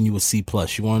 I'm giving you a C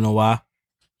plus. You want to know why?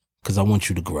 Because I want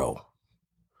you to grow.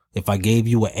 If I gave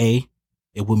you an A,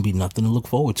 it wouldn't be nothing to look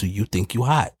forward to. You think you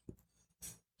hot.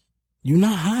 You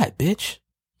not hot, bitch.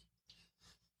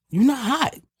 You not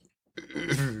hot.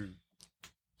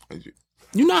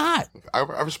 You not hot.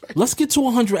 I respect. Let's get to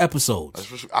 100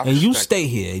 episodes. And you stay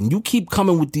here and you keep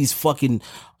coming with these fucking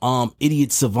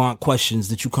idiot savant questions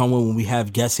that you come with when we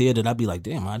have guests here that I'd be like,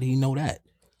 damn, how do you know that?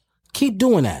 Keep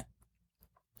doing that.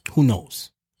 Who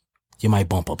knows? You might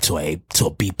bump up to a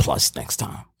B plus next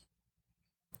time.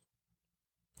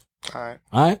 All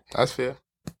right. That's fair.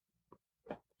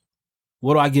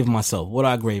 What do I give myself? What do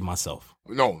I grade myself?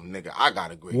 No, nigga, I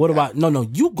gotta grade. What about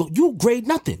you grade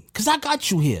nothing. Cause I got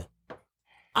you here.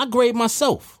 I grade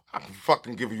myself. I can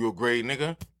fucking give you a grade,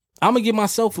 nigga. I'm gonna give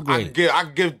myself a grade.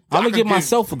 I'm gonna give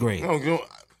myself a grade. No,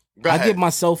 I give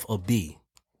myself a B.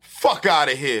 Fuck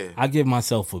out of here. I give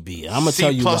myself a B. I'm gonna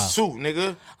tell you why. C+2,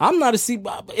 nigga. I'm not a C.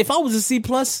 If I was a C+,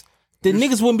 then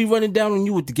niggas wouldn't be running down on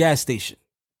you at the gas station.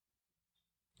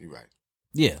 You right.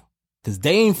 Yeah, because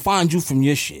they ain't find you from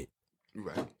your shit. You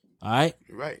right. All right.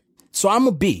 You right. So I'm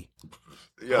a B.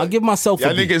 Yeah. I give myself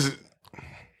a B. Niggas.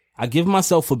 I give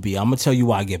myself a B. I'm gonna tell you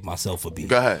why I give myself a B.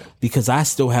 Go ahead. Because I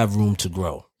still have room to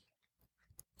grow.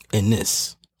 In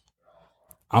this,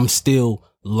 I'm still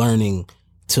learning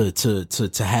to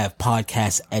have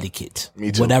podcast etiquette.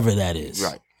 Me too. Whatever that is.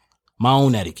 Right. My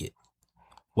own etiquette.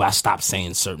 Where I stop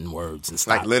saying certain words and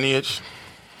stuff. Like lineage.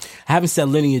 I haven't said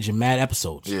lineage in mad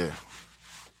episodes. Yeah.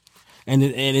 And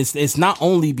it's not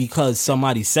only because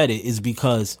somebody said it, it's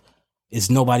because it's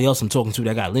nobody else I'm talking to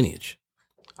that got lineage.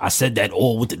 I said that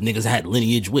all with the niggas I had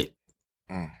lineage with.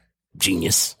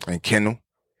 Genius. And kennel.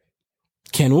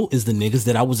 Kennel is the niggas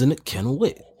that I was in the kennel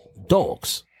with.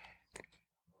 Dogs.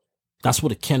 That's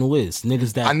what a kennel is.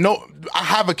 Niggas that I know. I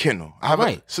have a kennel. I have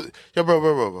right.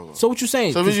 bro. So what you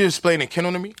saying? So you explaining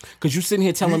kennel to me? Because you sitting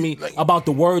here telling me about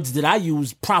the words that I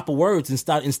use, proper words,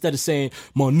 instead of saying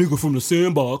my nigga from the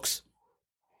sandbox.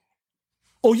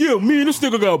 Oh yeah, me and this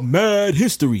nigga got mad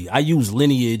history. I use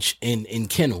lineage and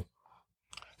kennel.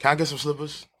 Can I get some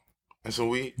slippers and some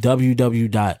weed?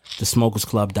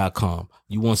 www.thesmokersclub.com.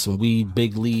 You want some weed,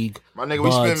 big league. My nigga,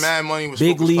 buds, we spend mad money with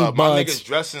big Smokers league Club. buds. My niggas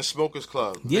dressed in Smokers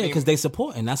Club. Yeah, because they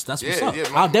support, and that's what's up.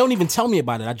 Yeah, They don't even tell me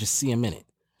about it. I just see them in it.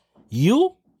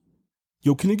 Yo,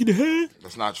 can I get a head?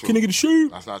 That's not true. Can I get a shirt?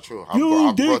 That's not true. I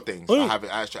brought things.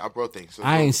 I brought things. So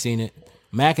I ain't seen it.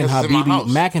 Mac and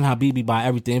Habibi buy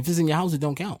everything. If it's in your house, it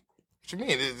don't count. What you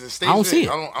mean? I don't see it.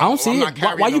 I don't see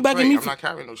it. Why you begging me? I'm not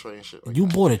carrying no tray and shit. You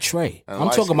bought a tray. I'm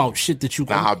talking about shit that you.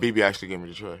 Nah, Habibi actually gave me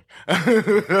the tray.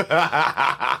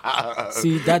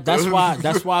 See that's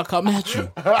why I come at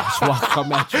you. That's why I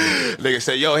come at you. Nigga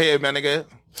say, yo, here, man, nigga,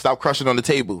 stop crushing on the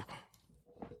table.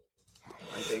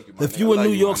 If you in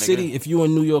New York City,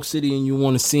 and you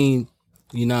want to see,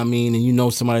 you know what I mean, and you know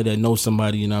somebody that knows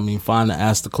somebody, you know what I mean, find the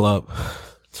Astor Club,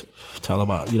 tell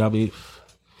about, you know what I mean,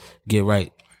 get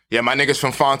right. Yeah, my niggas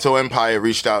from Fonto Empire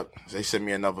reached out. They sent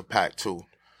me another pack too.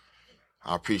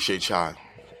 I appreciate y'all.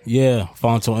 Yeah,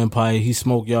 Fonto Empire, he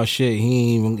smoked y'all shit.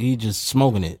 He just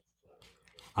smoking it.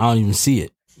 I don't even see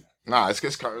it. Nah, it's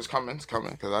coming. It's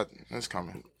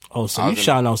coming. Oh, so you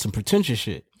shouting out some pretentious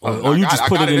shit. Or you just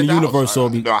put it in the universe. No,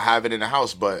 I have it in the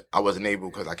house, but I wasn't able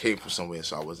because I came from somewhere,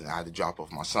 so I had to drop off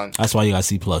my son. That's why you got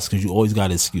C+, because you always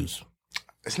got an excuse.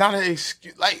 It's not an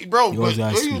excuse. Like, bro, what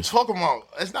are you talking about?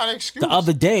 It's not an excuse. The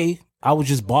other day, I was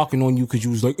just barking on you because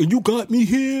you was like, and you got me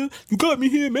here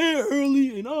man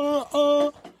early, and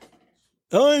I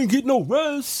ain't get no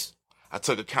rest. I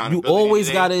took accountability. You always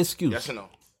today. got an excuse. Yes or no?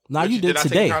 Nah, you did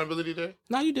today. I take accountability there?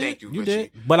 Nah, you did. Thank you, you Richie.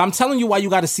 did. But I'm telling you why you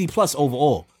got a C+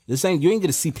 overall. You ain't get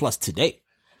a C+ today.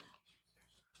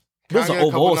 There's an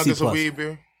overall C+. Of weed,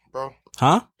 beer, bro?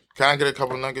 Huh? Can I get a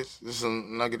couple of nuggets? This is a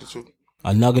nugget or two.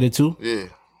 A nugget or two? Yeah.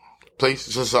 Please,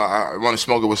 just I want to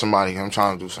smoke it with somebody. I'm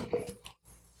trying to do something.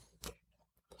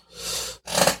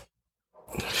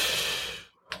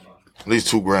 At least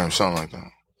 2 grams, something like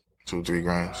that. 2-3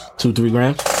 grams. 2-3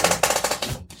 grams?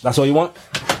 That's all you want?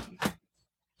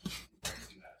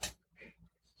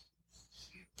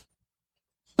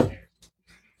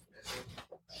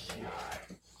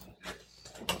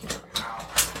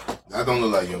 That don't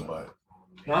look like your butt.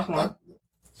 That's not.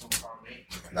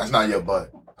 That's not your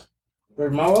butt.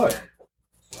 Where's my what?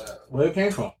 Where it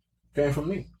came from? It came from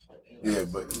me. Yeah,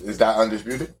 but is that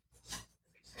undisputed?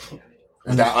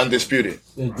 Is that undisputed?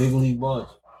 It's Big League Buds.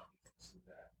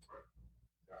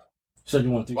 Said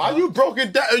you want to. Why you broke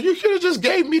it down? You should have just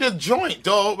gave me the joint,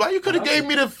 dog. Why you could have gave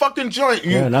me the fucking joint?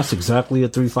 Yeah, that's exactly a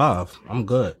 3.5. I'm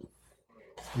good.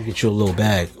 You get you a little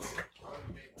bag.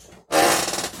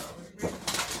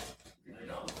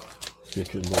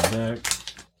 Get you a little bag.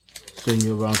 Send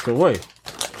you around the way.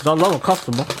 Cause I love a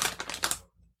customer.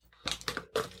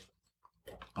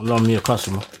 I love me a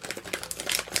customer.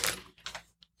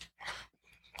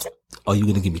 Are you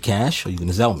gonna give me cash or are you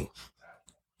gonna sell me?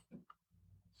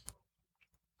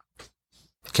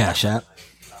 Cash App,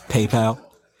 PayPal.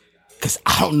 Cause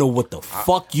I don't know what the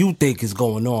fuck you think is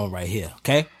going on right here,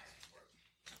 okay?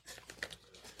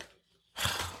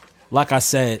 Like I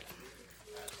said.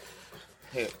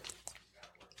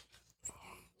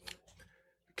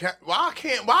 Why I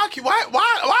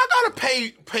gotta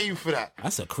pay you for that?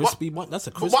 That's a crispy one. That's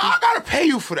a crispy. Why I gotta pay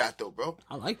you for that though, bro?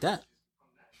 I like that.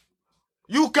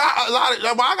 You got a lot of.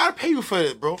 Like, why I gotta pay you for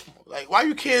it, bro? Like, why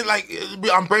you can't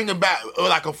I'm bringing back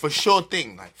like a for sure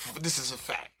thing. Like, this is a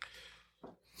fact.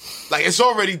 Like, it's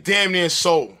already damn near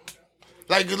sold.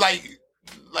 Like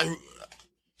like,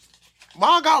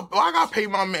 why I got pay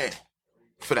my man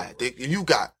for that? You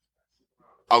got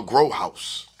a grow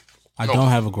house. I don't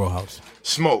have a grow house.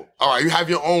 Smoke. All right, you have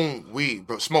your own weed,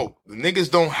 bro. Smoke. The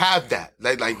niggas don't have that.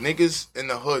 Like niggas in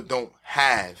the hood don't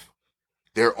have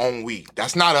their own weed.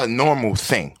 That's not a normal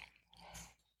thing.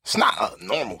 It's not a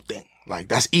normal thing. Like,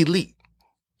 that's elite.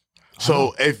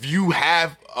 So if you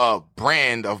have a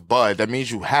brand of bud, that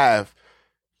means you have.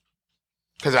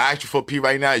 Because I asked you for a P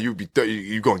right now, you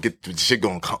gonna get the shit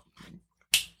gonna come.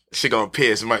 Shit gonna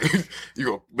appear. Somebody, you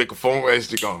gonna make a phone call,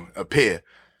 shit gonna appear.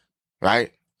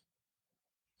 Right?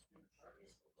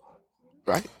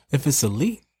 Right? If it's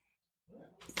elite,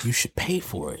 you should pay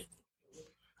for it.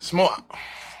 Smart.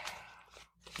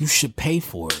 You should pay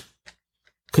for it.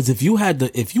 Because if you had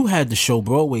the Show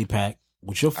Broadway pack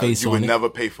with your face on it, you would never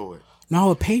pay for it. No, I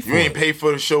would pay for it. You ain't pay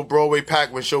for the Show Broadway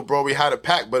pack when Show Broadway had a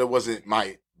pack, but it wasn't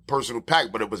my personal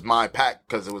pack, but it was my pack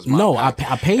because it was my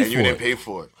pack. I paid for it. And you didn't pay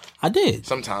for it. I did.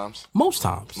 Sometimes. Most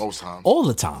times. Most times. All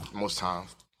the time. Most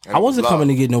times. I wasn't coming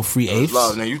to get no free apes.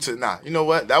 Love. Now you took you know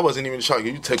what? That wasn't even a shock.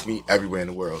 You took me everywhere in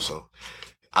the world, so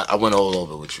I went all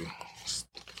over with you.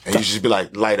 And you just be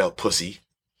like, light up, pussy.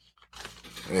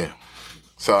 Yeah.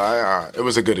 So it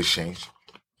was a good exchange.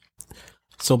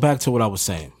 So back to what I was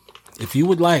saying. If you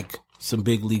would like some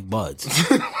big league buds,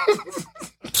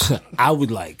 I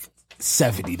would like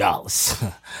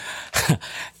 $70.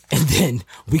 And then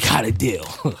we got a deal.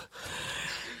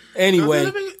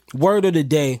 Anyway, word of the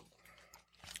day.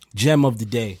 Gem of the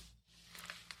day.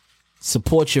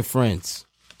 Support your friends.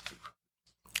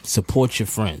 Support your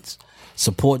friends.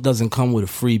 Support doesn't come with a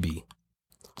freebie.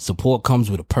 Support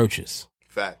comes with a purchase.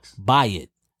 Facts. Buy it.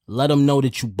 Let them know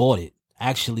that you bought it.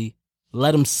 Actually,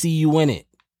 let them see you in it.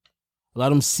 Let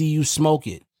them see you smoke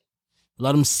it.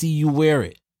 Let them see you wear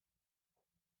it.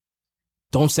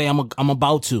 Don't say I'm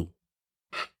about to.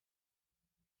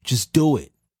 Just do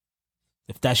it.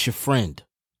 If that's your friend.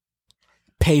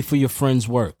 Pay for your friend's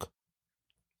work.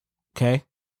 Okay?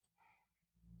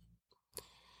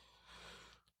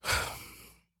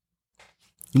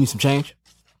 You need some change?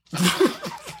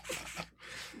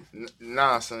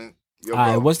 Nah, son. Yo, all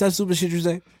right, what's that super shit you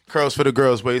say? Curls for the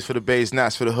girls, waves for the bays,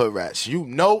 knots for the hood rats. You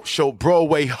know, Show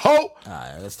Broadway ho! All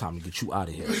right, it's time to get you out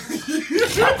of here.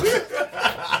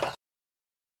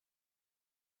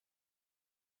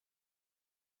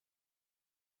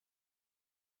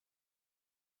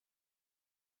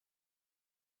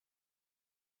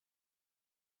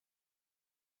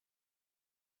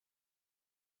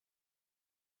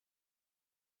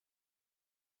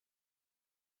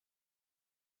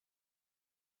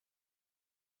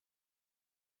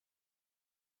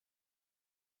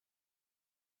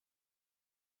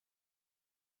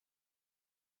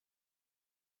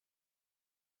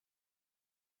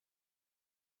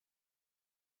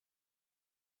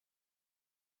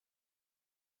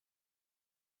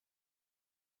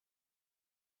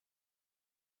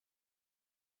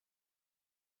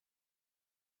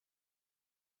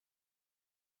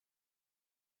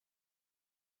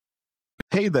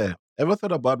 Hey there, ever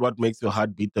thought about what makes your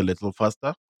heart beat a little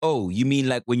faster? Oh, you mean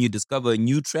like when you discover a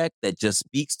new track that just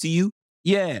speaks to you?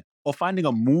 Yeah, or finding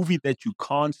a movie that you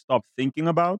can't stop thinking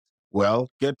about? Well,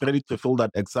 get ready to feel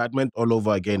that excitement all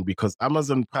over again because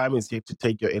Amazon Prime is here to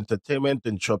take your entertainment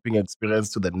and shopping experience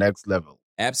to the next level.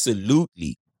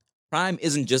 Absolutely. Prime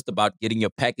isn't just about getting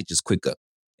your packages quicker.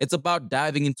 It's about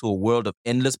diving into a world of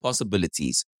endless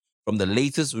possibilities, from the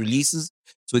latest releases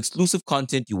to exclusive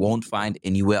content you won't find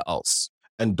anywhere else.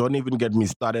 And don't even get me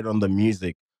started on the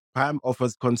music. Prime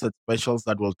offers concert specials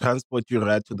that will transport you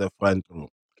right to the front row.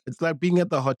 It's like being at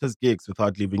the hottest gigs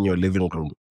without leaving your living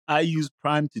room. I use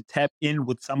Prime to tap in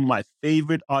with some of my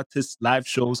favorite artists' live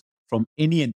shows from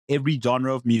any and every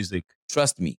genre of music.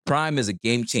 Trust me, Prime is a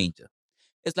game changer.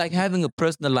 It's like having a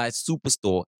personalized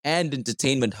superstore and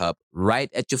entertainment hub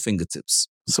right at your fingertips.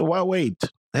 So why wait?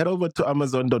 Head over to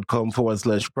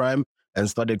amazon.com/Prime and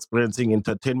start experiencing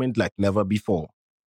entertainment like never before.